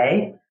rich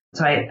way.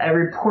 So I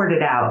report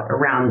it out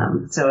around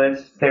them. So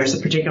if there's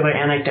a particular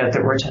anecdote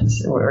that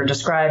we're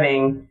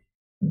describing,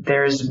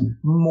 there's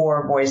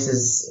more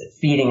voices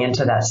feeding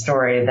into that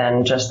story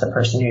than just the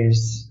person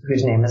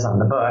whose name is on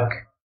the book.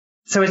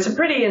 So it's a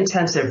pretty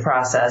intensive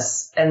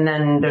process. And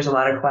then there's a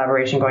lot of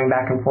collaboration going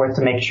back and forth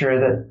to make sure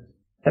that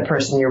the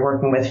person you're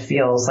working with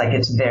feels like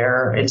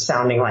it's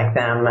sounding like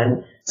them.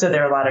 And so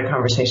there are a lot of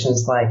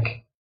conversations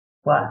like,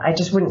 well, I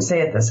just wouldn't say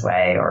it this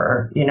way,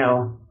 or,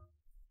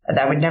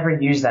 I would never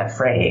use that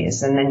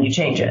phrase. And then you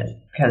change it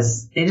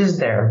because it is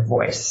their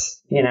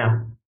voice,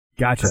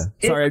 Gotcha.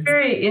 Sorry. It's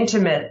very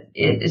intimate.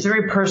 It's a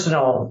very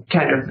personal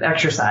kind of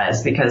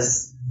exercise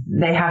because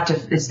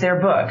it's their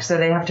book. So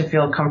they have to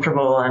feel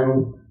comfortable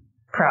and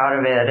proud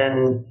of it.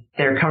 And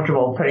they're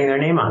comfortable putting their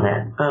name on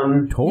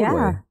it. Totally.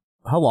 Yeah.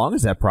 How long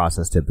is that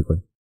process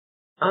typically?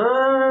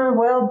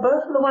 Well,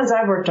 both of the ones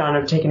I've worked on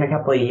have taken a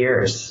couple of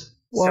years.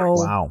 Whoa.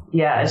 So wow.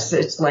 Yeah,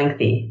 it's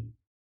lengthy.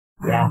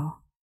 Wow. Yeah.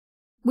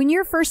 When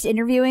you're first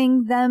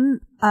interviewing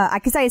them,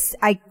 because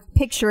I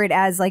picture it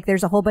as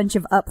there's a whole bunch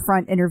of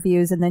upfront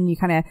interviews and then you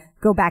kind of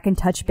go back and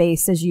touch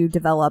base as you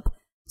develop.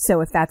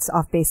 So if that's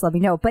off base, let me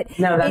know. But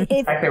no, that's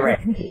exactly right.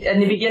 In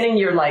the beginning,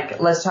 you're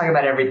like, let's talk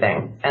about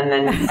everything. And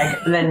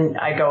then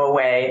I go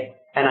away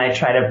and I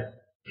try to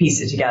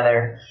piece it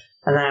together.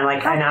 And then I'm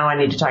like, I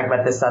need to talk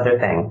about this other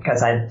thing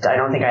because I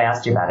don't think I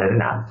asked you about it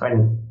enough.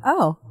 And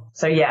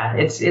so yeah,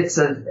 it's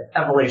an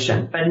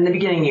evolution. But in the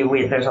beginning,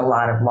 there's a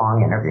lot of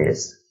long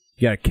interviews.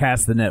 You got to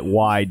cast the net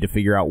wide to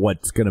figure out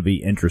what's going to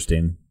be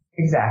interesting.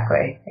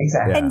 Exactly.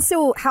 Yeah. And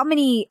so how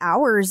many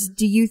hours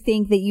do you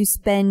think that you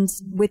spend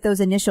with those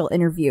initial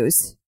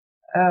interviews?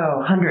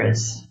 Oh,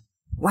 hundreds.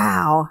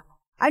 Wow.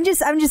 I'm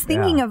just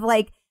thinking of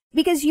like,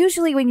 because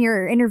usually when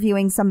you're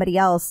interviewing somebody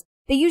else,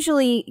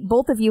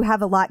 both of you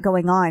have a lot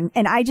going on.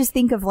 And I just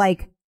think of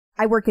like,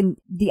 I work in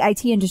the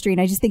IT industry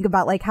and I just think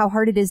about like how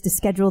hard it is to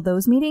schedule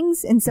those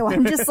meetings. And so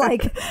I'm just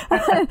like,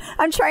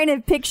 I'm trying to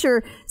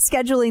picture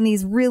scheduling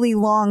these really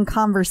long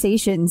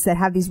conversations that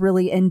have these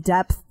really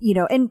in-depth,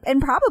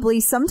 and probably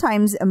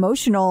sometimes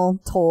emotional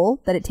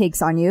toll that it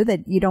takes on you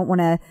that you don't want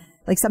to,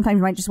 like sometimes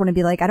you might just want to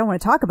be like, I don't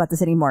want to talk about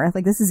this anymore.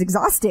 Like this is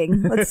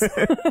exhausting.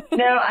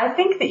 No, I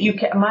think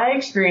that my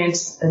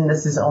experience, and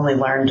this is only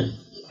learned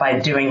by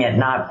doing it,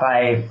 not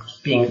by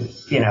being,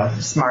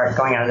 smart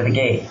going out of the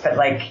gate, but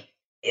like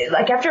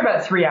after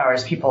about 3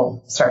 hours,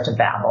 people start to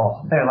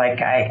babble. They're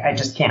like, I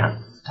just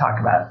can't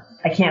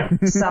I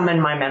can't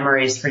summon my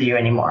memories for you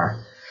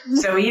anymore.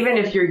 So even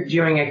if you're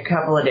doing a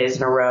couple of days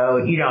in a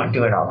row, you don't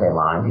do it all day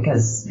long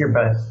because your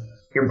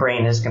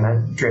brain is going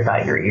to drip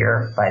out your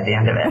ear by the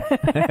end of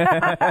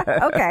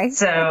it. Okay.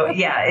 So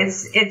yeah,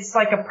 it's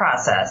like a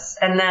process.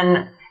 And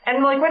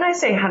like when I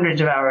say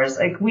hundreds of hours,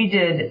 like we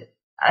did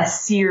a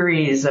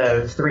series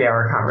of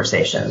 3-hour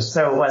conversations.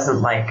 So it wasn't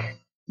like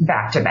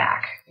back to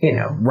back,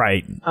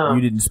 Right.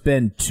 You didn't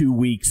spend 2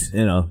 weeks,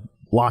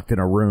 locked in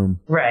a room.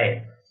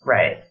 Right.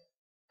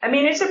 I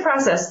mean, it's a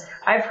process.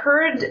 I've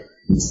heard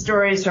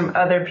stories from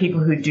other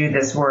people who do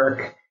this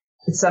work.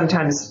 It's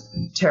sometimes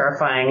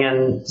terrifying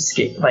and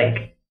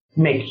like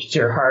makes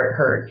your heart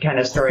hurt kind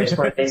of stories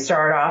where they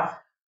start off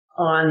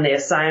on the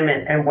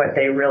assignment and what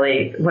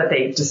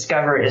they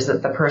discover is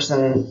that the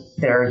person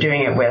they're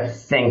doing it with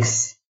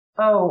thinks,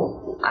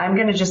 oh, I'm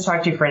going to just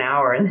talk to you for an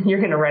hour and then you're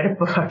going to write a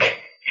book.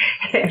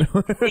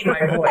 See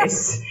my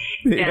voice.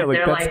 Yeah, and like,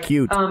 they're that's like,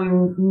 cute.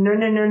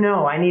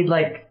 No. I need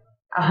like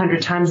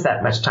 100 times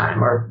that much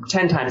time or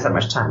 10 times that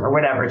much time or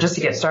whatever just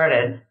to get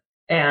started.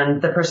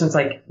 And the person's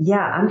like,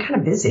 yeah, I'm kind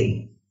of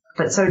busy.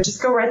 But so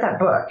just go write that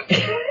book.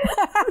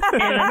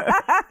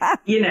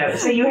 And,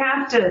 so you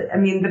have to,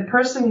 the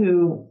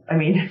person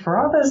for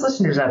all those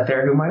listeners out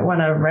there who might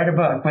want to write a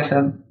book with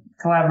a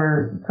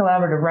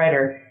collaborative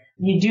writer,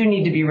 you do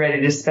need to be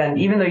ready to spend,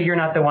 even though you're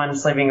not the one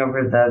slaving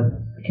over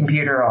the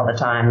computer all the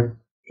time,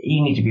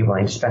 you need to be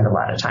willing to spend a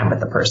lot of time with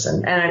the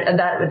person. And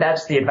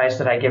that's the advice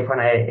that I give when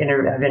I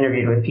have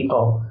interviewed with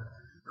people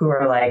who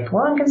are like,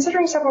 well, I'm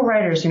considering several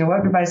writers,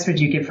 what advice would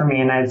you give for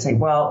me? And I'd say,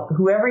 well,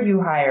 whoever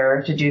you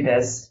hire to do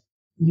this,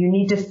 you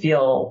need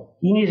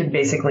to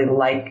basically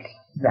like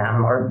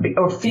them or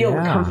feel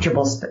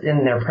comfortable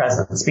in their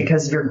presence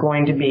because you're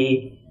going to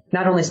be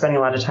not only spending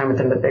a lot of time with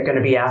them, but they're going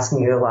to be asking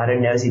you a lot of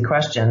nosy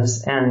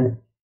questions. And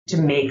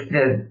to make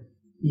the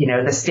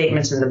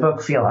statements in the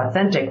book feel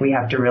authentic, we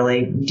have to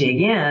really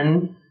dig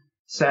in.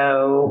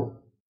 So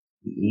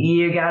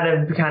you got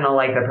to kind of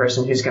like the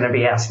person who's going to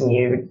be asking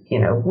you,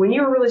 when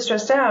you were really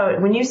stressed out,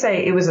 when you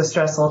say it was a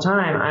stressful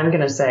time, I'm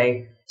going to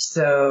say,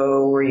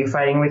 so were you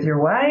fighting with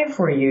your wife?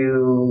 Were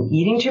you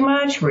eating too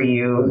much? Were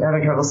you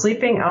having trouble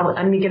sleeping?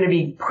 I'm going to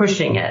be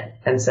pushing it.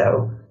 And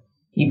so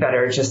you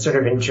better just sort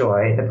of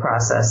enjoy the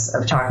process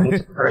of talking to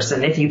the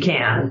person if you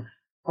can,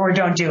 or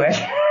don't do it.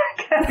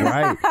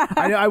 Right.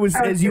 I was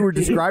as you were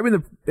describing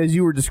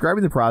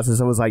the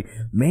process, I was like,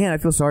 man, I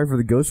feel sorry for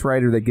the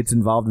ghostwriter that gets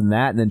involved in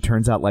that and then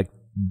turns out like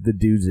the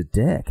dude's a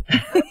dick.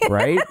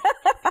 Right?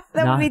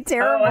 That would be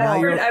terrible.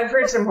 I've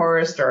heard some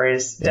horror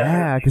stories. Definitely.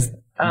 Yeah, because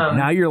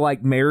now you're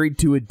like married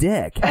to a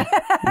dick.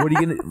 What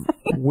are you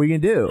gonna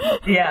do?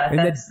 Yeah,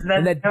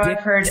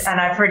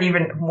 I've heard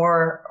even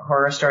more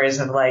horror stories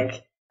of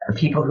like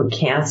people who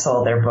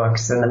cancel their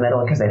books in the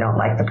middle because they don't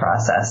like the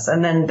process,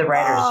 and then the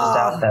writer's just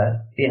out all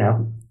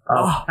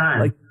the time.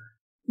 Like,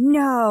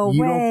 no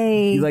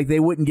way. Like they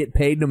wouldn't get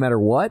paid no matter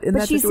what.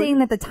 But she's saying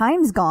that the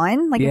time's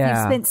gone. Like if you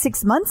spent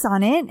 6 months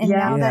on it, and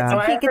now that's you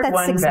can't get that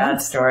 6 months. One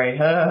bad story.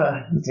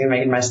 It's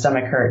making my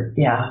stomach hurt.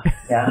 Yeah.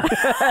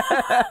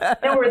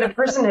 No, where the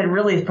person had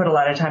really put a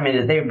lot of time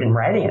into it. They've been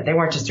writing it. They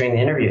weren't just doing the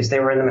interviews. They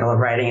were in the middle of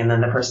writing, and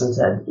then the person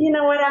said, "You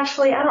know what?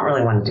 Actually, I don't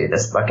really want to do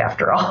this book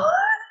after all."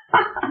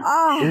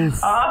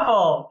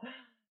 Awful.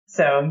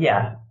 So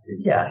yeah,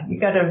 you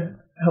got to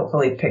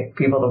hopefully pick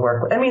people to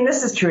work with.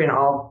 This is true in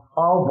all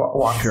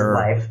walks of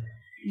life.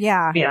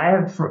 Yeah. I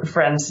have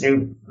friends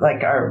who,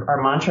 like, our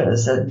mantra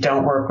is that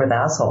don't work with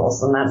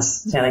assholes. And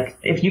that's like,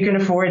 if you can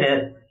afford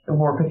it,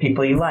 work with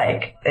people you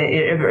like.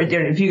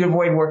 If you can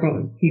avoid working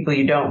with people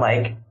you don't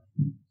like,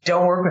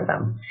 don't work with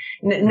them.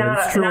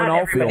 Not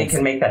everybody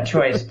can make that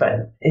choice,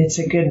 but it's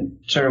a good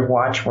sort of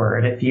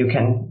watchword if you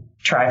can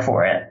try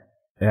for it.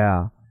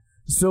 Yeah.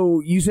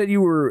 So you said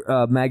you were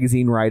a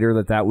magazine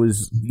writer, that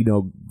was,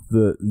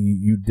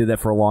 you did that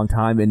for a long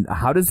time. And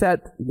how does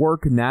that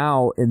work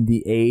now in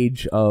the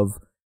age of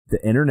the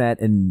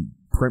internet and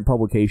print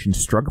publications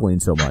struggling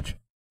so much?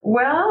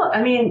 Well,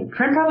 I mean,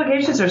 print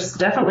publications are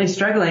definitely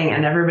struggling,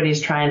 and everybody's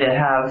trying to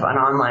have an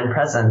online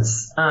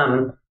presence.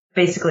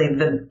 Basically,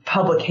 the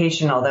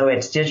publication, although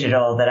it's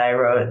digital, that I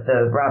wrote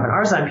the Robin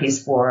Arzon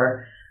piece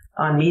for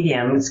on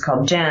Medium, it's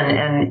called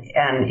Jen,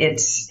 and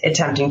it's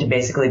attempting to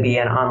basically be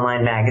an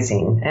online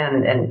magazine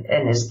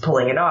and is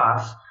pulling it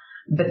off.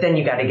 But then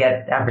you got to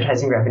get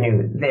advertising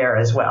revenue there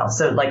as well.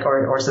 So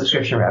or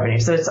subscription revenue.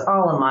 So it's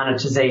all a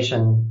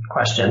monetization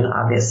question,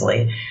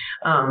 obviously,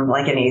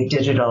 like any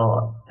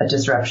digital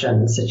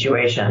disruption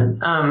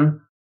situation.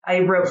 I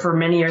wrote for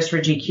many years for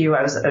GQ.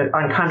 I was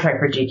on contract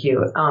for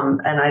GQ,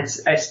 and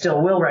I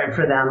still will write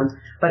for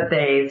them, but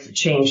they've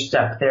changed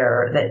up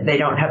they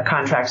don't have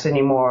contracts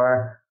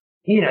anymore.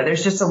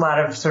 There's just a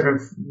lot of sort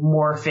of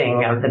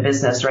morphing of the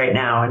business right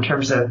now in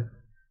terms of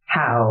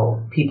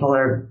how people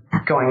are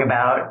going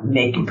about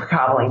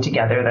cobbling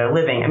together their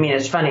living. I mean,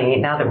 it's funny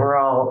now that we're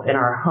all in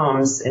our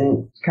homes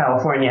in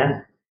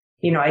California.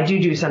 I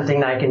do something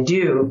that I can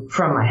do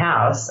from my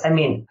house. I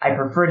mean, I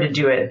prefer to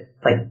do it.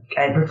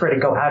 I prefer to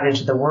go out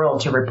into the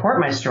world to report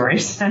my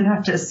stories and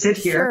not just sit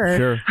here.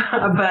 Sure.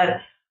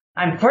 But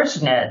I'm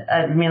fortunate.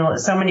 I mean,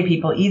 so many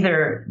people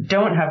either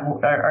don't have,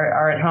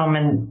 are at home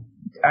and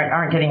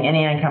aren't getting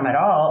any income at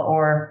all,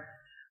 or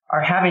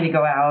are having to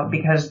go out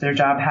because their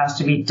job has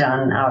to be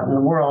done out in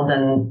the world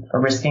and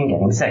are risking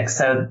getting sick.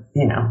 So,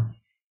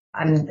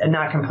 I'm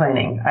not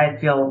complaining. I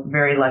feel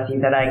very lucky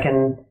that I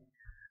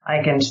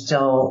can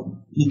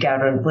still eke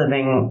out a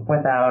living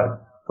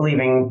without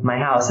leaving my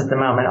house at the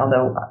moment,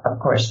 although, of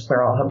course,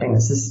 we're all hoping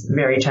this is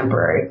very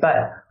temporary.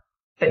 But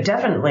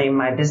definitely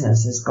my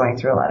business is going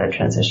through a lot of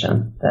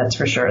transition. That's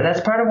for sure.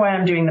 That's part of why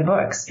I'm doing the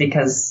books,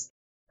 because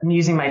I'm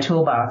using my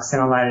toolbox in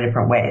a lot of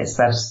different ways.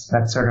 That's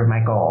sort of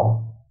my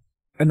goal.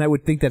 And I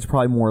would think that's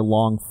probably more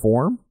long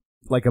form.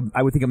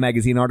 I would think a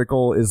magazine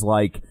article is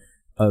like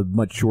a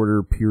much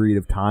shorter period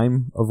of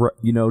time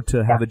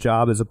to have a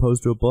job as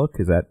opposed to a book.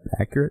 Is that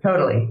accurate?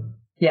 Totally.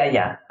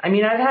 Yeah. I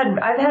mean, I've had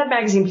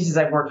magazine pieces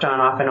I've worked on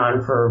off and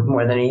on for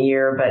more than a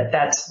year, but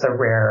that's the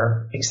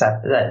rare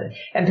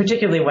and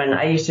particularly when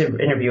I used to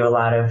interview a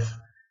lot of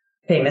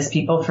famous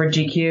people for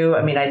GQ.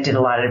 I mean, I did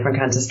a lot of different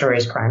kinds of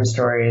stories, crime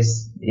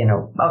stories,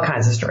 all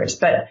kinds of stories,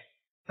 but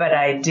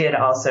I did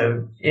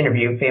also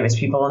interview famous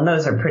people, and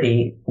those are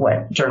pretty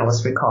what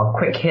journalists would call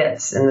quick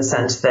hits, in the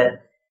sense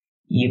that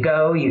you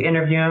go, you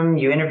interview them,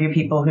 you interview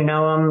people who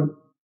know them,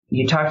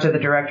 you talk to the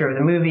director of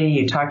the movie,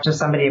 you talk to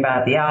somebody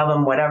about the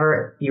album,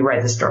 whatever, you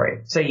write the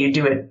story. So you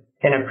do it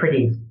in a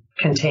pretty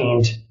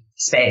contained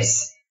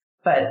space.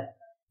 But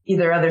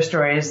either other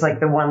stories,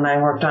 like the one that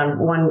I worked on,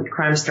 one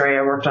crime story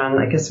I worked on,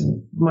 I guess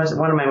was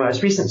one of my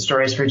most recent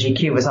stories for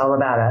GQ, was all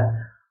about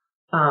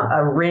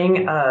a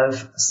ring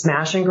of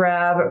smash and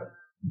grab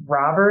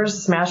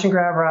robbers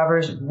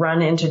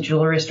run into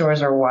jewelry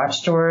stores or watch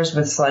stores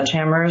with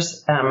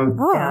sledgehammers,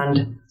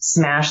 and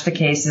smash the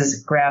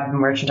cases, grab the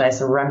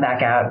merchandise, and run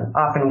back out,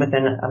 often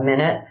within a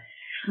minute.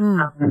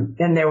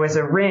 And there was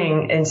a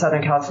ring in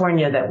Southern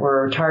California that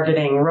were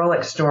targeting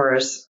Rolex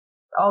stores,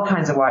 all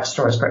kinds of watch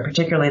stores, but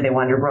particularly they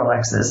wanted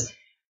Rolexes.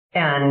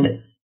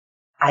 And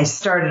I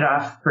started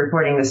off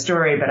reporting the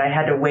story, but I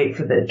had to wait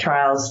for the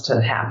trials to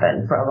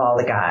happen of all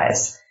the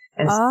guys.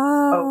 And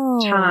over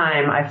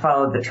time, I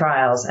followed the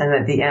trials, and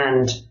at the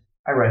end,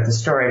 I wrote the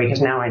story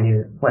because now I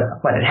knew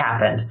what had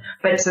happened.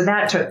 But so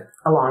that took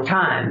a long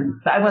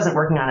time. I wasn't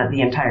working on it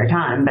the entire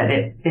time, but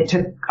it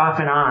took off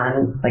and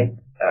on,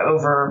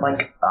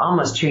 over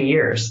almost 2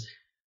 years.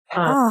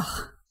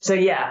 So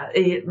yeah,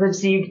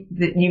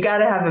 you got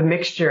to have a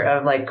mixture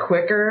of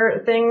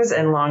quicker things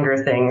and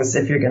longer things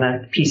if you're going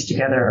to piece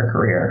together a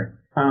career.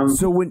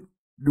 So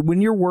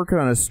when you're working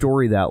on a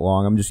story that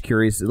long, I'm just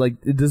curious,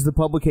 does the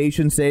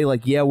publication say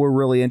yeah, we're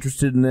really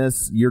interested in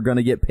this, you're going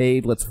to get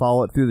paid, let's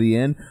follow it through the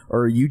end?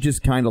 Or are you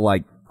just kind of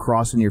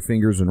crossing your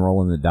fingers and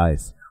rolling the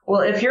dice?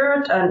 Well, if you're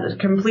a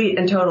complete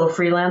and total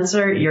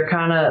freelancer,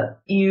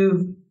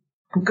 you've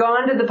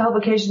gone to the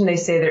publication, they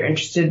say they're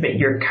interested, but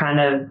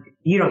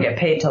you don't get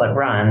paid till it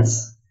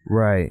runs.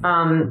 Right.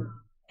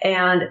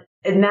 And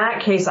in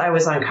that case, I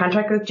was on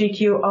contract with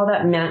GQ. All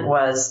that meant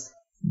was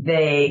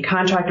they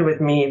contracted with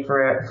me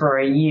for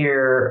a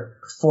year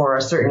for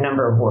a certain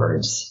number of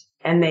words.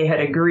 And they had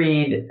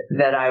agreed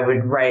that I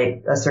would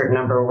write a certain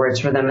number of words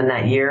for them in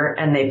that year.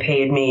 And they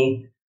paid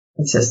me,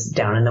 it's just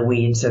down in the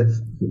weeds of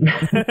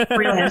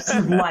freelance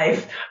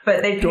life,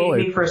 but they paid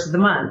me first of the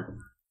month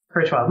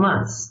for 12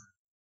 months,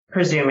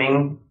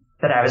 presuming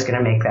that I was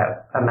going to make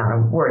that amount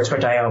of words,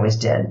 which I always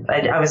did.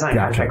 I was on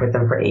contract with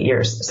them for 8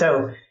 years.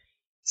 So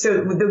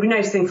the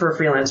nice thing for a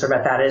freelancer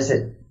about that is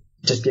it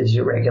just gives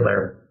you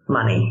regular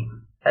money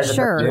as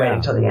opposed to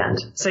waiting till the end.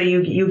 So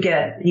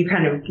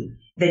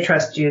they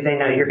trust you. They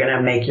know you're going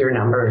to make your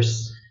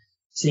numbers.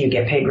 So you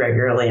get paid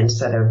regularly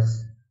instead of,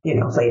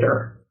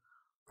 later.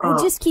 I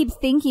just keep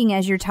thinking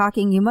as you're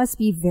talking, you must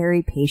be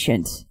very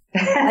patient.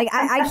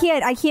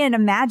 I can't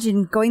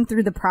imagine going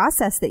through the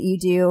process that you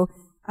do.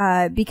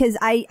 because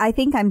I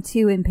think I'm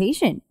too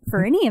impatient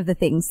for any of the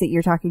things that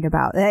you're talking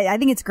about. I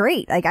think it's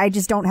great. Like, I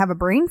just don't have a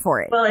brain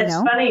for it. Well, it's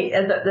funny.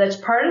 That's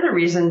part of the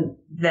reason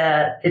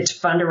that it's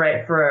fun to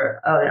write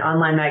for an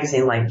online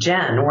magazine like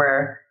Jen,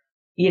 where,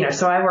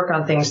 so I work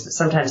on things that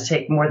sometimes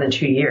take more than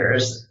 2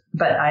 years,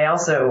 but I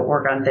also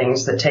work on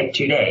things that take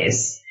 2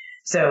 days.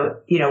 So,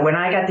 when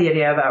I got the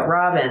idea about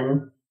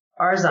Robin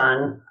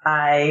Arzon,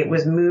 I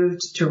was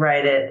moved to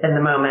write it in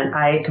the moment.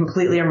 I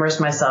completely immersed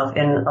myself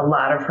in a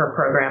lot of her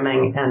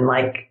programming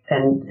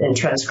and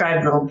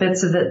transcribed little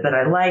bits of it that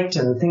I liked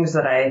and things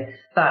that I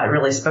thought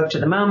really spoke to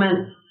the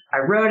moment. I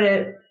wrote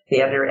it,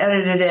 the editor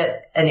edited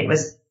it, and it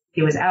was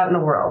out in the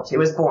world. It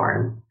was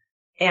born.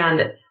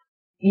 And,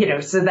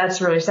 so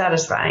that's really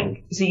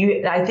satisfying. So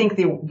I think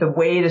the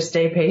way to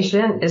stay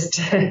patient is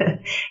to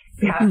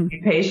you have to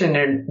be patient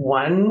in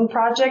one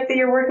project that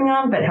you're working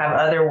on, but have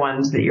other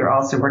ones that you're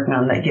also working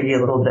on that give you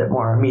a little bit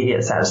more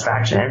immediate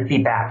satisfaction and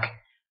feedback.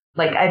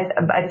 Like,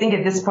 I think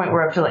at this point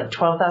we're up to like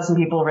 12,000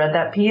 people read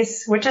that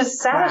piece, which is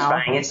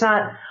satisfying. Wow.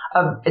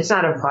 It's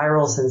not a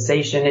viral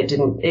sensation.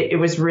 It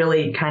was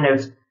really kind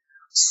of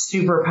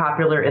super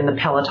popular in the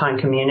Peloton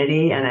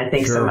community. And I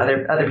think some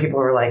other people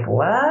were like,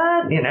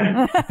 what?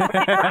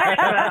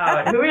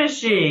 Who is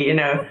she?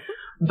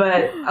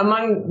 But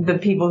among the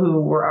people who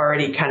were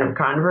already kind of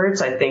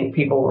converts, I think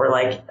people were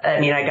like,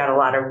 I got a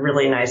lot of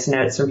really nice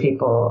notes from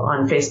people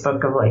on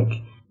Facebook of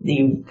like,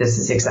 this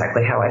is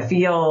exactly how I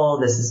feel.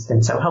 This has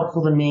been so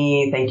helpful to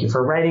me. Thank you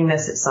for writing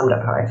this. It summed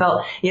up how I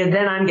felt.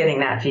 Then I'm getting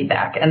that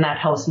feedback, and that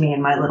helps me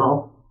in my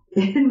little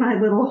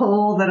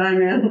hole that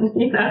I'm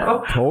in,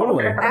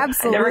 Totally.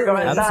 Absolutely. I never go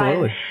outside.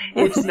 Absolutely.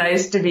 It's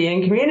nice to be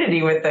in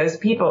community with those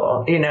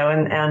people,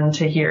 and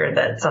to hear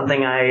that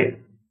something I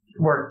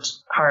worked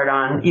hard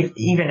on,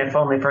 even if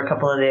only for a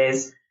couple of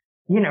days,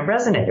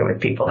 resonated with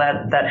people.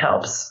 That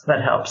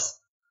helps.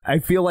 I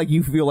feel like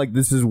you feel like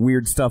this is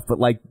weird stuff, but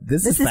like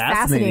this is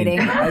fascinating.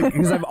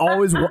 Because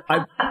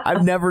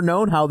I've never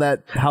known how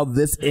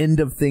this end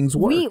of things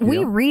work.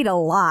 We read a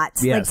lot.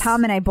 Yes. Like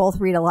Tom and I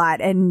both read a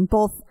lot, and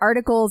both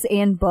articles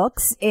and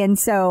books. And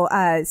so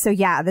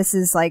yeah, this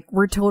is like,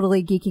 we're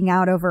totally geeking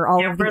out over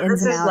all of the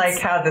ins and outs. This is like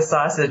how the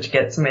sausage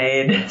gets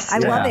made. I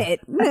love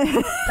it.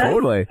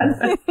 Totally.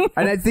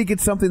 And I think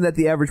it's something that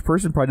the average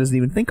person probably doesn't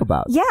even think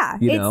about. Yeah.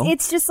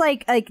 It's just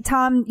like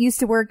Tom used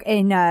to work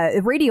in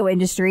the radio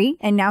industry,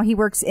 and now he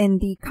works in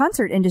the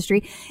concert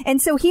industry.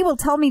 And so he will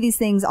tell me these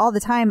things all the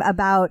time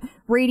about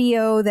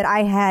radio that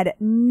I had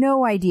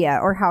no idea,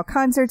 or how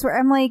concerts were.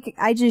 I'm like,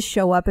 I just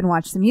show up and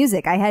watch the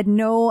music. I had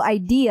no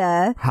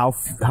idea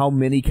how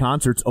many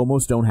concerts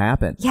almost don't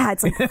happen. Yeah,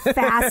 it's like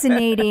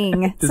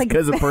fascinating. Just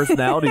because of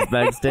personalities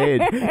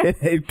backstage,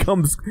 it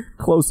comes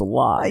close a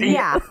lot.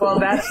 Yeah.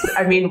 Well,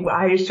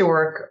 I used to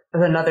work.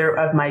 Another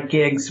of my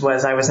gigs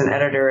was I was an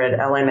editor at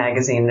LA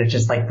Magazine, which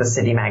is like the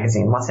city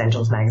magazine, Los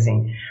Angeles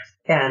Magazine.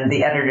 And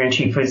the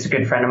editor-in-chief, who's a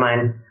good friend of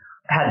mine,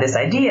 had this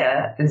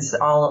idea, it's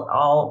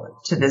all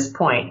to this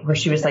point, where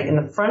she was like, in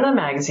the front of the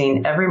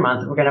magazine, every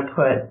month, we're going to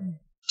put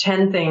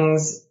 10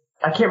 things.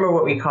 I can't remember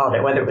what we called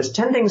it, whether it was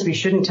 10 things we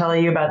shouldn't tell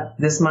you about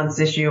this month's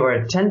issue,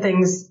 or 10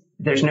 things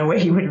there's no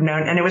way you would have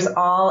known. And it was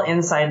all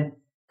inside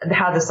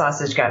how the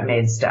sausage got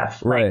made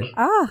stuff. Right.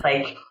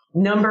 Like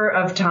number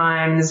of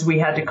times we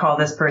had to call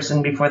this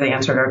person before they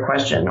answered our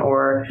question,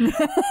 or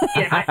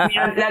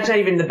that's not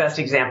even the best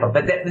example,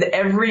 but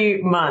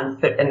every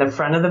month in the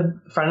front of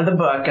the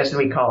book, as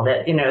we called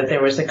it,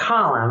 there was a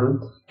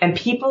column, and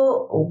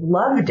people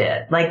loved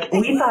it. Like,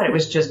 we thought it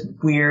was just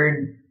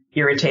weird,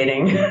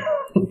 irritating,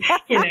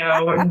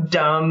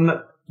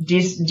 dumb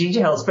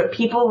details, but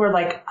people were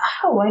like,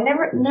 oh, I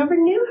never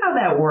knew how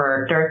that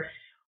worked. Or,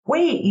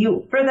 wait,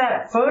 for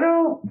that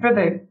photo, for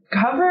the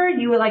cover,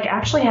 you like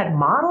actually had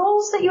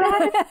models that you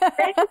had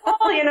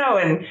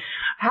and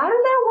how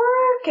did that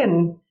work?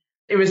 And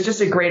it was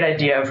just a great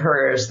idea of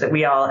hers that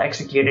we all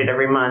executed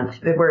every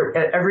month.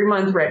 Every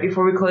month, right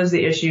before we closed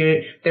the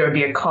issue, there would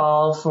be a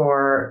call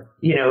for,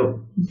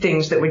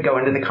 things that would go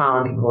into the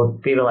column. People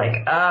would be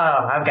like,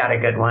 oh, I've got a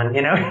good one,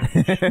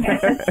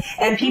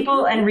 and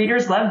people and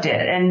readers loved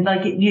it. And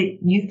like,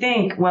 you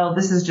think, well,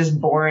 this is just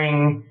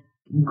boring,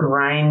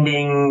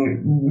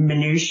 grinding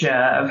minutia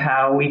of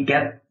how we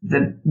get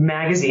the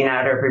magazine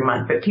out every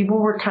month, but people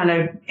were kind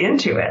of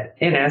into it,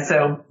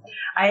 so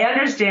I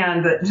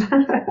understand that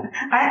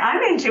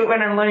I'm into it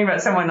when I'm learning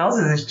about someone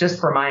else's. It's just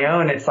for my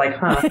own. It's like,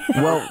 huh.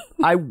 Well,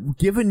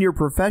 given your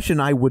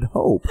profession, I would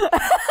hope.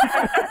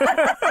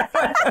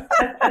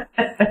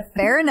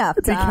 Fair enough,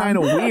 Tom. It'd be kind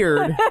of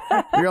weird.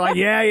 You're like,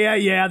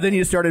 yeah. Then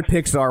you started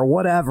Pixar,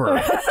 whatever.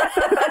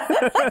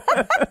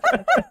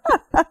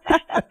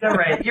 All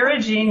right. You're a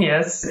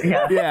genius.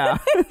 Yeah.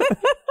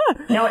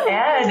 No,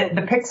 Ed,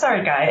 the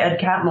Pixar guy, Ed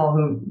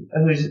Catmull,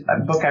 whose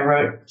book I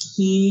wrote,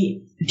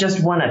 he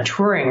just won a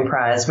Turing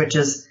Prize, which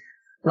is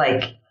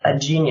like a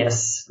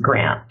genius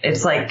grant.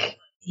 It's like,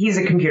 he's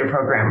a computer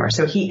programmer,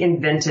 so he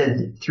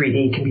invented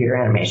 3D computer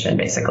animation,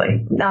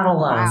 basically. Not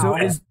alone. So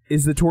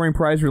is the Turing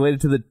Prize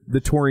related to the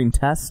Turing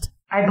test?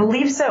 I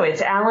believe so.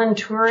 It's Alan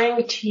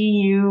Turing,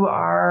 Turing.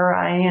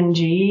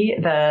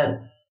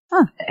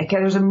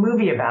 There's a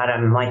movie about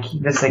him. Like he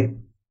was like,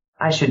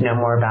 I should know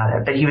more about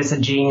it, but he was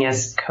a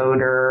genius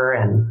coder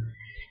and.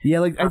 Yeah,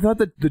 like I thought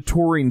that the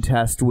Turing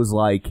test was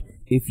like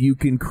if you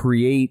can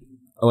create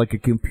like a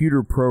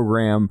computer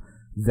program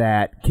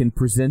that can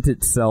present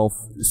itself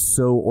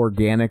so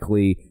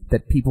organically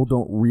that people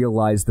don't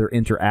realize they're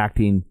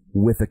interacting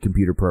with a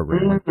computer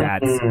program. Like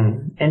that's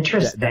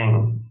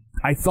interesting.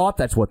 I thought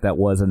that's what that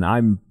was, and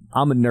I'm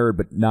a nerd,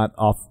 but not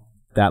off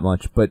that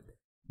much. But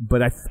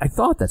I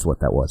thought that's what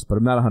that was, but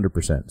I'm not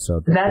 100%.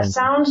 So that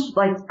sounds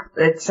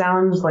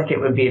like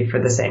it would be for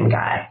the same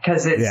guy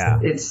because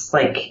it's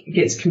like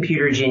it's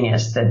computer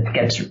genius that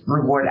gets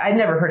rewarded. I'd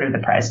never heard of the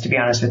prize, to be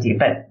honest with you,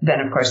 but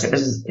then of course it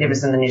was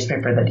in the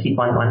newspaper that he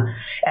won one,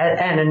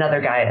 and another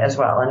guy as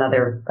well,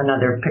 another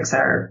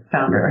Pixar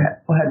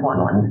founder had won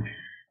one.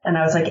 And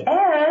I was like,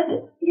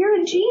 Ed,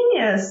 you're a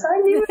genius.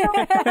 I knew it.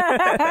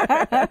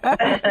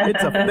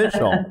 It's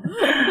official.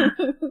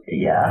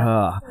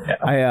 Yeah.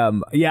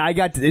 I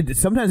got to,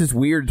 sometimes it's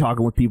weird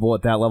talking with people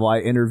at that level. I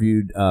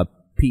interviewed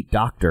Pete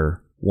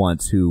Docter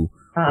once, who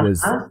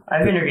was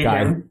I've interviewed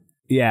him.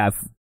 Yeah,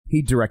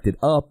 he directed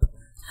Up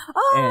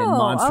and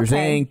Monsters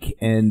Inc.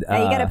 And you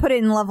got to put it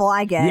in the level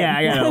I get. Yeah,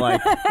 I got to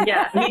like.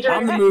 Yeah, he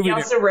directed. He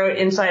also wrote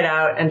Inside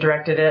Out and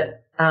directed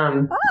it. The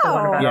one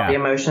about all the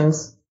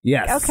emotions.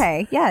 Yes.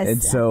 Okay. Yes.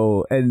 And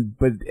so, and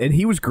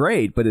he was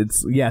great, but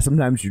it's,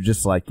 sometimes you're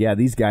just like,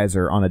 these guys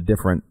are on a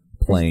different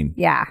plane.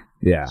 Yeah.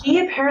 Yeah. He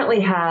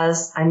apparently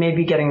has, I may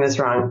be getting this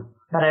wrong,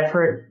 but I've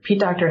heard Pete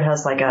Docter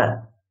has like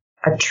a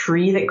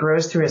tree that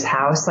grows through his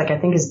house. Like I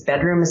think his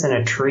bedroom is in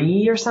a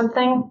tree or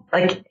something.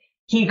 Like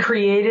he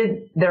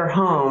created their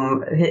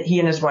home, he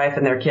and his wife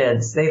and their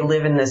kids. They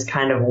live in this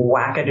kind of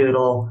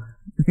wackadoodle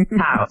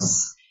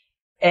house.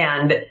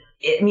 And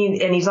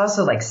he's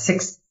also like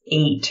 6'8".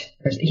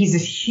 He's a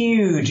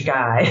huge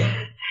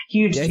guy,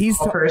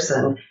 tall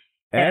person.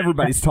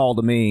 Everybody's tall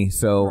to me,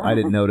 so I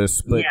didn't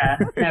notice. But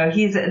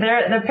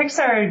the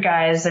Pixar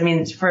guys. I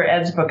mean, for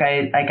Ed's book,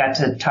 I got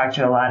to talk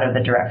to a lot of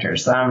the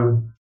directors.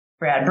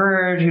 Brad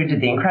Bird, who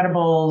did The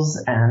Incredibles,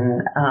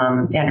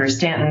 and Andrew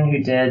Stanton,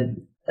 who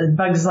did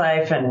Bug's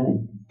Life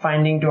and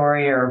Finding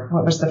Dory, or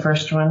what was the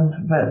first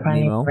one? But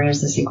Finding Dory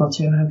is the sequel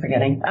to. I'm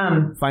forgetting.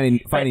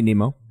 Finding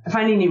Nemo.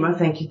 Finding Nemo.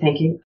 Thank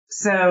you.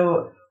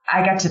 So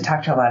I got to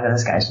talk to a lot of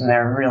those guys, and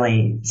they're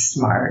really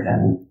smart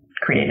and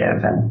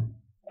creative. And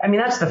I mean,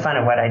 that's the fun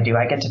of what I do.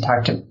 I get to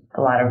talk to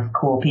a lot of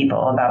cool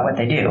people about what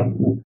they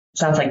do.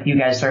 Sounds like you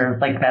guys are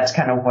like, that's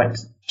kind of what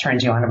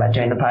turns you on about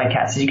doing the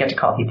podcast, is you get to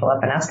call people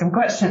up and ask them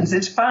questions.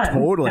 It's fun.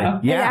 Totally.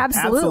 Yeah,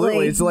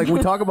 absolutely. It's like we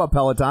talk about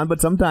Peloton,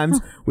 but sometimes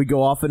we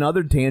go off in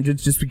other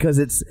tangents just because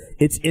it's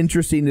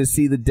interesting to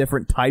see the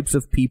different types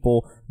of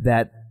people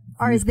that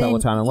use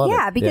Peloton and love it.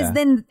 Yeah, because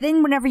then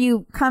whenever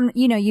you come,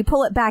 you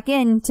pull it back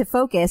in to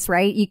focus,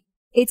 right?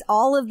 It's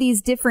all of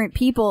these different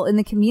people in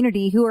the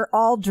community who are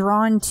all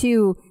drawn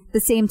to the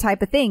same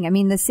type of thing. I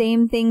mean, the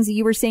same things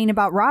you were saying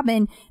about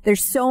Robin,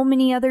 there's so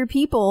many other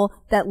people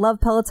that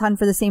love Peloton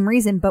for the same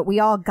reason, but we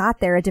all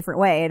got there a different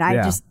way. And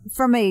I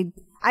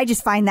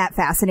just find that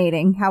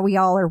fascinating, how we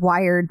all are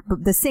wired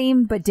the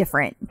same, but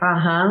different.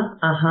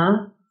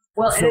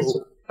 Well, and it's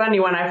funny,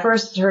 when I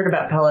first heard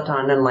about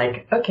Peloton, I'm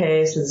like,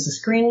 okay, so there's a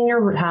screen in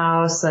your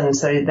house, and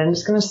so then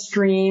it's going to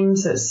stream.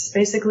 So it's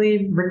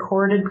basically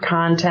recorded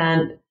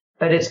content,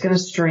 but it's going to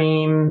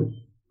stream.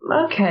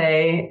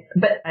 Okay.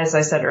 But as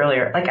I said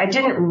earlier, like I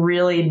didn't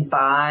really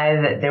buy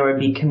that there would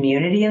be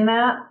community in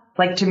that.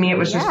 Like to me, it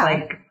was just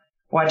like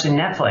watching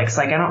Netflix.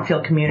 Like I don't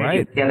feel community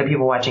with the other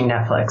people watching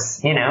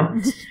Netflix,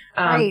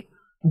 Right.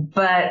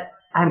 But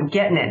I'm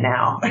getting it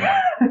now.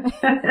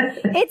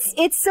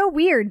 It's so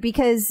weird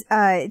because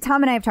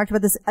Tom and I have talked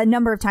about this a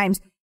number of times.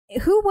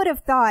 Who would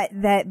have thought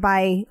that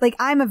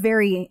I'm a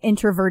very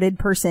introverted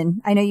person.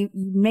 I know you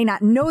may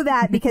not know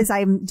that because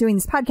I'm doing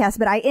this podcast,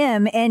 but I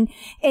am. And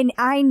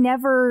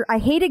I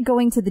hated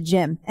going to the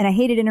gym and I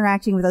hated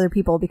interacting with other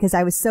people because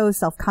I was so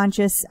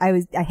self-conscious.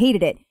 I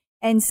hated it.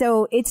 And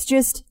so it's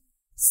just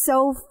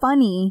so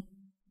funny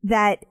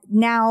that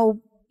now,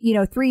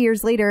 3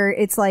 years later,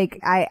 it's like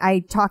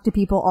I talk to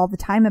people all the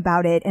time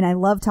about it and I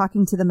love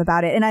talking to them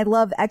about it and I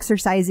love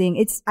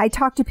exercising. I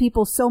talk to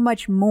people so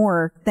much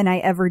more than I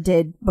ever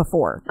did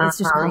before. It's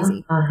just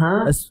crazy.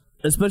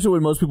 Especially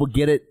when most people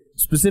get it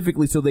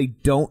specifically so they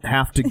don't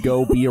have to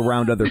go be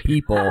around other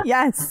people.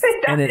 Yes.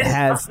 And it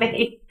has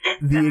the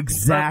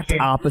exact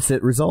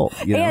opposite result.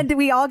 And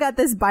we all got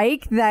this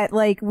bike that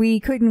we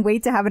couldn't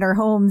wait to have in our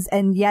homes.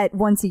 And yet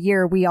once a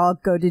year, we all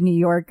go to New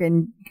York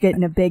and get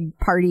in a big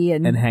party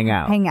and hang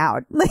out.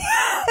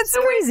 It's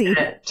so crazy.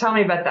 Tell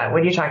me about that.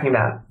 What are you talking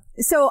about?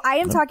 So I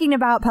am talking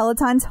about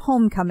Peloton's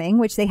homecoming,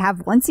 which they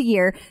have once a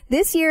year.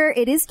 This year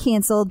it is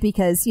canceled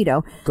because, you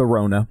know, The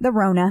Rona.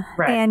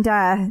 Right.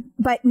 And,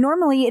 but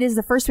normally it is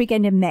the first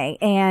weekend in May,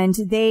 and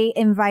they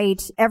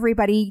invite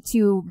everybody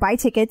to buy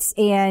tickets,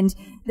 and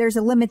there's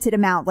a limited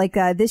amount. Like,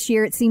 this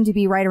year it seemed to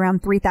be right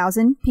around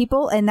 3,000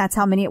 people, and that's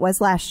how many it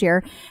was last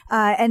year.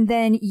 And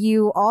then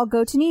you all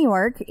go to New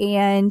York,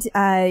 and,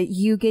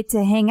 you get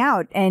to hang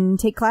out and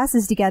take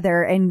classes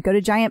together and go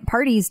to giant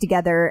parties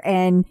together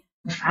and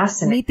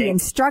meet the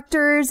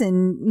instructors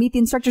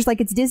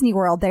like it's Disney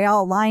World. They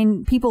all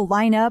people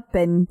line up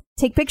and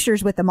take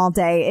pictures with them all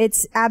day.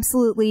 It's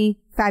absolutely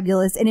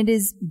fabulous. And it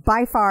is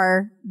by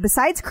far,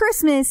 besides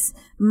Christmas,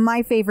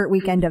 my favorite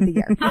weekend of the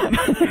year.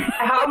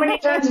 How many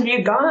times have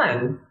you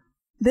gone?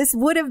 This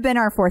would have been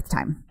our 4th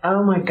time.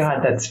 Oh my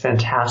God, that's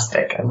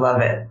fantastic. I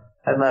love it.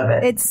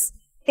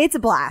 It's a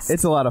blast.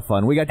 It's a lot of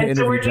fun. We got to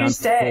interview where do John you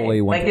stay?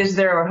 Foley. Like, is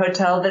there a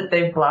hotel that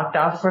they've blocked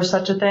off for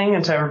such a thing,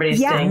 and so everybody's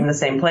staying in the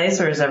same place,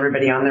 or is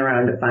everybody on their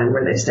own to find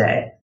where they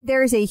stay?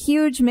 There's a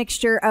huge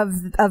mixture of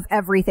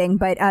everything,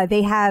 but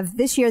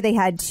this year they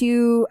had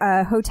 2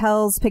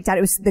 hotels picked out.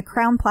 It was the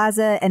Crown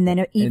Plaza and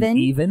then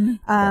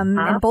Even.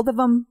 And both of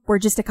them were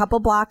just a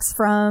couple blocks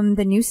from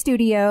the new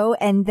studio,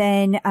 and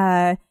then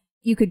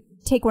you could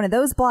take one of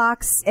those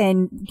blocks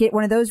and get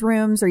one of those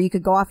rooms, or you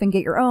could go off and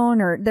get your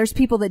own, or there's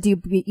people that do,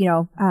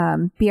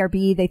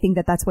 BRB. They think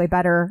that that's way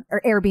better,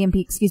 or Airbnb,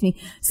 excuse me.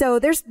 So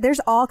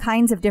there's all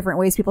kinds of different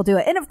ways people do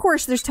it. And of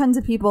course, there's tons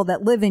of people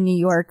that live in New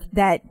York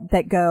that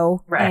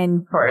go. Right.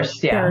 And of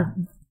course. Yeah.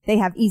 They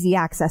have easy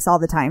access all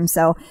the time.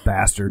 So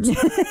bastards.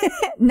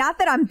 Not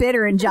that I'm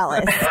bitter and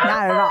jealous.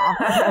 Not at all.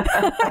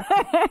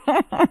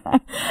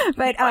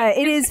 But,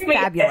 it is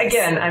fabulous.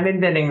 Again, I'm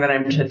admitting that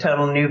I'm a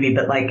total newbie,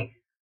 but like,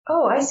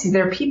 oh, I see.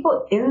 There are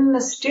people in the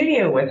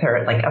studio with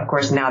her. Like, of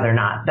course, now they're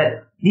not,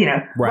 but,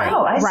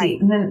 wow, I see.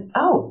 And then,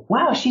 oh,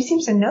 wow, she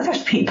seems to know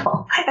those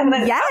people. And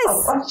then,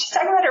 she's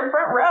talking about her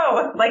front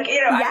row. Like,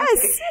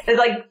 yes. It's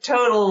like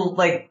total,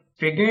 like,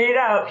 figuring it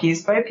out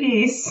piece by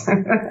piece.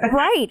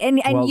 Right.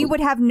 And you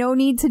would have no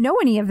need to know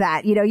any of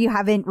that. You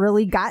haven't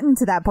really gotten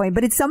to that point.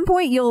 But at some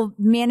point, you'll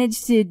be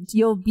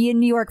in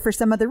New York for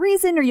some other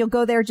reason, or you'll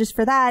go there just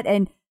for that.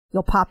 And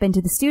you'll pop into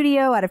the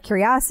studio out of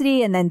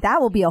curiosity, and then that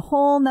will be a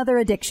whole nother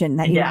addiction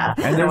that you have.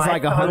 And there's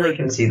like 100. I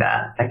can see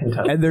that. I can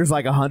totally. And there's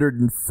like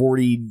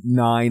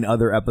 149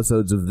 other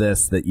episodes of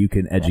this that you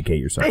can educate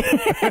yourself.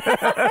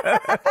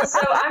 So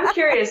I'm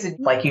curious,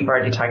 like you've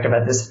already talked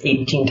about this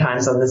 18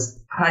 times on this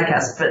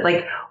podcast, but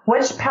like,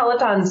 what's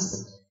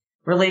Peloton's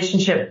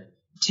relationship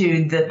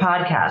to the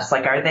podcast?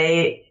 Like, are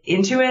they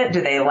into it?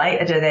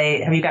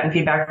 Have you gotten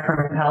feedback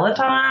from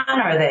Peloton?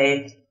 Are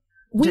they?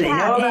 Do they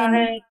know about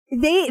it?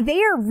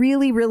 They are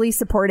really, really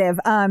supportive.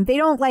 They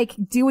don't like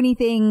do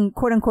anything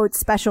quote unquote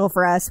special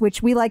for us,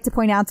 which we like to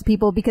point out to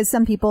people, because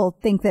some people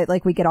think that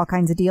like we get all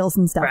kinds of deals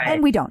and stuff,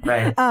 and we don't.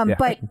 Right.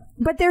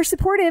 But they're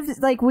supportive.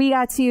 Like, we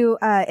got to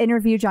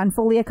interview John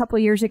Foley a couple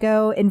years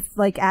ago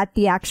at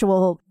the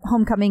actual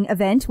homecoming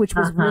event, which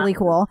was really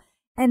cool.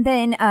 And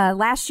then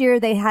last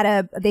year they had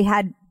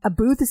a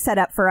booth set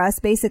up for us,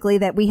 basically,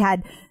 that we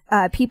had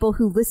people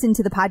who listened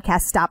to the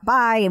podcast stop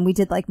by, and we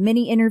did like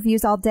mini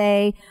interviews all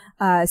day.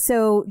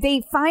 So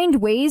they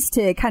find ways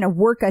to kind of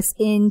work us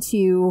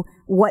into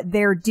what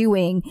they're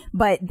doing,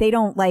 but they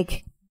don't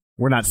like.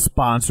 We're not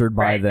sponsored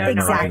by them.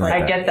 Exactly.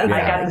 I get that. Yeah.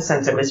 I got the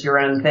sense it was your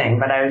own thing,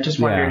 but I just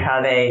wondered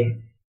how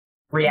they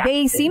reacted.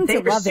 They seem to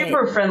love it. They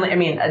were super friendly. I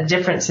mean, a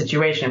different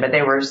situation, but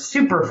they were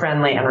super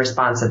friendly and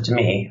responsive to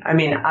me. I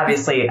mean,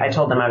 obviously, I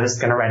told them I was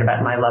going to write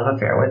about my love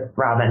affair with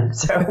Robin.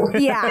 So,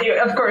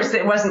 of course,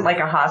 it wasn't like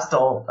a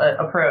hostile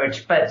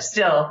approach, but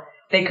still,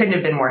 they couldn't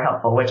have been more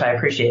helpful, which I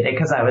appreciated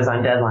because I was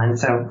on deadline.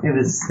 So it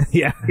was,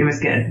 it was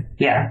good.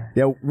 Yeah.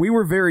 Yeah. We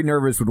were very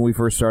nervous when we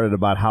first started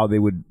about how they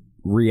would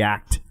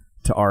react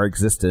to our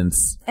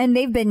existence. And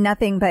they've been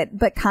nothing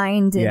but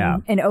kind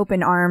and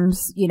open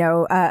arms,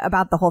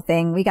 about the whole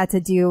thing. We got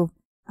to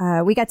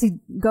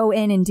go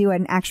in and do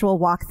an actual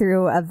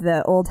walkthrough of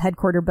the old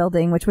headquarter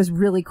building, which was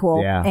really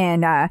cool. Yeah.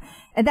 And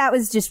that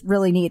was just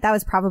really neat. That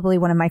was probably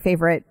one of my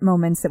favorite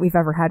moments that we've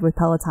ever had with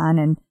Peloton.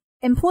 And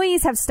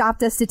employees have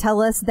stopped us to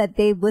tell us that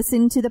they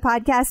listen to the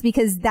podcast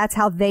because that's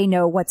how they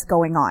know what's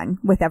going on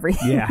with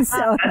everything. Yeah.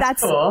 So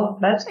that's cool.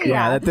 That's cool.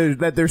 Yeah,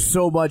 that there's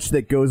so much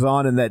that goes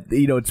on, and that,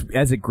 it's,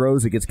 as it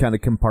grows, it gets kind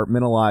of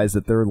compartmentalized,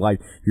 that they're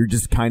like, you're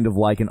just kind of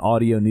like an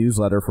audio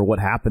newsletter for what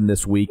happened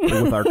this week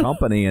with our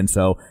company. And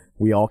so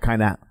we all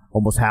kind of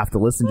almost have to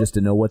listen just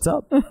to know what's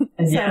up.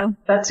 Yeah,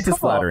 that's just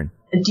flattering.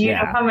 Do you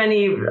know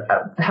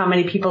how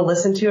many people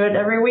listen to it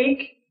every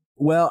week?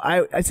 Well,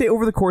 I'd say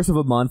over the course of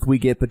a month, we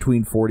get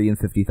between 40 and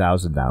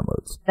 50,000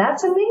 downloads.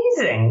 That's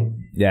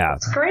amazing. Yeah.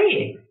 That's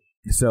great.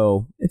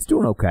 So it's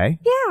doing okay.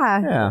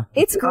 Yeah.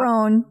 It's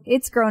grown.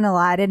 It's grown a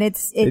lot, and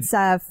it's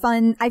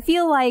fun. I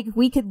feel like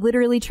we could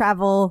literally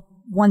travel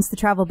once the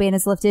travel ban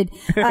is lifted,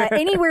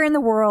 anywhere in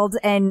the world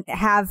and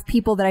have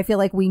people that I feel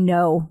like we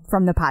know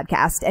from the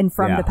podcast and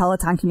from the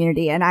Peloton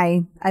community. And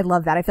I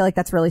love that. I feel like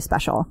that's really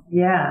special.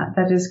 Yeah,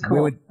 that is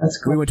cool. That's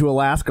cool. We went to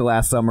Alaska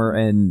last summer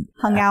and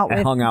hung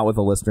out with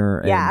a listener.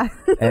 And,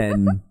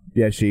 and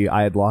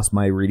I had lost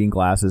my reading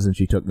glasses and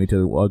she took me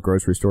to a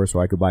grocery store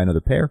so I could buy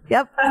another pair.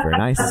 Yep. Very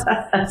nice.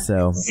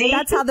 So see,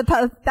 that's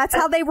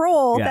how they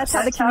roll. Yes. That's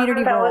how the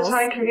community rolls.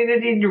 Peloton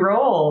community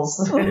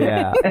rolls.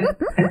 Yeah.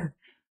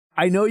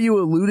 I know you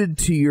alluded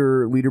to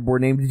your leaderboard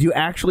name. Did you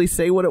actually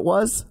say what it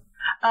was?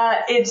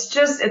 It's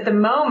just at the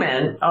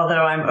moment,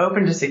 although I'm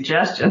open to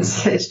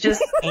suggestions, it's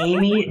just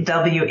Amy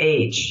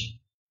WH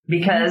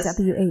because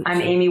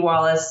I'm Amy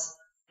Wallace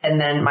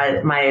and then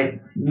my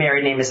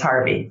married name is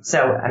Harvey.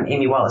 So I'm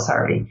Amy Wallace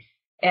Harvey.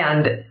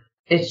 And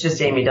it's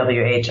just Amy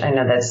WH. I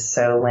know that's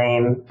so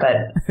lame,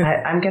 but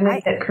I'm going to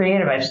get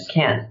creative. I just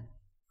can't.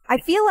 I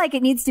feel like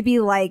it needs to be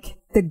like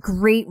the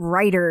great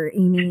writer,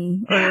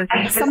 Amy, or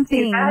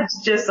something.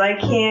 That's just, I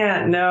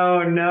can't.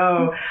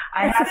 No.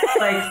 I have to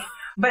like,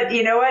 but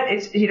you know what?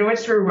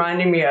 What's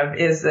reminding me of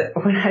is that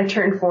when I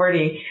turned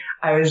 40,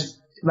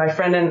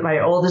 my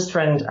oldest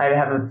friend, I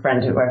have a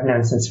friend who I've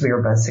known since we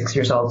were both 6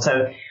 years old.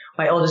 So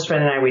my oldest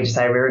friend and I, we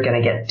decided we were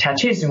going to get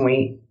tattoos when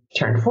we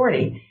turned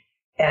 40.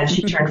 And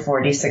she turned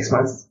 40 6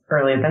 months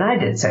earlier than I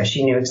did. So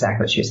she knew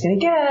exactly what she was going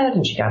to get.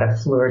 And she got a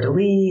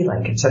fleur-de-lis,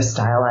 like it's a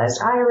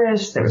stylized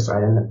iris that was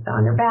right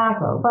on her back,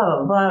 blah, blah,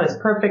 blah, blah. It was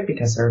perfect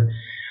because her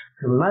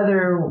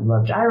mother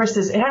loved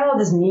irises. It had all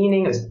this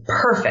meaning. It was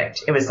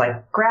perfect. It was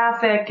like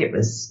graphic. It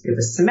was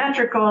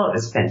symmetrical. It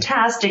was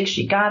fantastic.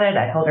 She got it.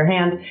 I held her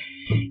hand.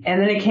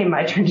 And then it came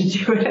my turn to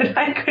do it, and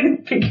I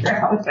couldn't figure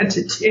out what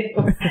to do.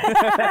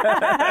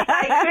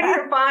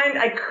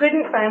 I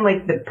couldn't find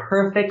like the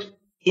perfect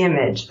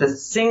image, the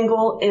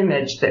single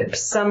image that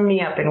summed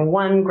me up in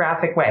one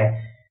graphic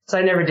way. So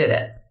I never did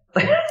it.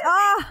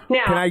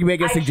 Now, can I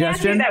make a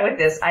suggestion? I can't do that with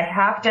this. I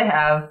have to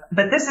have,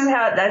 but this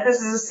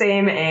is the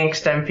same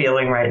angst I'm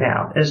feeling right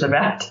now. Is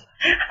about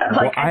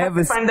like I have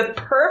to find the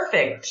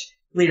perfect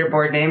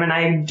leaderboard name, and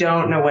I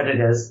don't know what it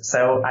is.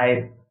 So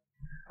I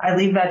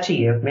leave that to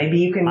you. Maybe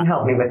you can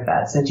help me with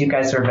that since you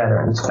guys are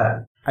veterans.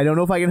 But I don't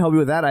know if I can help you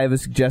with that. I have a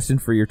suggestion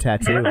for your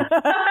tattoo.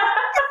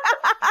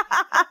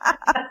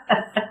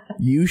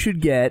 You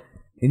should get,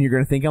 and you're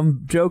going to think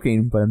I'm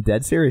joking, but I'm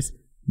dead serious.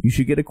 You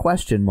should get a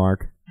question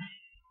mark.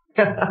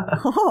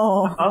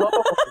 Oh.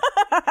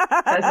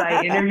 Because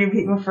I interview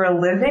people for a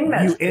living?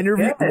 That's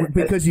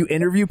because you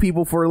interview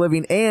people for a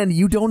living and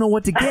you don't know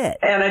what to get.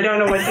 And I don't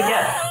know what to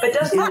get. But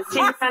doesn't it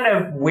seem kind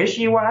of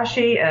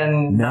wishy-washy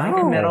and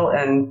non-committal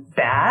and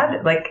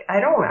bad? Like, I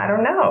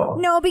don't know.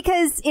 No,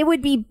 because it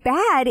would be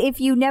bad if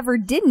you never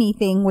did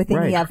anything with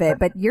any of it.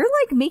 But you're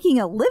like making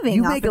a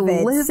living off of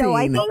it. So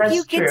I think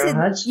you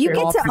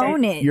get to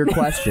own it. Your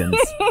questions.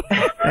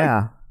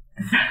 Yeah.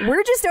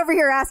 We're just over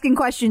here asking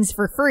questions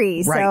for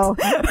free, so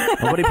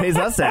nobody pays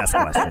us to ask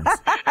questions.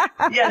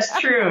 Yes,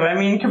 true. I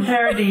mean,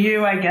 compared to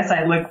you, I guess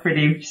I look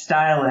pretty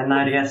stylish.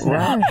 I guess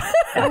no.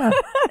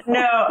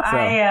 No,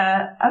 okay,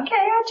 I'll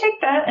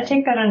take that. I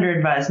take that under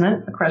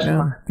advisement. A question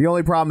mark. The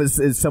only problem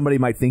is somebody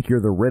might think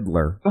you're the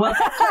Riddler. Well,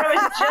 that's what I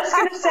was just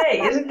going to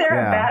say. Isn't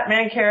there a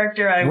Batman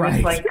character? I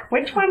was like,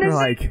 which one is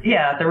it?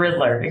 Yeah, the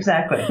Riddler.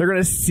 Exactly. They're going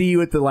to see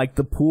you at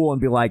the pool and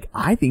be like,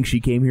 I think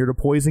she came here to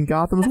poison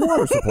Gotham's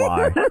water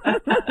supply.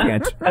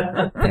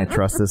 Can't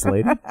trust this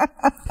lady.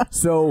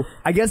 So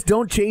I guess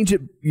don't change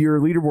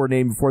your leaderboard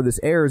name before this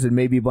airs, and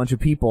maybe a bunch of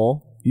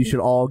people. You should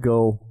all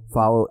go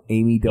follow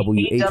Amy WH on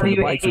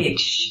the bike,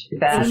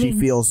 so she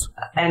feels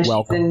and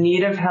welcome. She's in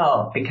need of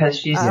help because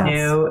she's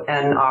new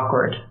and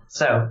awkward.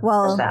 So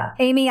well, that.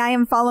 Amy, I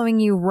am following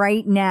you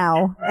right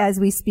now as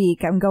we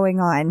speak. I'm going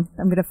on.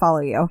 I'm going to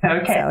follow you.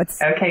 Okay. So it's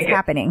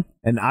happening.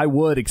 And I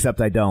would, except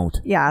I don't.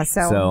 Yeah.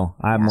 So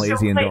I'm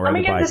lazy and don't ride the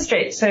bike. Let me get this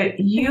straight. So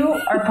you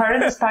are part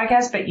of this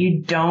podcast, but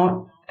you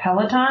don't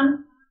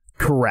Peloton?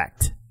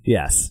 Correct.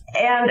 Yes.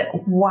 And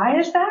why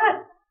is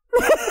that?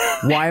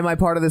 Why am I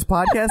part of this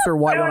podcast, or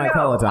why don't I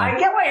Peloton? I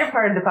get why you're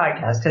part of the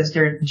podcast because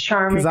you're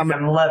charming and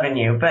I'm loving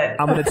you, but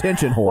I'm an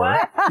attention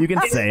whore. You can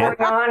say it. What's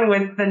going on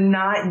with the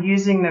not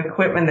using the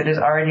equipment that is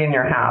already in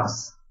your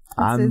house?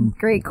 That's a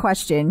great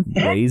question.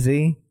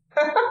 Lazy.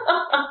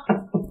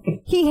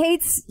 He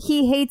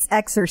hates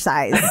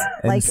exercise,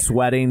 and like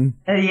sweating.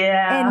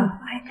 Yeah,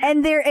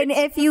 and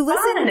if you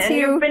listen to,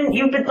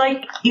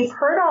 you've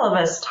heard all of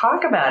us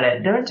talk about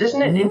it.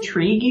 Doesn't it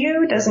intrigue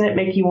you? Doesn't it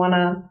make you want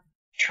to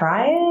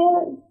try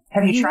it?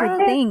 Have you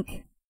tried it?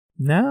 Think.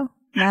 No.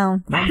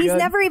 He's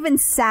never even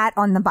sat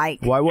on the bike.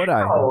 Why would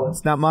I?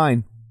 It's not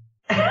mine.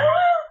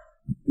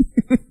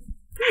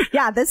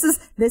 Yeah, this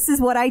is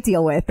what I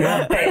deal with.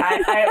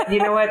 Okay, you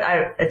know what?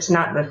 It's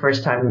not the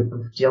first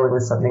time dealing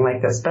with something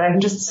like this, but I'm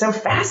just so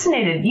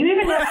fascinated. You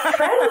even have a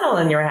treadmill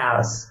in your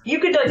house. You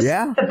could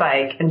sit the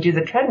bike and do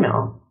the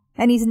treadmill.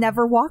 And he's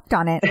never walked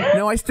on it.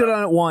 No, I stood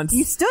on it once.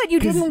 You stood. You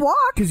didn't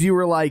walk. Because you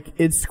were like,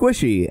 it's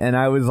squishy. And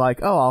I was like,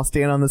 oh, I'll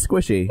stand on the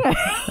squishy.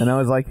 And I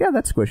was like, yeah,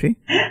 that's squishy.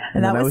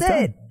 And that was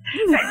it.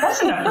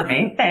 That's enough for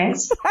me.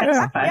 Thanks.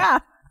 Yeah.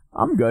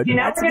 I'm good. You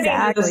know, we're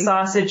getting into the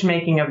sausage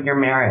making of your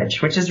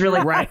marriage, which is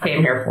really what I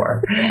came here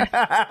for.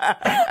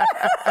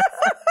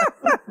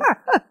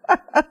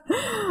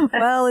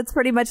 Well, it's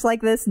pretty much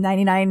like this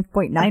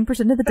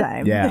 99.9% of the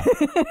time. Yeah.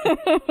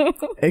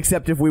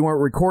 Except if we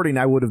weren't recording,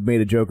 I would have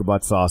made a joke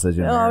about sausage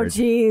in marriage.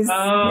 Jeez.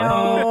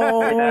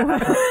 No.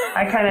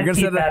 I kind of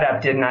teed that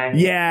up, didn't I?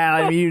 Yeah,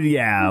 I mean,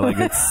 like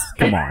it's,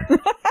 come on.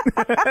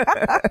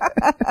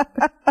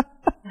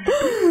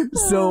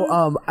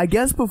 So, I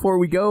guess before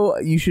we go,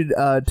 you should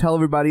tell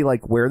everybody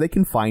like where they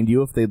can find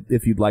you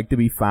if you'd like to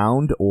be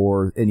found,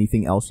 or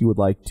anything else you would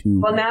like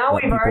to. Well, now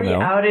we've already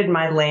outed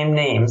my lame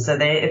name, so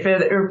if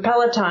they're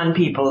Peloton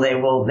people,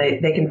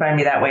 they can find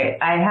me that way.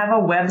 I have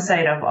a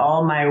website of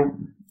all my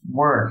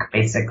work,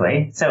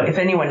 basically. So if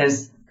anyone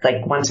is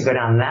wants to go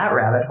down that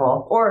rabbit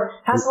hole, or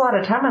has a lot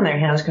of time on their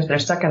hands because they're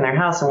stuck in their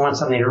house and want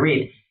something to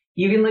read,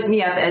 you can look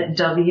me up at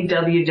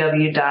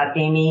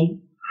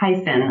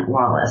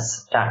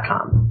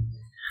www.amy-wallace.com.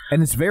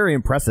 And it's very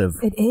impressive.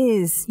 It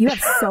is. You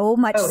have so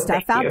much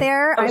stuff out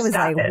there. I was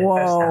like,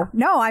 whoa.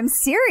 No, I'm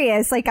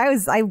serious. I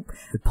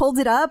pulled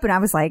it up and I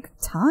was like,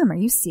 Tom, are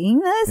you seeing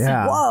this?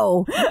 Yeah.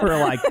 Whoa. We're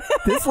like,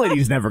 this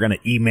lady's never going to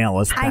email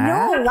us back. I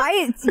know.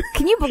 Why?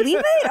 Can you believe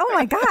it? Oh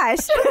my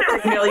gosh.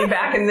 Email you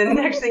back, and then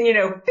next thing you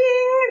know,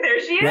 bing,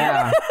 there she is.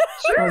 Yeah.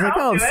 Sure, I was like,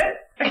 I'll do it.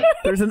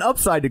 There's an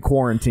upside to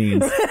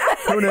quarantines.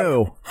 Who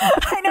knew?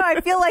 I know.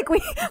 I feel like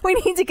we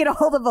need to get a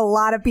hold of a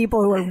lot of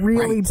people who are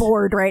really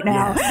bored right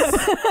now.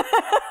 Yes.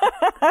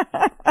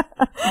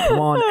 Come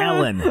on,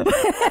 Ellen.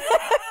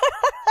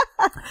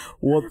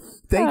 Well,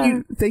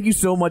 thank you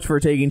so much for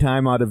taking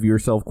time out of your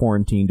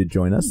self-quarantine to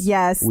join us.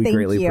 Yes, we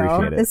greatly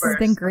appreciate it. This has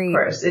been great. Of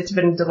course, it's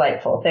been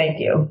delightful. Thank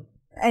you.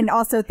 And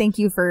also thank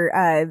you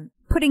for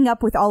putting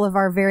up with all of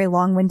our very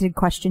long-winded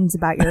questions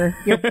about your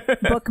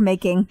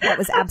bookmaking. That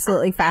was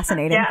absolutely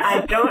fascinating. Yeah,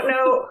 I don't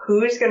know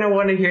who's going to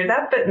want to hear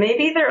that, but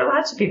maybe there are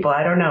lots of people.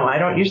 I don't know. I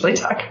don't usually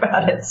talk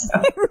about it. So.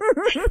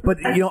 But,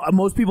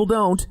 most people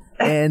don't.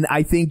 And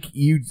I think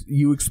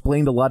you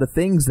explained a lot of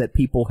things that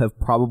people have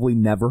probably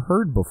never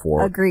heard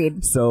before.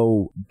 Agreed.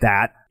 So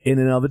that in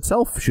and of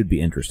itself should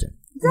be interesting.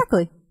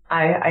 Exactly.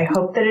 I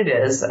hope that it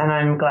is, and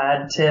I'm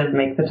glad to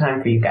make the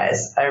time for you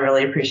guys. I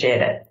really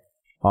appreciate it.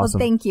 Awesome.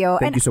 Well, thank you.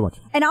 Thank you so much.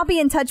 And I'll be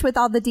in touch with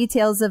all the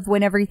details of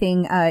when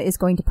everything is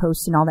going to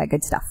post and all that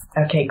good stuff.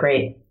 Okay,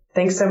 great.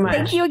 Thanks so much.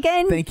 Thank you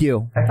again. Thank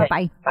you. Okay.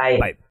 Bye-bye. Bye.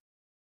 Bye.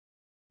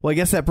 Well, I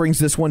guess that brings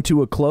this one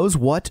to a close.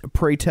 What,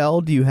 pray tell,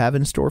 do you have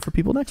in store for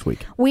people next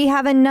week? We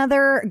have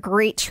another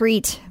great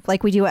treat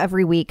like we do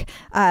every week.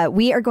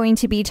 We are going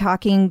to be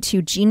talking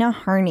to Gina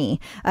Harney.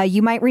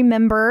 You might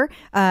remember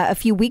a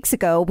few weeks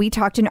ago, we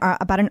talked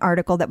about an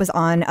article that was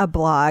on a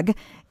blog,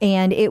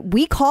 and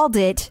we called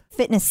it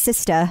Fitness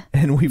Sista.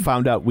 And we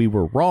found out we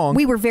were wrong.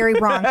 We were very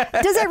wrong.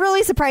 Does that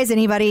really surprise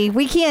anybody?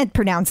 We can't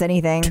pronounce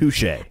anything.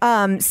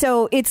 Touché.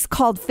 So it's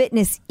called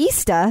Fitness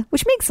Ista,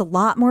 which makes a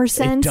lot more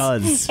sense. It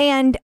does.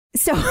 And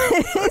so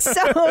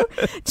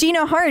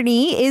Gina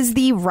Harney is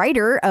the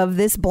writer of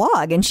this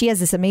blog, and she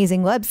has this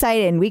amazing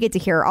website, and we get to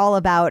hear all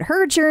about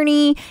her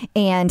journey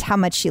and how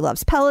much she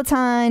loves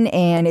Peloton,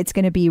 and it's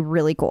going to be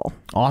really cool.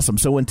 Awesome.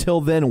 So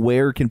until then,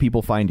 where can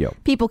people find you?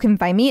 People can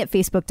find me at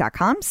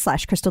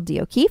facebook.com/Crystal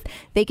D. O'Keefe.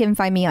 They can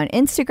find me on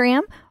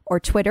Instagram or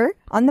Twitter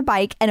on the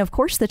bike, and of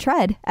course the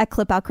tread at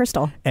Clip Out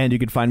Crystal. And you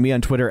can find me on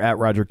Twitter at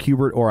Roger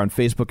Kubert or on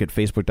Facebook at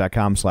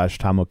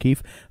facebook.com/Tom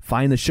O'Keefe.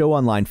 Find the show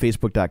online,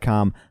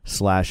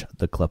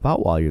 facebook.com/The Clip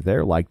Out. While you're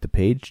there, like the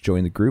page,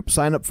 join the group,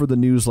 sign up for the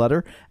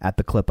newsletter at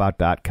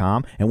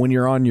theclipout.com. And when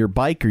you're on your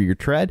bike or your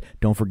tread,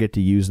 don't forget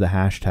to use the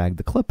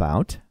hashtag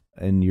 #TheClipOut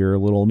in your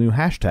little new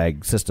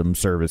hashtag system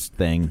service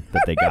thing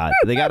that they got.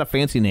 They got a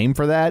fancy name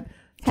for that?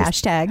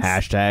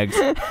 Hashtags.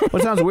 Well,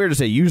 it sounds weird to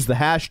say use the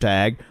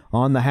hashtag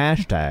on the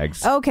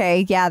hashtags.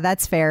 Okay, yeah,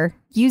 that's fair.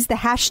 Use the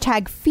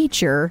hashtag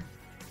feature.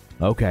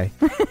 Okay.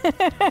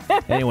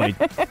 Anyway,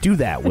 do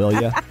that, will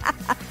you?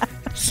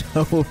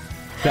 So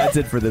that's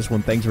it for this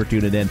one. Thanks for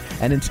tuning in.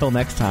 And until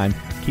next time,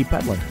 keep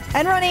pedaling.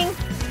 And running.